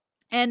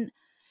 And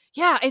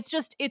yeah, it's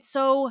just, it's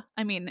so,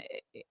 I mean,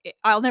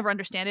 I'll never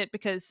understand it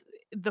because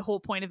the whole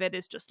point of it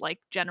is just like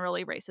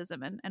generally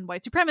racism and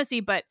white supremacy,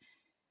 but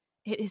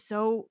it is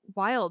so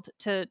wild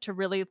to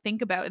really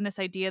think about, in this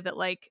idea that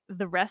like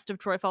the rest of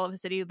Troy Fall of a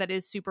City that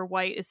is super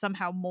white is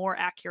somehow more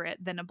accurate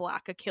than a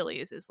black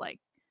Achilles is like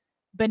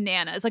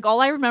bananas. Like all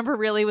I remember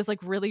really was like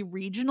really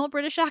regional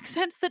British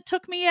accents that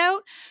took me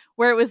out,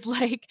 where it was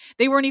like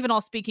they weren't even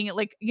all speaking it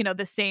like, you know,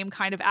 the same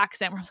kind of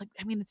accent, where I was like,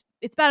 I mean,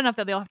 it's bad enough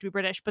that they all have to be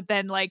British, but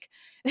then like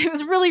it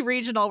was really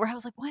regional, where I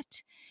was like, what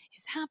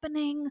is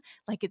happening?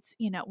 Like, it's,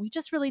 you know, we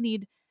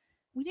need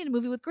a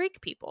movie with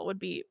Greek people, would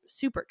be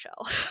super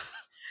chill.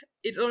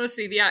 It's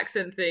honestly, the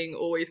accent thing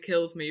always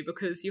kills me,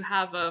 because you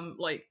have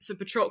like, so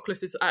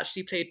Patroclus is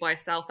actually played by a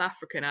South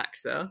African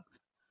actor.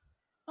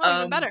 Oh,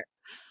 even better.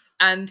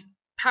 And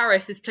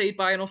Paris is played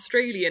by an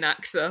Australian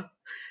actor.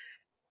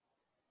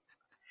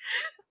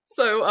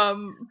 So,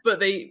 but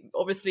they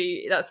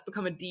obviously, that's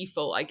become a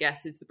default, I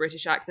guess, is the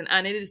British accent,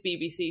 and it is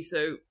BBC,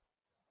 so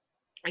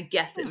I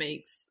guess it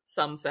makes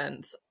some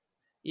sense.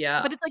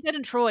 Yeah. But it's like that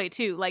in Troy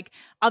too. Like,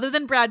 other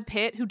than Brad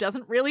Pitt, who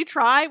doesn't really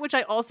try, which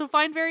I also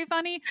find very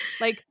funny,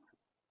 like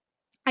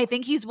I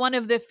think he's one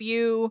of the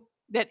few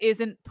that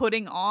isn't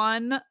putting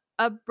on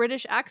a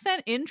British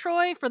accent in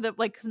Troy, for the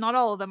like, 'cause not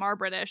all of them are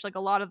British, like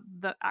a lot of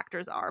the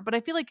actors are, but I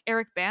feel like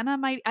Eric Bana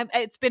might,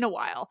 it's been a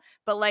while,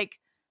 but like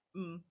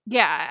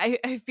yeah,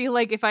 I feel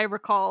like if I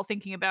recall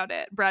thinking about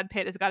it, Brad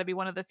Pitt has got to be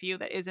one of the few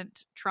that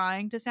isn't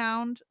trying to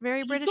sound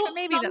very British. He's got but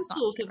maybe some that's not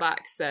sort of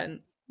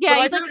accent. Yeah,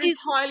 but he's I like, don't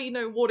entirely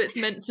know what it's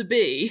meant to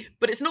be,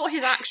 but it's not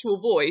his actual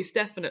voice.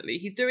 Definitely,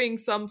 he's doing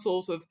some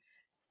sort of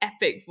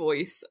epic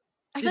voice.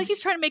 I feel like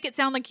he's trying to make it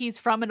sound like he's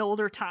from an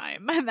older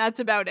time, and that's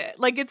about it.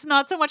 Like, it's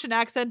not so much an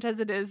accent as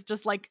it is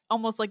just like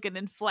almost like an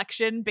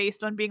inflection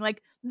based on being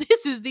like,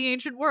 this is the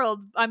ancient world.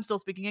 I'm still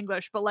speaking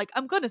English, but like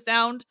I'm gonna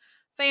sound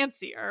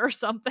fancier or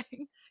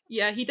something.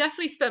 Yeah, he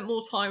definitely spent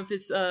more time with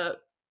his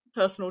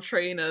personal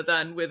trainer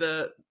than with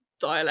a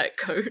dialect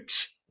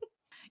coach.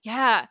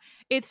 Yeah,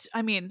 it's,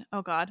 I mean,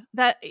 oh god,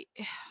 that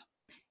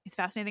it's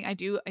fascinating. I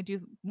do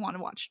want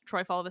to watch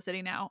Troy Fall of a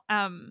City now.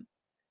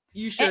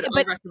 You should.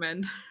 I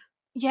recommend.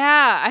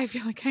 Yeah, I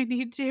feel like I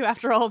need to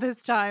after all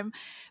this time.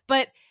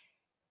 But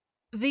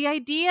the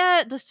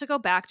idea, just to go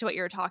back to what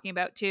you were talking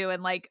about too,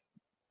 and like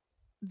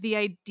the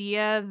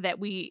idea that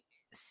we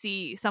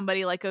see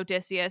somebody like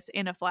Odysseus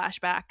in a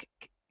flashback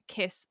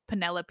kiss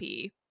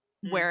Penelope,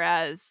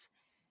 whereas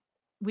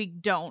we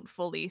don't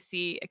fully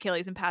see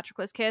Achilles and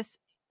Patroclus kiss,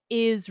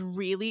 is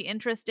really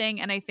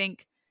interesting. And I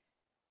think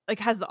like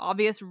has the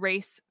obvious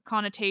race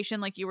connotation,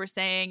 like you were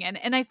saying.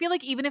 And I feel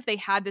like even if they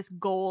had this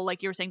goal,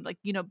 like you were saying, like,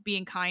 you know,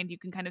 being kind, you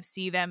can kind of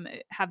see them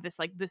have this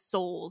like the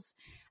souls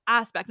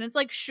aspect. And it's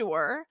like,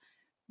 sure,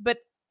 but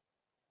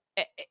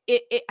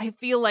I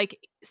feel like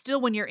still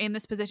when you're in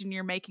this position,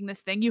 you're making this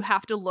thing, you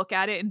have to look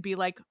at it and be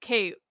like,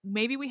 okay,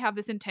 maybe we have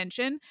this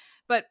intention,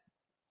 but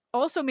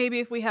also maybe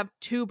if we have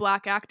two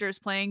Black actors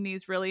playing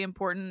these really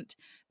important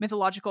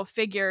mythological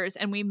figures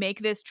and we make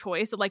this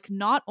choice that like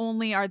not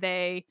only are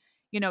they,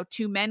 you know,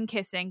 two men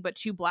kissing, but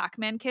two Black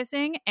men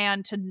kissing,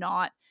 and to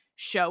not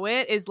show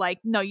it is like,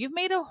 no, you've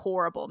made a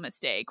horrible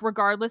mistake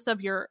regardless of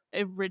your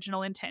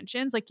original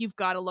intentions. Like you've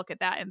got to look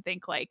at that and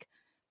think like,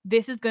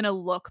 this is going to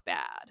look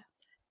bad.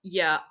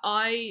 Yeah,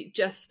 I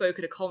just spoke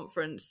at a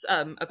conference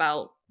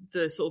about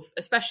the sort of,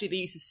 especially the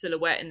use of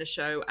silhouette in the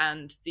show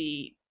and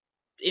the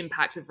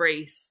impact of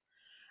race.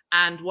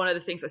 And one of the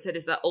things I said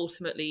is that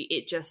ultimately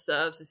it just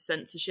serves as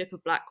censorship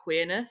of Black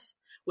queerness,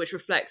 which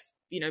reflects,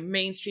 you know,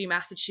 mainstream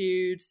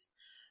attitudes.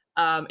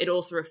 It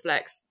also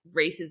reflects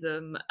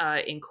racism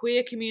in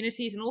queer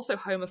communities and also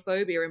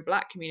homophobia in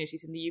Black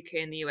communities in the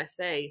UK and the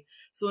USA.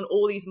 So on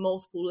all these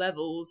multiple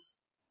levels,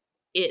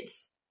 it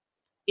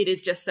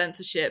is just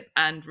censorship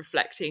and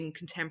reflecting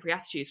contemporary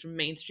attitudes from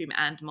mainstream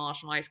and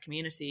marginalized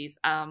communities.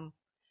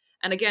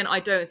 And again, I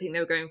don't think they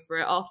were going for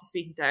it. After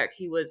speaking to Derek,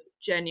 he was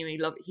genuinely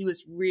he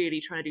was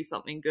really trying to do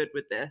something good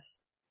with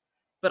this.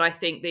 But I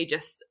think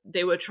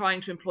they were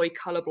trying to employ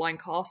colorblind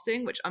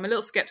casting, which I'm a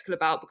little skeptical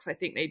about because I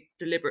think they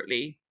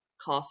deliberately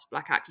cast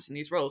Black actors in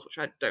these roles, which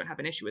I don't have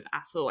an issue with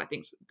at all. I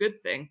think it's a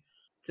good thing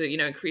to, you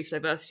know, increase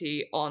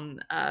diversity on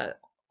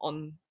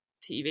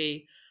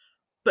TV.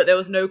 But there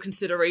was no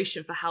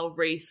consideration for how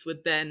race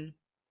would then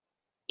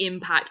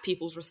impact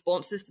people's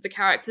responses to the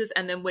characters.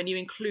 And then when you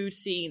include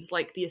scenes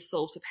like the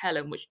assault of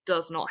Helen, which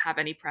does not have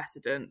any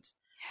precedent,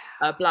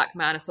 a Black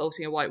man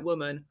assaulting a white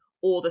woman,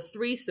 or the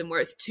threesome where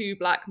it's two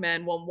Black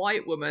men, one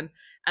white woman.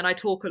 And I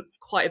talk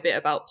quite a bit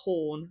about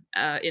porn,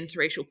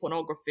 interracial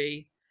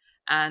pornography,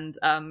 and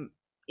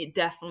it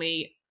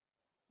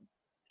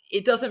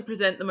doesn't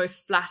present the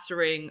most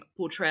flattering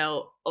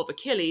portrayal of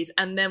Achilles.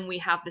 And then we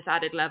have this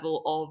added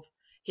level of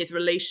his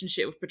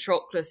relationship with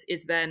Patroclus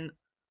is then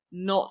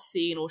not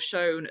seen or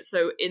shown.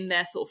 So in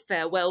their sort of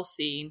farewell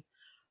scene,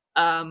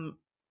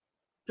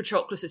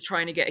 Patroclus is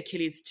trying to get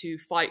Achilles to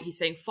fight. He's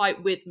saying,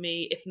 fight with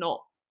me, if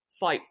not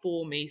fight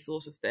for me,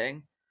 sort of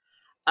thing.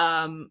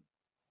 And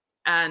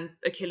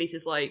Achilles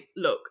is like,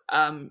 look,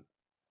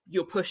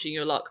 you're pushing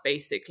your luck,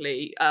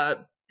 basically.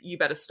 You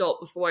better stop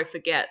before I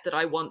forget that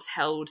I once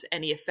held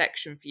any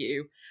affection for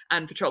you.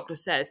 And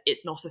Patroclus says,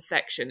 it's not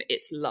affection,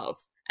 it's love,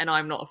 and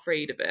I'm not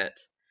afraid of it.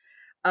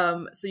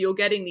 So you're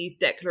getting these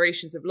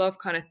declarations of love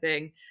kind of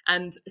thing.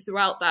 And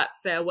throughout that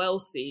farewell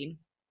scene,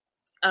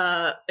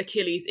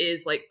 Achilles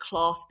is like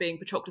clasping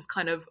Patroclus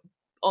kind of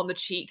on the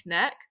cheek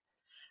neck,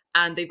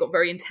 and they've got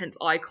very intense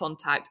eye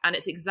contact. And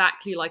it's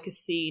exactly like a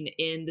scene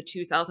in the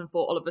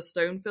 2004 Oliver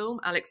Stone film,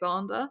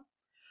 Alexander,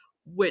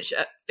 which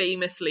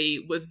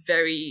famously was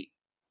very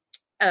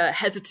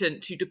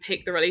hesitant to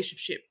depict the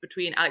relationship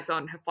between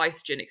Alexander and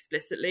Hephaestion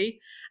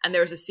explicitly. And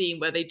there is a scene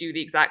where they do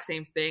the exact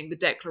same thing, the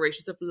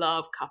declarations of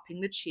love,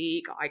 cupping the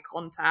cheek, eye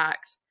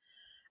contact.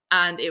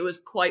 And it was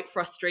quite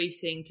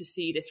frustrating to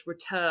see this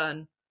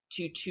return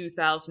to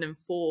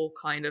 2004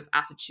 kind of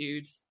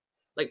attitudes.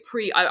 Like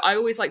I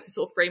always like to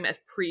sort of frame it as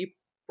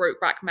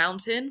pre-Brokeback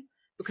Mountain,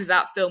 because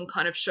that film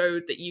kind of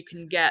showed that you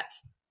can get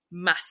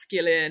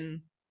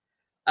masculine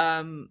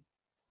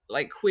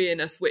like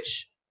queerness,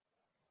 which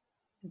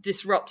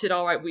disrupted,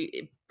 all right,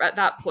 at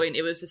that point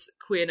it was this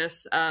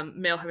queerness,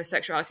 male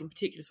homosexuality in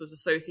particular was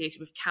associated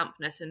with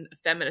campness and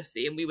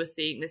effeminacy, and we were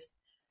seeing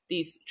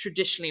these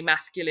traditionally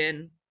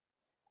masculine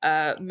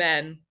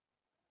men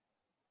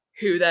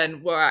who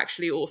then were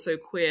actually also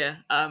queer,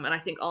 and I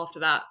think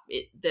after that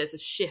there's a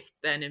shift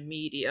then in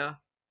media,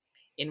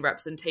 in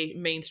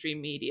representation,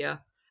 mainstream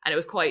media, and it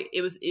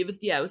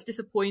was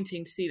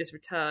disappointing to see this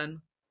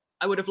return.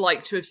 I would have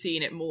liked to have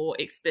seen it more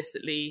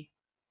explicitly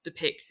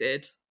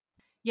depicted.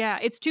 Yeah,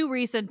 it's too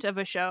recent of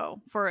a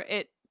show for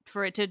it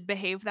to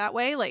behave that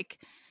way. Like,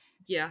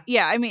 yeah,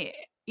 I mean,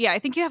 yeah, I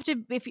think you have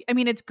to.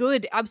 It's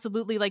good,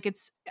 absolutely. Like,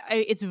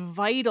 it's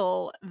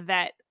vital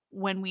that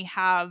when we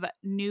have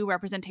new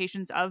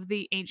representations of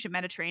the ancient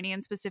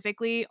Mediterranean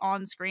specifically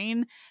on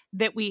screen,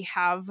 that we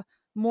have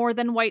more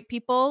than white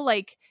people.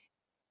 Like,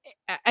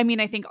 I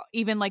mean, I think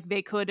even like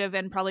they could have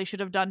and probably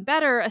should have done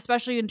better,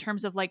 especially in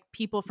terms of like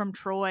people from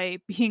Troy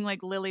being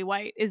like lily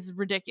white is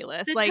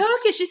ridiculous. It's like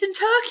Turkish, it's in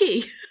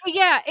Turkey.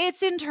 Yeah,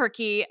 it's in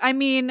Turkey. I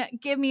mean,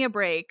 give me a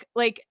break.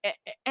 Like,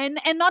 and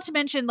not to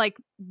mention like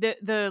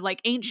the like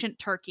ancient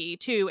Turkey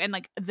too, and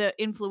like the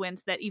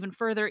influence that even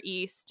further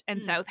east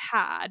and south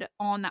had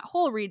on that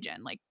whole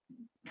region. Like,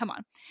 come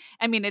on.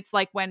 I mean, it's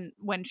like when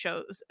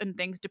shows and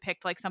things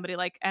depict like somebody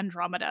like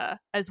Andromeda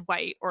as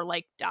white, or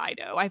like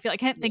Dido. I feel I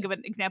can't think of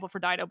an example for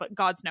Dido, but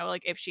gods know,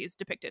 like if she's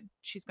depicted,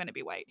 she's going to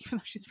be white, even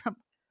though she's from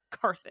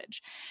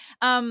Carthage.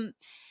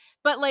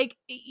 But like,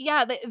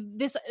 yeah,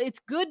 this, it's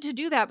good to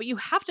do that, but you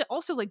have to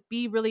also like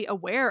be really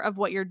aware of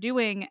what you're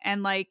doing.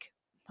 And like,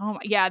 oh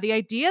yeah, the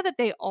idea that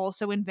they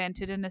also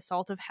invented an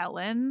assault of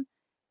Helen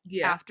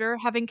after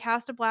having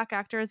cast a black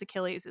actor as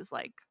Achilles is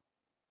like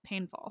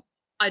painful.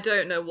 I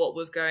don't know what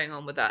was going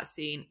on with that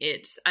scene.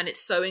 It's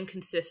so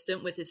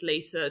inconsistent with his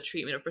later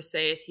treatment of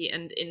Briseis.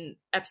 And in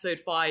episode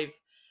 5,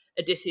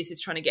 Odysseus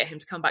is trying to get him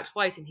to come back to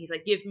fighting. He's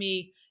like, give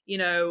me,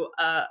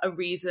 a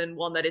reason,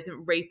 one that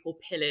isn't rape or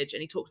pillage.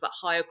 And he talks about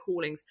higher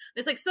callings. And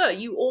it's like, sir,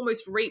 you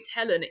almost raped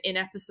Helen in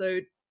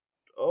episode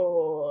 2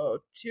 or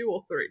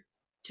 3.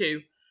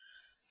 2.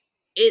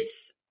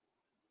 It's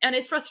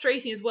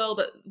frustrating as well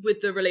that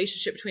with the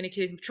relationship between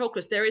Achilles and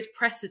Patroclus, there is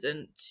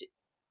precedent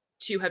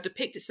to have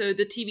depicted. So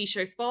the TV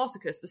show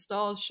Spartacus, the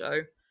Stars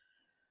show,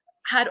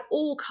 had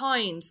all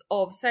kinds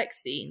of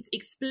sex scenes,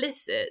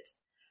 explicit.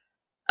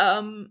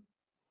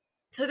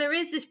 So there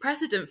is this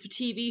precedent for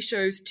TV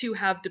shows to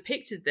have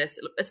depicted this,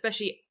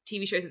 especially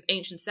TV shows with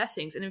ancient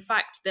settings. And in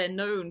fact, they're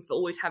known for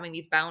always having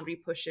these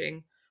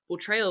boundary-pushing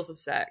portrayals of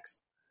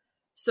sex.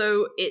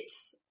 So it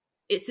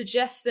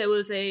suggests there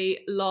was a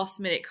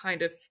last-minute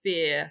kind of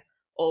fear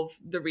of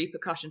the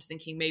repercussions,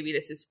 thinking maybe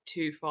this is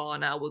too far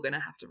now, we're going to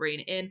have to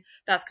rein it in.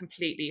 That's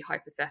completely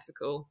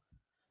hypothetical.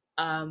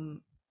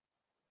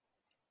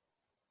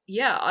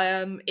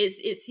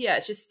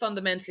 It's just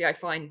fundamentally I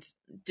find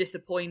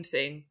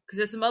disappointing, because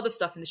there's some other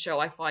stuff in the show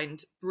I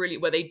find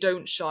brilliant where they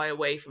don't shy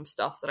away from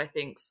stuff that I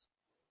think's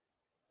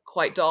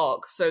quite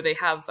dark. So they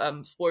have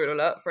spoiler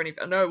alert for any.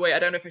 No, wait, I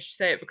don't know if I should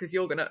say it because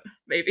you're gonna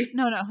maybe.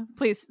 No,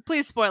 please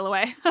spoil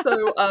away.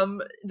 So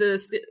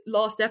the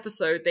last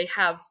episode, they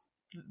have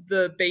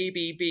the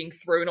baby being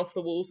thrown off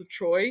the walls of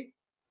Troy.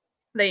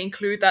 They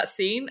include that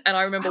scene, and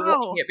I remember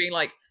watching it being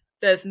like,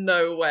 there's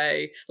no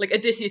way. Like,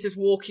 Odysseus is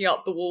walking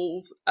up the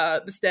walls,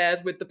 the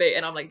stairs with the baby,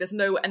 and I'm like, there's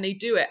no way. And they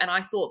do it, and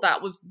I thought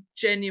that was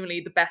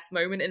genuinely the best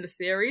moment in the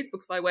series,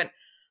 because I went,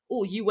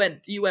 oh, you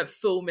went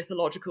full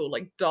mythological,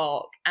 like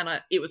dark, and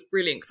it was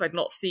brilliant, because I'd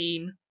not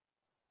seen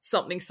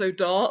something so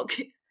dark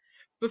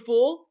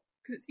before,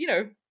 because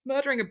it's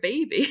murdering a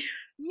baby.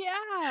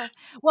 Yeah.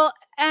 Well,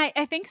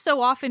 I think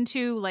so often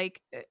too,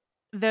 like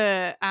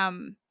the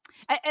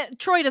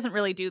Troy doesn't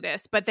really do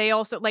this, but they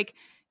also like,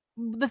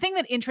 the thing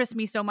that interests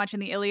me so much in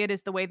the Iliad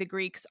is the way the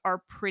Greeks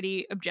are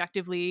pretty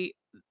objectively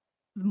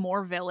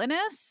more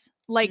villainous.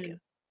 Like,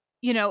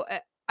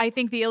 I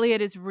think the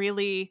Iliad is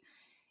really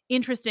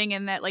interesting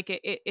in that,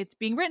 like, it's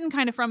being written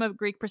kind of from a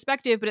Greek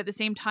perspective, but at the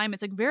same time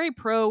it's like very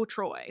pro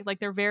Troy. Like,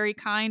 they're very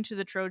kind to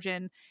the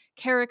Trojan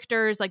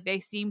characters. Like, they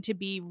seem to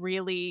be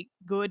really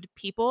good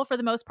people for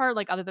the most part,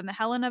 like, other than the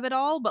Helen of it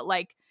all. But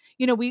like,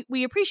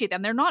 we appreciate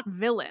them. They're not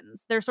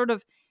villains. They're sort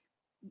of,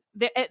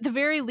 at the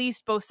very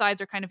least, both sides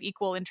are kind of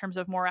equal in terms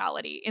of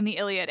morality in the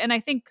Iliad. And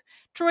I think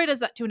Troy does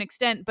that to an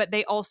extent, but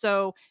they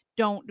also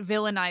don't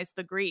villainize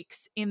the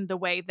Greeks in the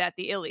way that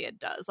the Iliad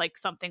does. Like,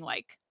 something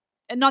like,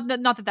 not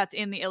that that's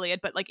in the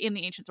Iliad, but like in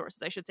the ancient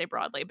sources, I should say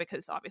broadly,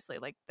 because obviously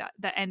like that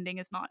ending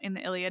is not in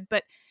the Iliad,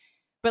 but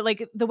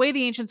like the way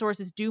the ancient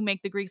sources do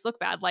make the Greeks look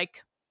bad,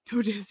 like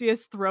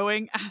Odysseus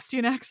throwing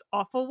Astyanax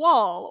off a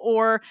wall,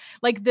 or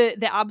like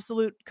the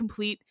absolute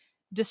complete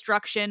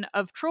destruction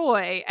of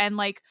Troy, and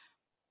like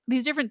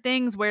these different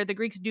things where the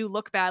Greeks do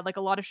look bad. Like,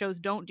 a lot of shows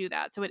don't do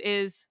that. So it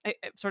is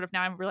sort of,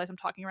 now I realize I'm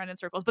talking around in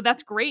circles, but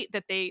that's great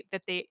that they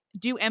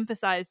do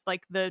emphasize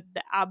like the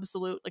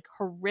absolute like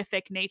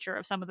horrific nature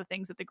of some of the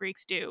things that the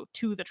Greeks do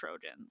to the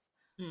Trojans.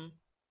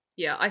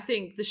 Yeah, I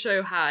think the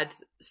show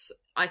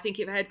I think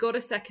if it had got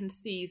a second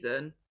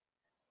season,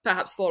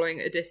 perhaps following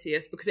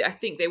Odysseus, because I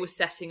think they were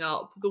setting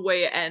up the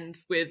way it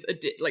ends with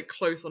like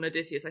close on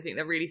Odysseus. I think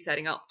they're really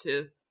setting up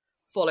to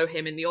follow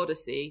him in the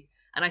Odyssey.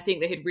 And I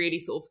think they had really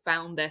sort of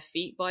found their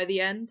feet by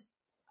the end.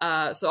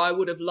 So I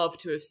would have loved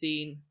to have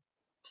seen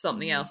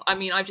something else. I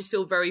mean, I just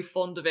feel very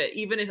fond of it.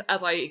 Even if,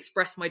 as I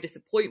express my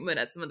disappointment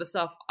at some of the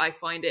stuff, I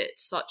find it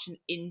such an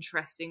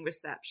interesting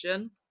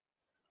reception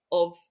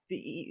of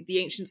the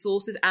ancient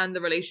sources and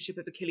the relationship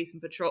of Achilles and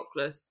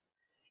Patroclus.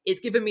 It's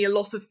given me a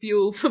lot of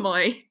fuel for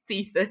my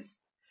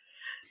thesis.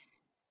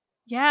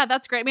 Yeah,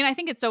 that's great. I mean, I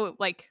think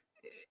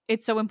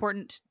it's so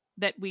important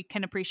that we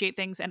can appreciate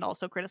things and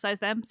also criticize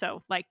them.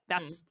 So like,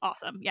 that's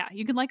awesome. Yeah,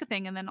 you can like a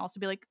thing and then also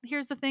be like,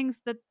 here's the things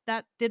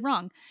that did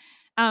wrong.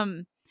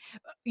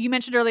 You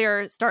mentioned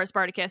earlier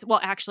Spartacus. Well,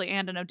 actually,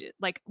 and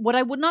like, what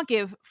I would not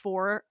give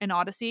for an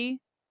Odyssey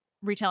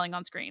retelling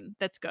on screen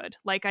that's good.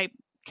 Like, I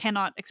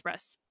cannot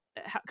express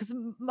how, because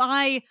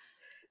my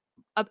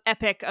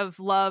epic of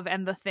love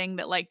and the thing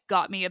that like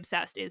got me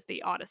obsessed is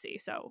the Odyssey.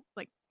 So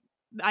like,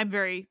 I'm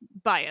very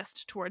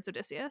biased towards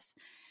Odysseus.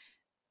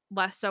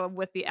 Less so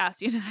with the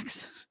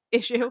Astyanax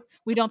issue.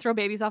 We don't throw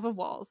babies off of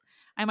walls.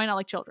 I might not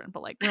like children,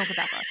 but like, we don't put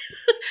that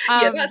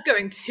far. Yeah, that's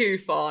going too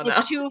far now.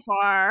 It's too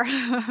far.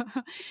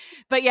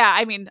 But yeah,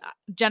 I mean,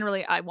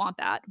 generally I want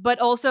that. But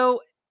also,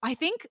 I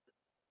think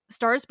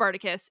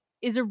Spartacus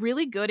is a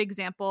really good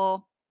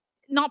example,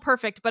 not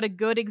perfect, but a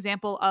good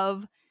example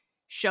of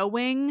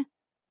showing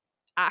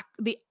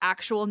the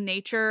actual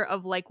nature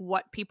of like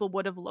what people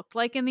would have looked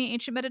like in the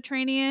ancient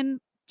Mediterranean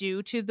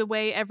due to the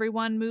way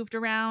everyone moved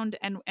around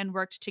and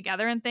worked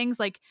together and things.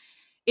 Like,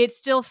 it's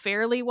still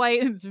fairly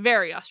white. It's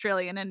very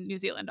Australian and New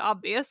Zealand,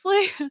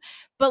 obviously.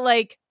 But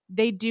like,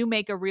 they do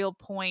make a real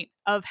point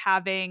of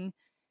having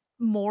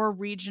more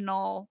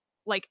regional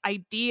like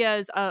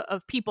ideas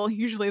of people.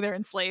 Usually they're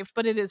enslaved,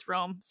 but it is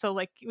Rome, so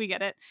like we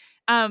get it.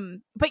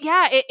 But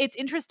yeah, it's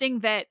interesting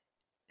that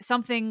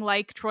something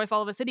like Troy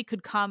Fall of a City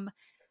could come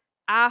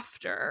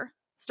after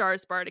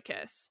Stars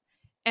Spartacus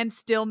and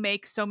still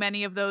make so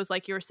many of those,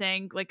 like you were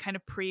saying, like kind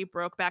of pre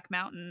Brokeback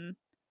Mountain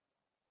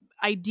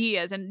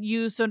ideas, and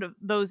use sort of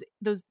those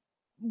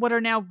what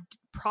are now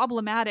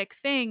problematic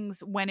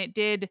things when it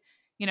did,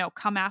 you know,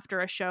 come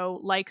after a show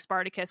like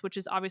Spartacus, which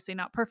is obviously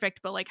not perfect,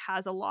 but like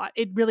has a lot.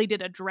 It really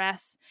did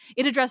addresses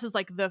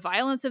like the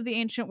violence of the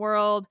ancient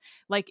world.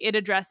 Like, it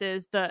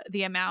addresses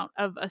the amount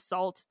of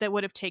assault that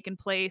would have taken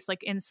place,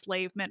 like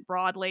enslavement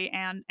broadly,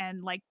 and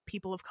like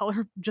people of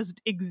color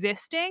just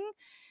existing.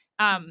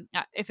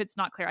 If it's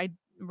not clear, I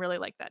really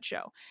like that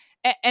show.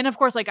 And of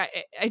course, like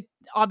I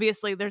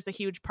obviously there's a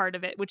huge part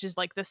of it, which is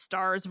like the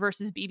Stars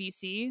versus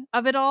BBC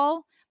of it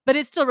all. But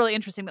it's still really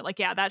interesting that, like,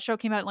 yeah, that show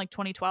came out in like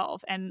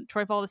 2012, and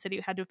Troy Fall of a City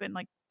had to have been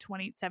like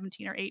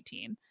 2017 or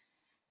 18.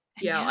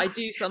 Yeah, I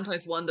do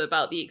sometimes wonder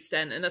about the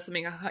extent, and that's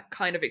something I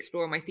kind of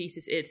explore in my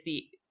thesis, is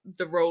the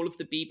role of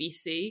the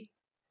BBC.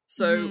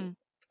 So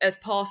as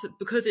part of,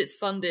 because it's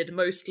funded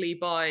mostly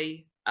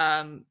by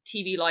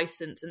TV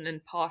license and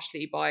then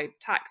partially by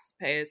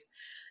taxpayers,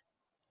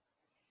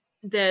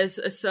 there's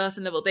a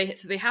certain level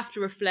they have to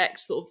reflect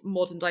sort of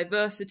modern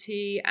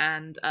diversity,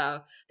 and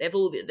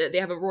they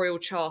have a royal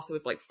charter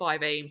with like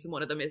 5 aims, and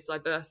one of them is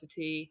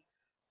diversity,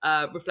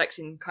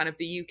 reflecting kind of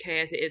the UK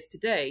as it is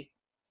today.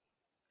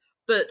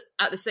 But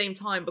at the same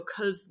time,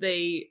 because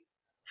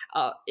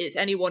it's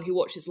anyone who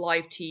watches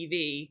live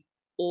TV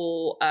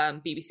or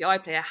BBC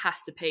iPlayer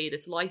has to pay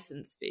this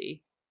license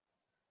fee.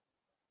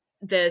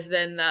 There's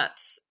then that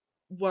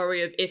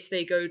worry of if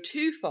they go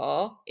too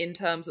far in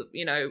terms of,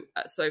 you know,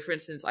 so for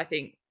instance, I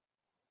think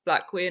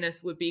Black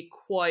queerness would be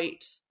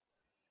quite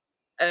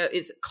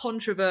it's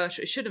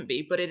controversial. It shouldn't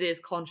be, but it is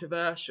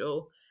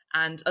controversial,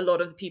 and a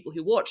lot of the people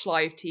who watch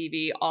live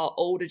TV are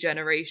older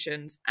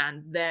generations,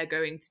 and they're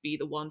going to be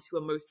the ones who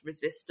are most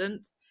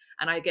resistant.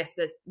 And I guess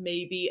there's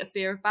maybe a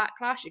fear of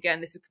backlash.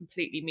 Again, this is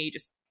completely me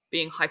just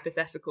being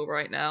hypothetical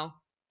right now,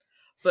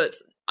 but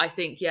I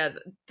think, yeah,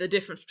 the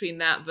difference between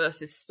that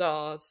versus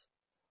Stars.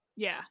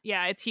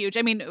 Yeah, it's huge.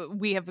 I mean,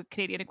 we have a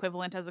Canadian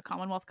equivalent as a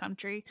Commonwealth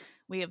country.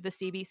 We have the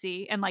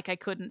CBC, and like I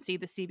couldn't see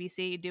the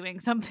CBC doing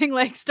something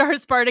like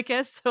Stars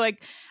Spartacus. So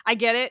like I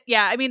get it.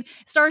 Yeah, I mean,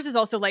 Stars is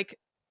also like,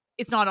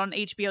 it's not on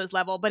HBO's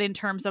level, but in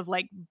terms of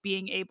like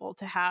being able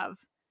to have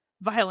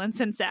violence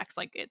and sex,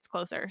 like it's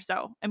closer.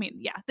 So I mean,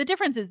 yeah, the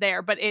difference is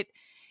there, but it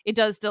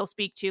does still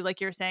speak to,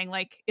 like you're saying,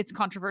 like it's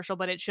controversial,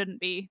 but it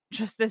shouldn't be.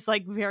 Just this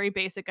like very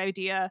basic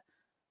idea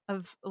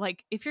of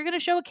like, if you're going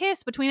to show a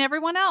kiss between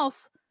everyone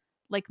else,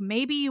 like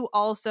maybe you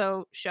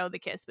also show the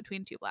kiss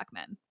between 2 Black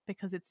men,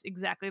 because it's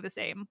exactly the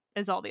same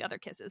as all the other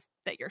kisses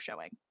that you're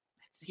showing.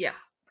 Yeah.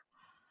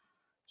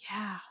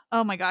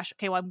 Oh my gosh.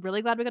 Okay, well, I'm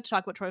really glad we got to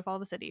talk about Troy Fall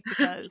of a City,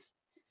 because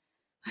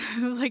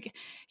it was like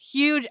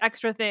huge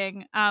extra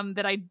thing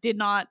that I did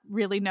not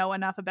really know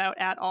enough about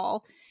at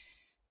all.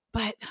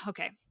 But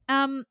okay.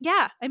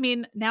 Yeah, I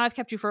mean, now I've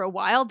kept you for a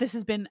while. This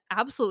has been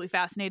absolutely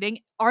fascinating.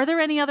 Are there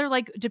any other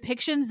like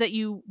depictions that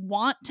you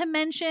want to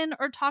mention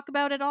or talk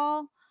about at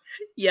all?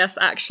 Yes,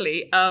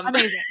 actually.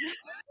 Amazing.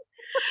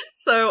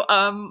 So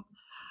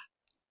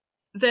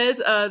there's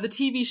the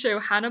TV show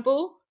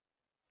Hannibal.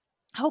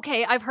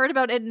 Okay, I've heard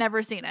about it,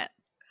 never seen it.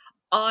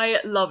 I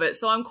love it.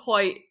 So I'm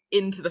quite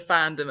into the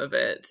fandom of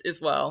it as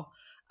well.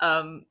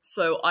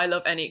 So I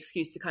love any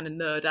excuse to kind of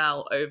nerd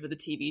out over the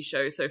TV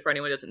show. So for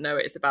anyone who doesn't know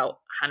it, it's about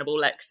Hannibal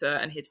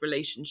Lecter and his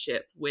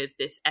relationship with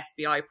this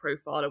FBI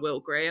profiler, Will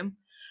Graham.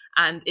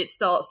 And it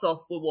starts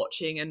off, we're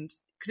watching, and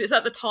because it's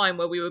at the time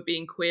where we were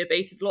being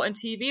queer-baited a lot in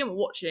TV, and we're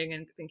watching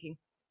and thinking,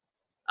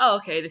 oh,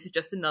 okay, this is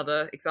just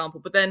another example.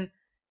 But then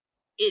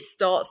it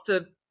starts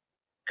to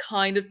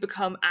kind of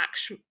become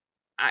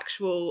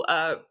actual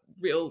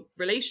real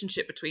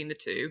relationship between the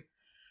two.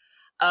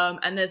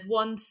 And there's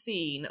one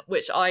scene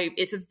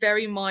it's a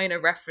very minor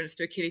reference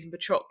to Achilles and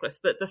Patroclus,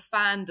 but the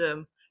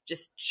fandom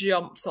just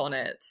jumped on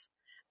it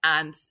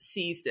and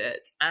seized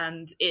it.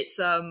 And it's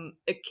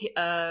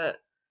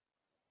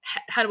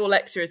Hannibal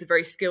Lecter is a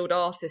very skilled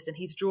artist, and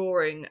he's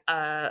drawing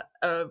a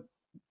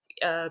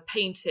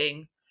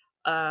painting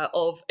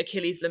of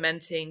Achilles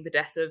lamenting the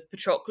death of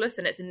Patroclus,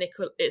 and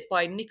it's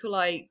by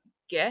Nikolai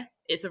Ge.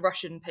 It's a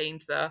Russian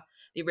painter,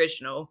 the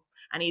original,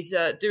 and he's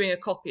doing a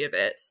copy of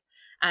it.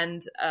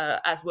 And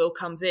as Will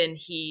comes in,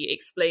 he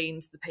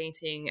explains the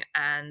painting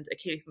and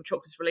Achilles and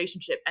Patroclus'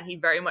 relationship, and he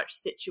very much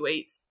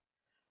situates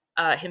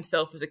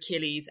himself as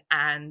Achilles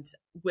and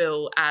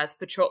Will as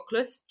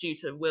Patroclus, due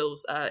to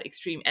Will's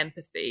extreme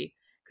empathy,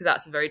 because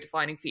that's a very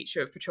defining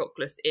feature of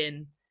Patroclus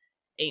in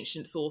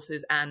ancient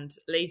sources and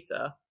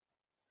later.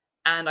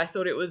 And I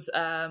thought it was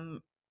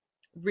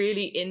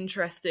really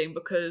interesting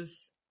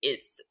because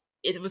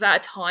it was at a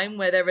time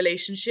where their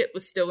relationship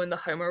was still in the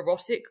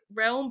homoerotic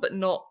realm, but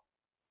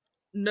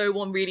no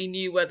one really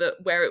knew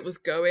where it was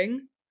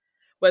going,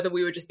 whether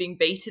we were just being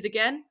baited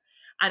again.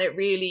 And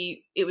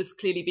it was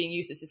clearly being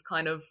used as this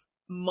kind of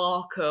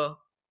marker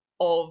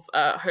of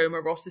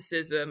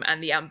homoeroticism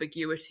and the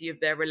ambiguity of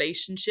their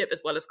relationship,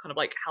 as well as kind of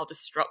like how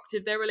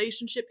destructive their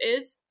relationship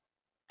is.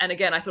 And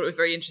again, I thought it was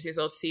very interesting as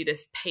well to see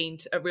this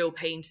a real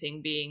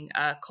painting being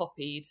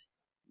copied.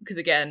 Because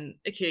again,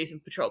 Achilles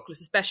and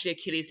Patroclus, especially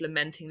Achilles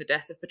lamenting the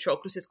death of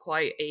Patroclus, is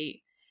quite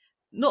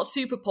not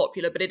super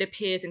popular, but it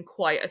appears in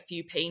quite a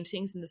few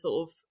paintings in the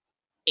sort of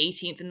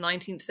 18th and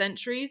 19th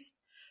centuries.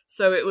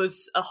 So it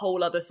was a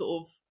whole other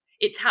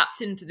it tapped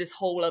into this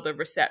whole other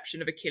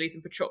reception of Achilles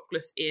and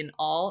Patroclus in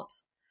art,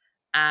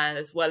 and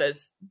as well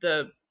as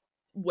the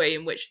way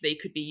in which they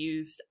could be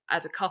used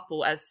as a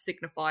couple as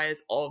signifiers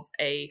of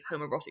a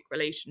homoerotic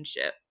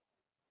relationship.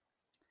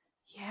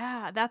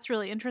 Yeah, that's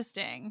really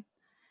interesting.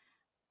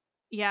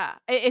 Yeah,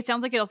 it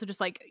sounds like it also just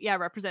like,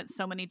 represents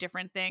so many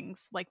different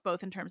things, like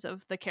both in terms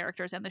of the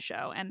characters and the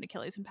show and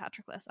Achilles and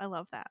Patroclus. I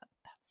love that.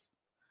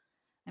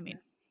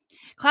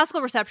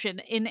 Classical reception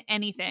in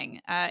anything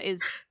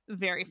is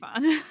very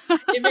fun.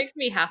 It makes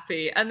me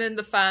happy. And then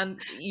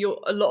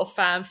a lot of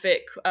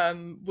fanfic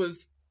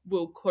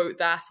will quote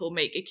that or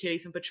make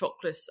Achilles and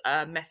Patroclus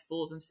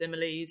metaphors and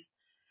similes.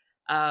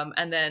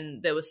 And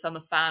then there was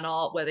some fan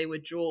art where they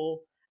would draw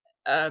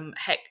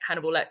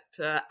Hannibal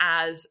Lecter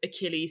as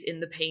Achilles in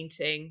the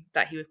painting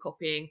that he was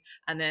copying,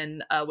 and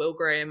then Will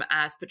Graham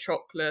as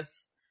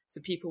Patroclus.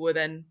 So people were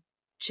then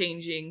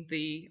changing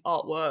the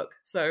artwork.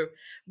 So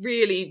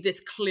really this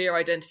clear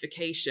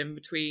identification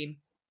between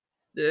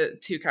the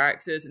two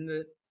characters in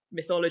the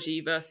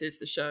mythology versus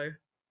the show.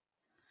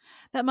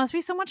 That must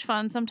be so much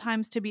fun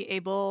sometimes to be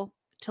able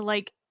to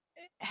like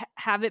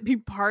have it be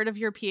part of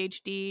your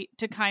PhD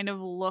to kind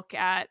of look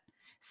at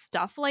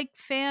stuff like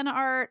fan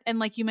art. And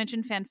like you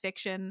mentioned fan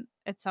fiction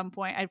at some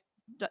point. I'm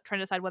trying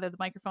to decide whether the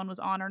microphone was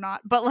on or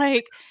not, but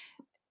like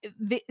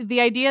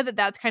the idea that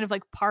that's kind of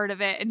like part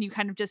of it, and you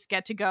kind of just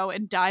get to go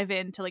and dive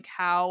into like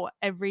how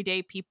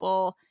everyday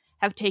people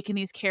have taken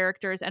these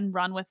characters and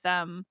run with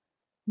them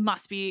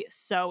must be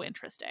so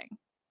interesting.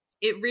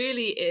 It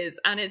really is.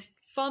 And it's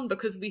fun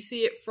because we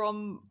see it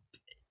from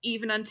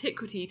even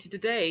antiquity to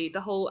today.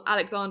 The whole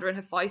Alexander and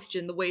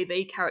Hephaestion, the way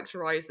they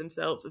characterize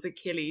themselves as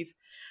Achilles,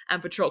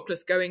 and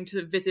Patroclus going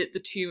to visit the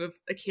tomb of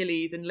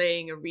Achilles and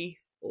laying a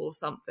wreath or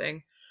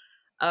something.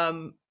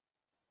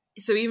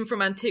 So even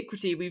from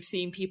antiquity, we've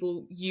seen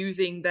people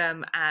using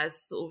them as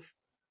sort of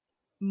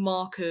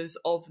markers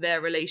of their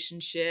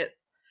relationship,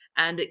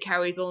 and it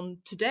carries on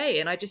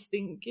today. And I just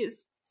think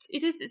it's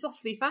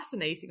utterly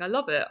fascinating. I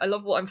love it. I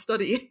love what I'm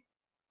studying.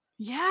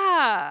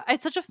 Yeah,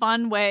 it's such a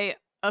fun way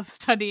of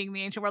studying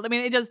the ancient world. I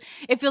mean,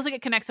 it feels like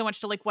it connects so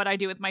much to like what I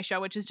do with my show,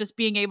 which is just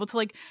being able to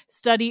like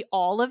study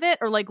all of it,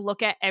 or like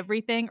look at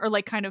everything, or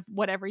like kind of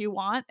whatever you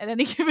want at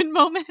any given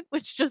moment,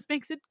 which just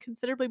makes it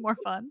considerably more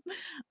fun,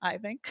 I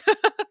think.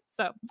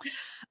 So,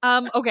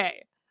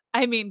 okay.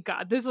 I mean,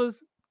 God, this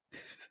was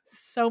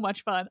so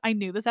much fun. I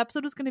knew this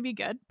episode was going to be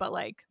good, but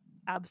like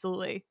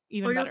absolutely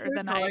even better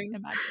than I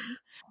imagined.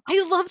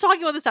 I love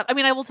talking about this stuff. I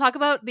mean, I will talk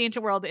about the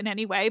ancient world in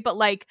any way, but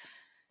like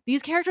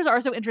these characters are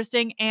so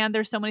interesting, and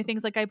there's so many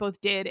things like I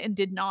both did and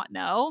did not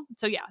know.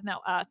 So yeah, no,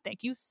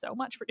 thank you so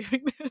much for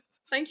doing this.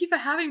 Thank you for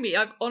having me.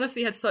 I've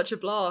honestly had such a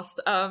blast.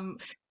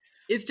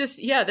 It's just,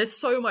 there's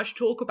so much to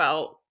talk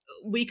about.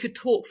 We could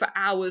talk for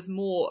hours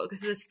more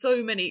because there's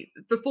so many.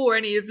 Before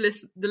any of the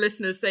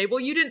listeners say, well,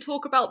 you didn't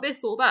talk about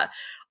this or that.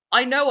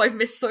 I know I've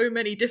missed so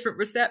many different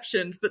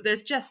receptions, but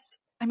there's just...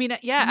 I mean,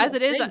 yeah, as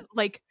it is,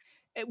 like,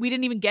 we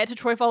didn't even get to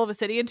Troy Fall of a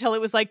City until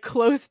it was like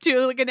close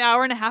to like an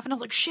hour and a half, and I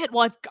was like, shit,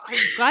 well, I'm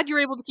glad you're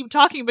able to keep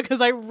talking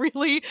because I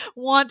really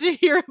want to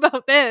hear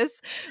about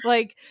this.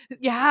 Like,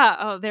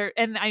 yeah,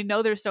 and I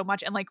know there's so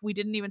much, and like we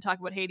didn't even talk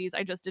about Hades.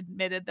 I just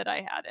admitted that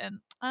I hadn't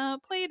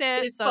played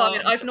it. It's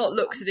fine. I've not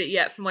looked at it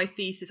yet for my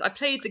thesis. I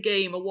played the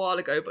game a while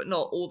ago, but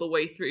not all the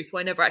way through, so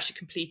I never actually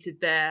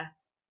completed their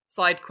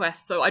side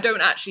quests, so I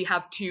don't actually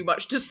have too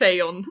much to say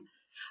on,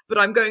 but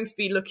I'm going to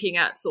be looking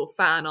at sort of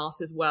fan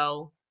art as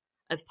well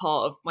as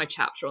part of my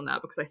chapter on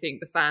that, because I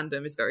think the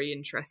fandom is very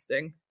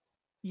interesting.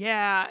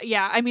 Yeah.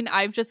 I mean,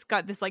 I've just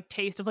got this like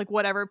taste of like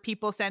whatever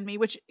people send me,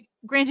 which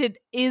granted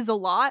is a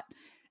lot.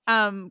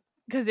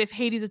 Because if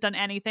Hades has done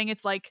anything,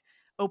 it's like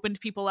opened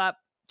people up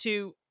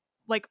to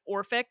like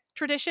Orphic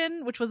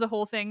tradition, which was a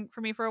whole thing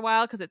for me for a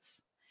while, because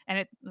it's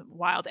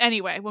wild.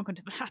 Anyway, I won't go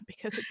into that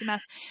because it's a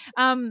mess.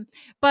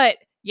 But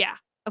yeah,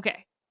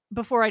 okay.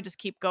 Before I just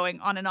keep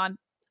going on and on,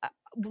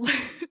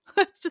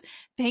 let's just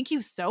thank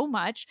you so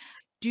much.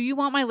 Do you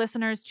want my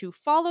listeners to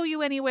follow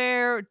you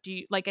anywhere? Do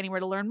you like anywhere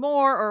to learn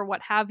more or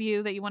what have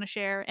you that you want to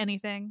share?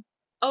 Anything?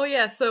 Oh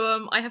yeah,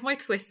 so I have my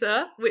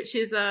Twitter, which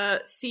is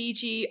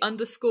CG_classics.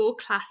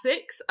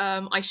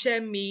 I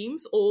share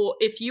memes, or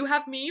if you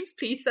have memes,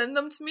 please send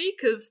them to me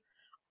because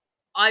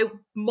I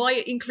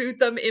might include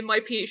them in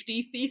my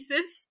PhD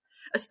thesis.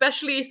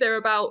 especially if they're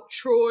about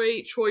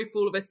Troy,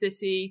 Fall of a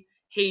City,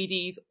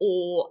 Hades,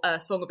 or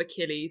Song of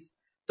Achilles.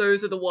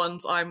 Those are the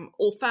ones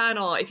or fan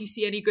art. If you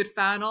see any good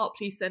fan art,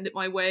 please send it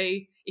my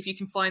way. If you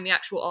can find the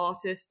actual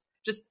artist.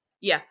 Just,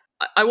 yeah,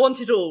 I want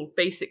it all,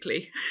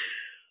 basically.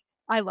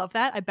 I love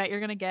that. I bet you're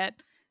going to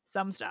get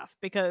some stuff,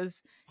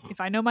 because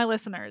if I know my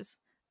listeners,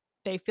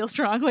 they feel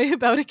strongly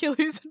about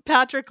Achilles and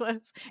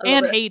Patroclus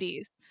and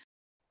Hades.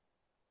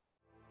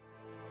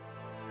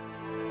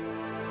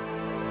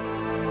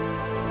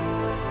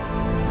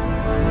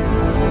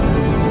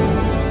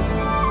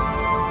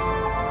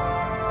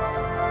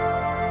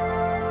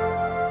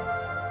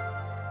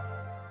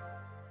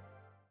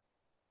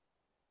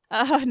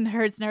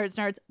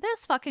 Nerds.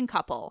 This fucking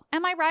couple.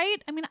 Am I right?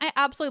 I mean, I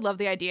absolutely love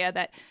the idea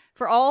that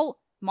for all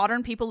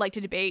modern people like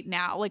to debate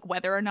now, like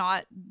whether or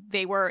not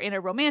they were in a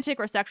romantic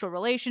or sexual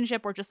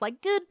relationship or just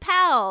like good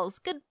pals,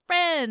 good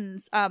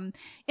friends.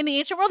 In the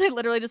ancient world, they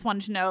literally just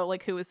wanted to know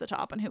like who was the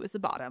top and who was the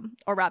bottom,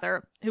 or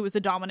rather, who was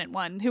the dominant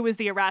one, who was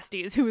the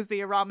Erastes, who was the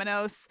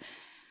Eramenos.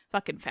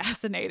 Fucking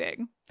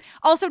fascinating.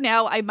 Also,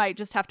 now I might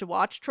just have to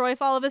watch Troy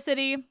Fall of a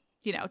City,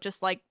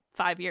 just like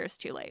 5 years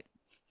too late.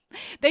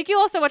 Thank you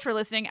all so much for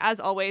listening, as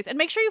always. And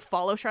make sure you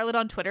follow Charlotte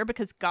on Twitter,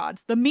 because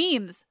gods, the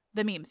memes,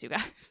 you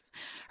guys.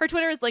 Her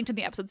Twitter is linked in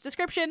the episode's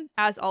description,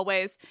 as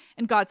always.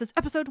 And gods, this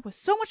episode was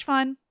so much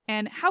fun.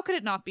 And how could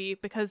it not be?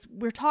 Because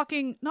we're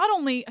talking not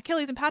only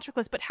Achilles and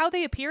Patroclus, but how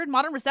they appear in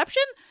modern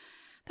reception.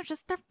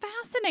 They're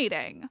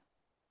fascinating.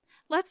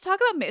 Let's Talk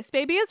About Myths,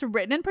 Baby is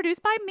written and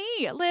produced by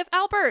me, Liv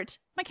Albert.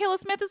 Michaela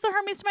Smith is the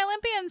Hermes to my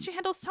Olympians. She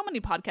handles so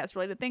many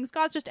podcast-related things.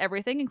 God's just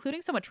everything,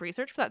 including so much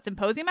research for that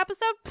symposium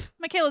episode.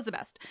 Michaela's the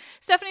best.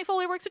 Stephanie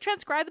Foley works to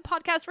transcribe the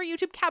podcast for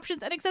YouTube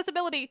captions and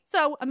accessibility.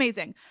 So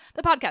amazing.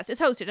 The podcast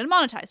is hosted and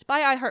monetized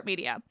by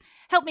iHeartMedia.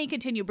 Help me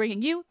continue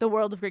bringing you the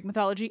world of Greek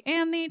mythology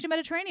and the ancient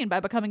Mediterranean by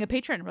becoming a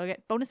patron, where you'll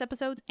get bonus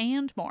episodes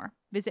and more.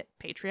 Visit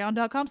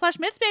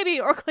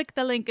patreon.com/mythsbaby or click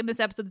the link in this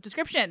episode's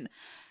description.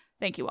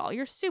 Thank you all.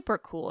 You're super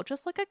cool,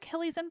 just like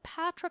Achilles and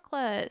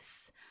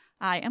Patroclus.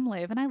 I am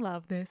Liv, and I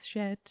love this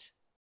shit.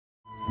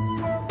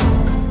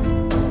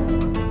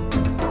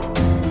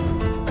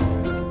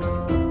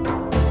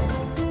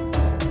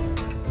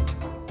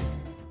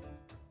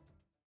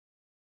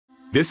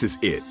 This is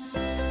it.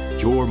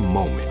 Your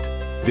moment.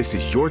 This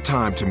is your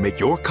time to make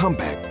your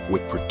comeback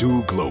with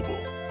Purdue Global.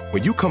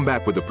 When you come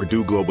back with a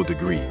Purdue Global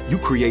degree, you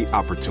create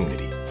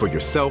opportunity for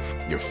yourself,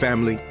 your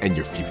family, and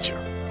your future.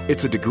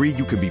 It's a degree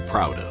you can be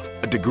proud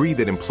of, a degree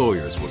that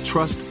employers will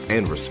trust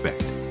and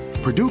respect.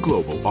 Purdue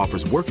Global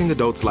offers working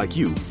adults like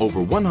you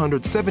over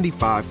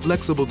 175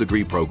 flexible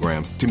degree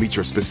programs to meet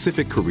your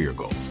specific career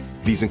goals.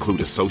 These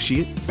include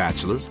associate,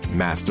 bachelor's,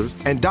 master's,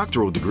 and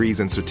doctoral degrees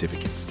and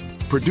certificates.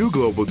 Purdue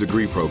Global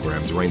degree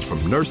programs range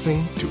from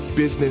nursing to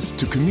business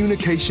to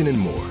communication and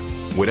more.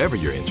 Whatever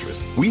your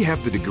interest, we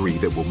have the degree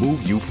that will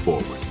move you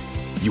forward.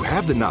 You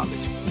have the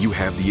knowledge, you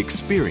have the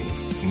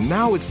experience.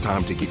 Now it's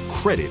time to get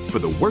credit for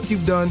the work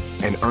you've done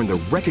and earn the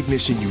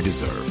recognition you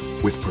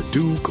deserve with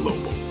Purdue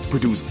Global,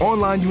 Purdue's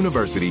online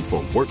university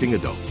for working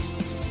adults.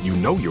 You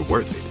know you're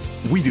worth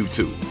it. We do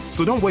too.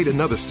 So don't wait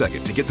another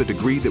second to get the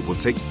degree that will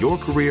take your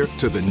career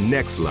to the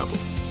next level.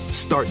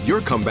 Start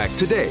your comeback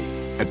today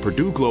at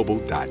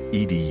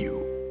purdueglobal.edu.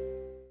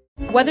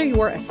 Whether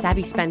you're a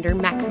savvy spender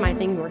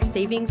maximizing your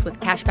savings with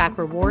cashback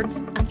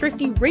rewards, a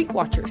thrifty rate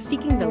watcher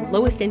seeking the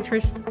lowest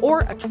interest,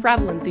 or a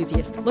travel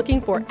enthusiast looking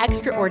for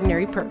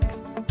extraordinary perks,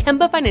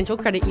 Kemba Financial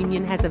Credit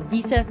Union has a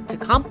visa to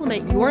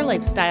complement your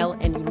lifestyle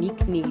and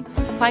unique needs.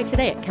 Apply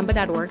today at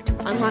Kemba.org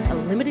to unlock a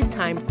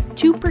limited-time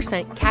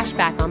 2% cash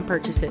back on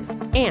purchases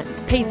and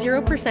pay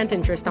 0%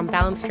 interest on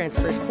balance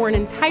transfers for an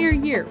entire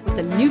year with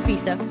a new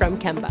visa from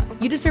Kemba.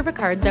 You deserve a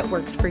card that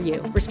works for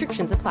you.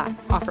 Restrictions apply.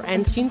 Offer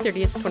ends June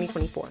 30th,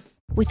 2024.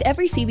 With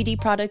every CBD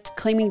product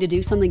claiming to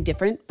do something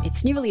different,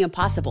 it's nearly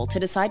impossible to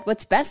decide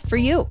what's best for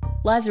you.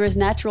 Lazarus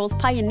Naturals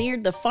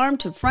pioneered the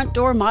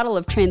farm-to-front-door model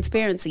of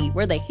transparency,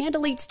 where they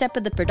handle each step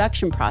of the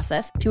production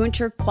process to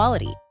ensure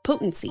quality,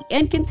 potency,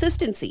 and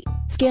consistency.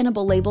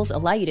 Scannable labels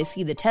allow you to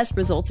see the test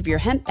results of your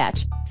hemp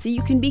batch, so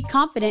you can be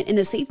confident in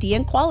the safety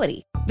and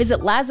quality. Visit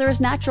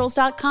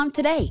LazarusNaturals.com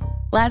today.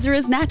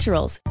 Lazarus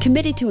Naturals,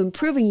 committed to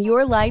improving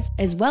your life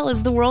as well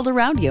as the world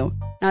around you.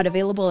 Not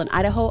available in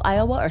Idaho,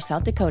 Iowa, or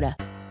South Dakota.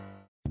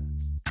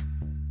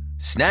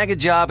 Snag a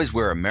job is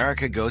where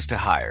America goes to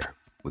hire,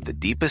 with the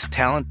deepest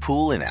talent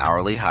pool in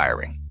hourly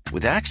hiring.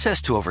 With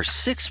access to over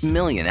 6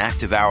 million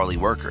active hourly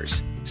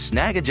workers,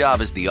 Snag a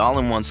Job is the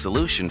all-in-one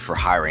solution for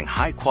hiring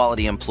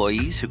high-quality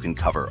employees who can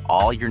cover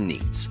all your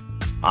needs.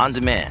 On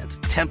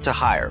demand, temp to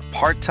hire,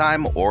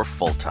 part-time or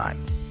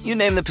full-time. You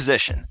name the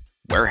position.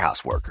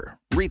 Warehouse worker,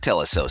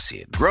 retail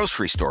associate,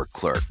 grocery store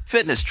clerk,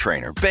 fitness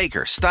trainer,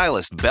 baker,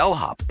 stylist,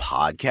 bellhop,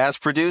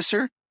 podcast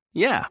producer.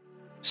 Yeah,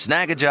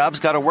 Snag a Job's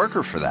got a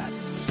worker for that.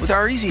 With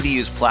our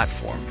easy-to-use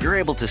platform, you're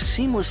able to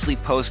seamlessly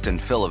post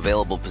and fill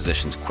available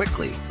positions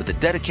quickly with a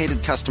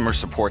dedicated customer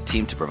support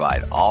team to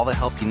provide all the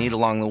help you need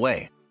along the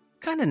way.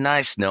 Kind of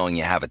nice knowing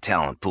you have a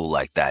talent pool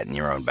like that in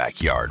your own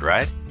backyard,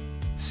 right?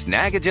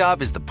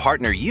 Snagajob is the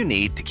partner you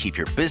need to keep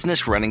your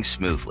business running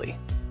smoothly.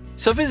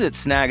 So visit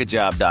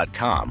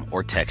snagajob.com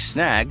or text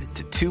snag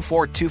to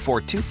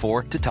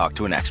 242424 to talk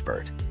to an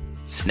expert.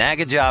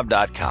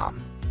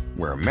 Snagajob.com,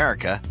 where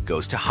America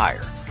goes to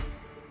hire.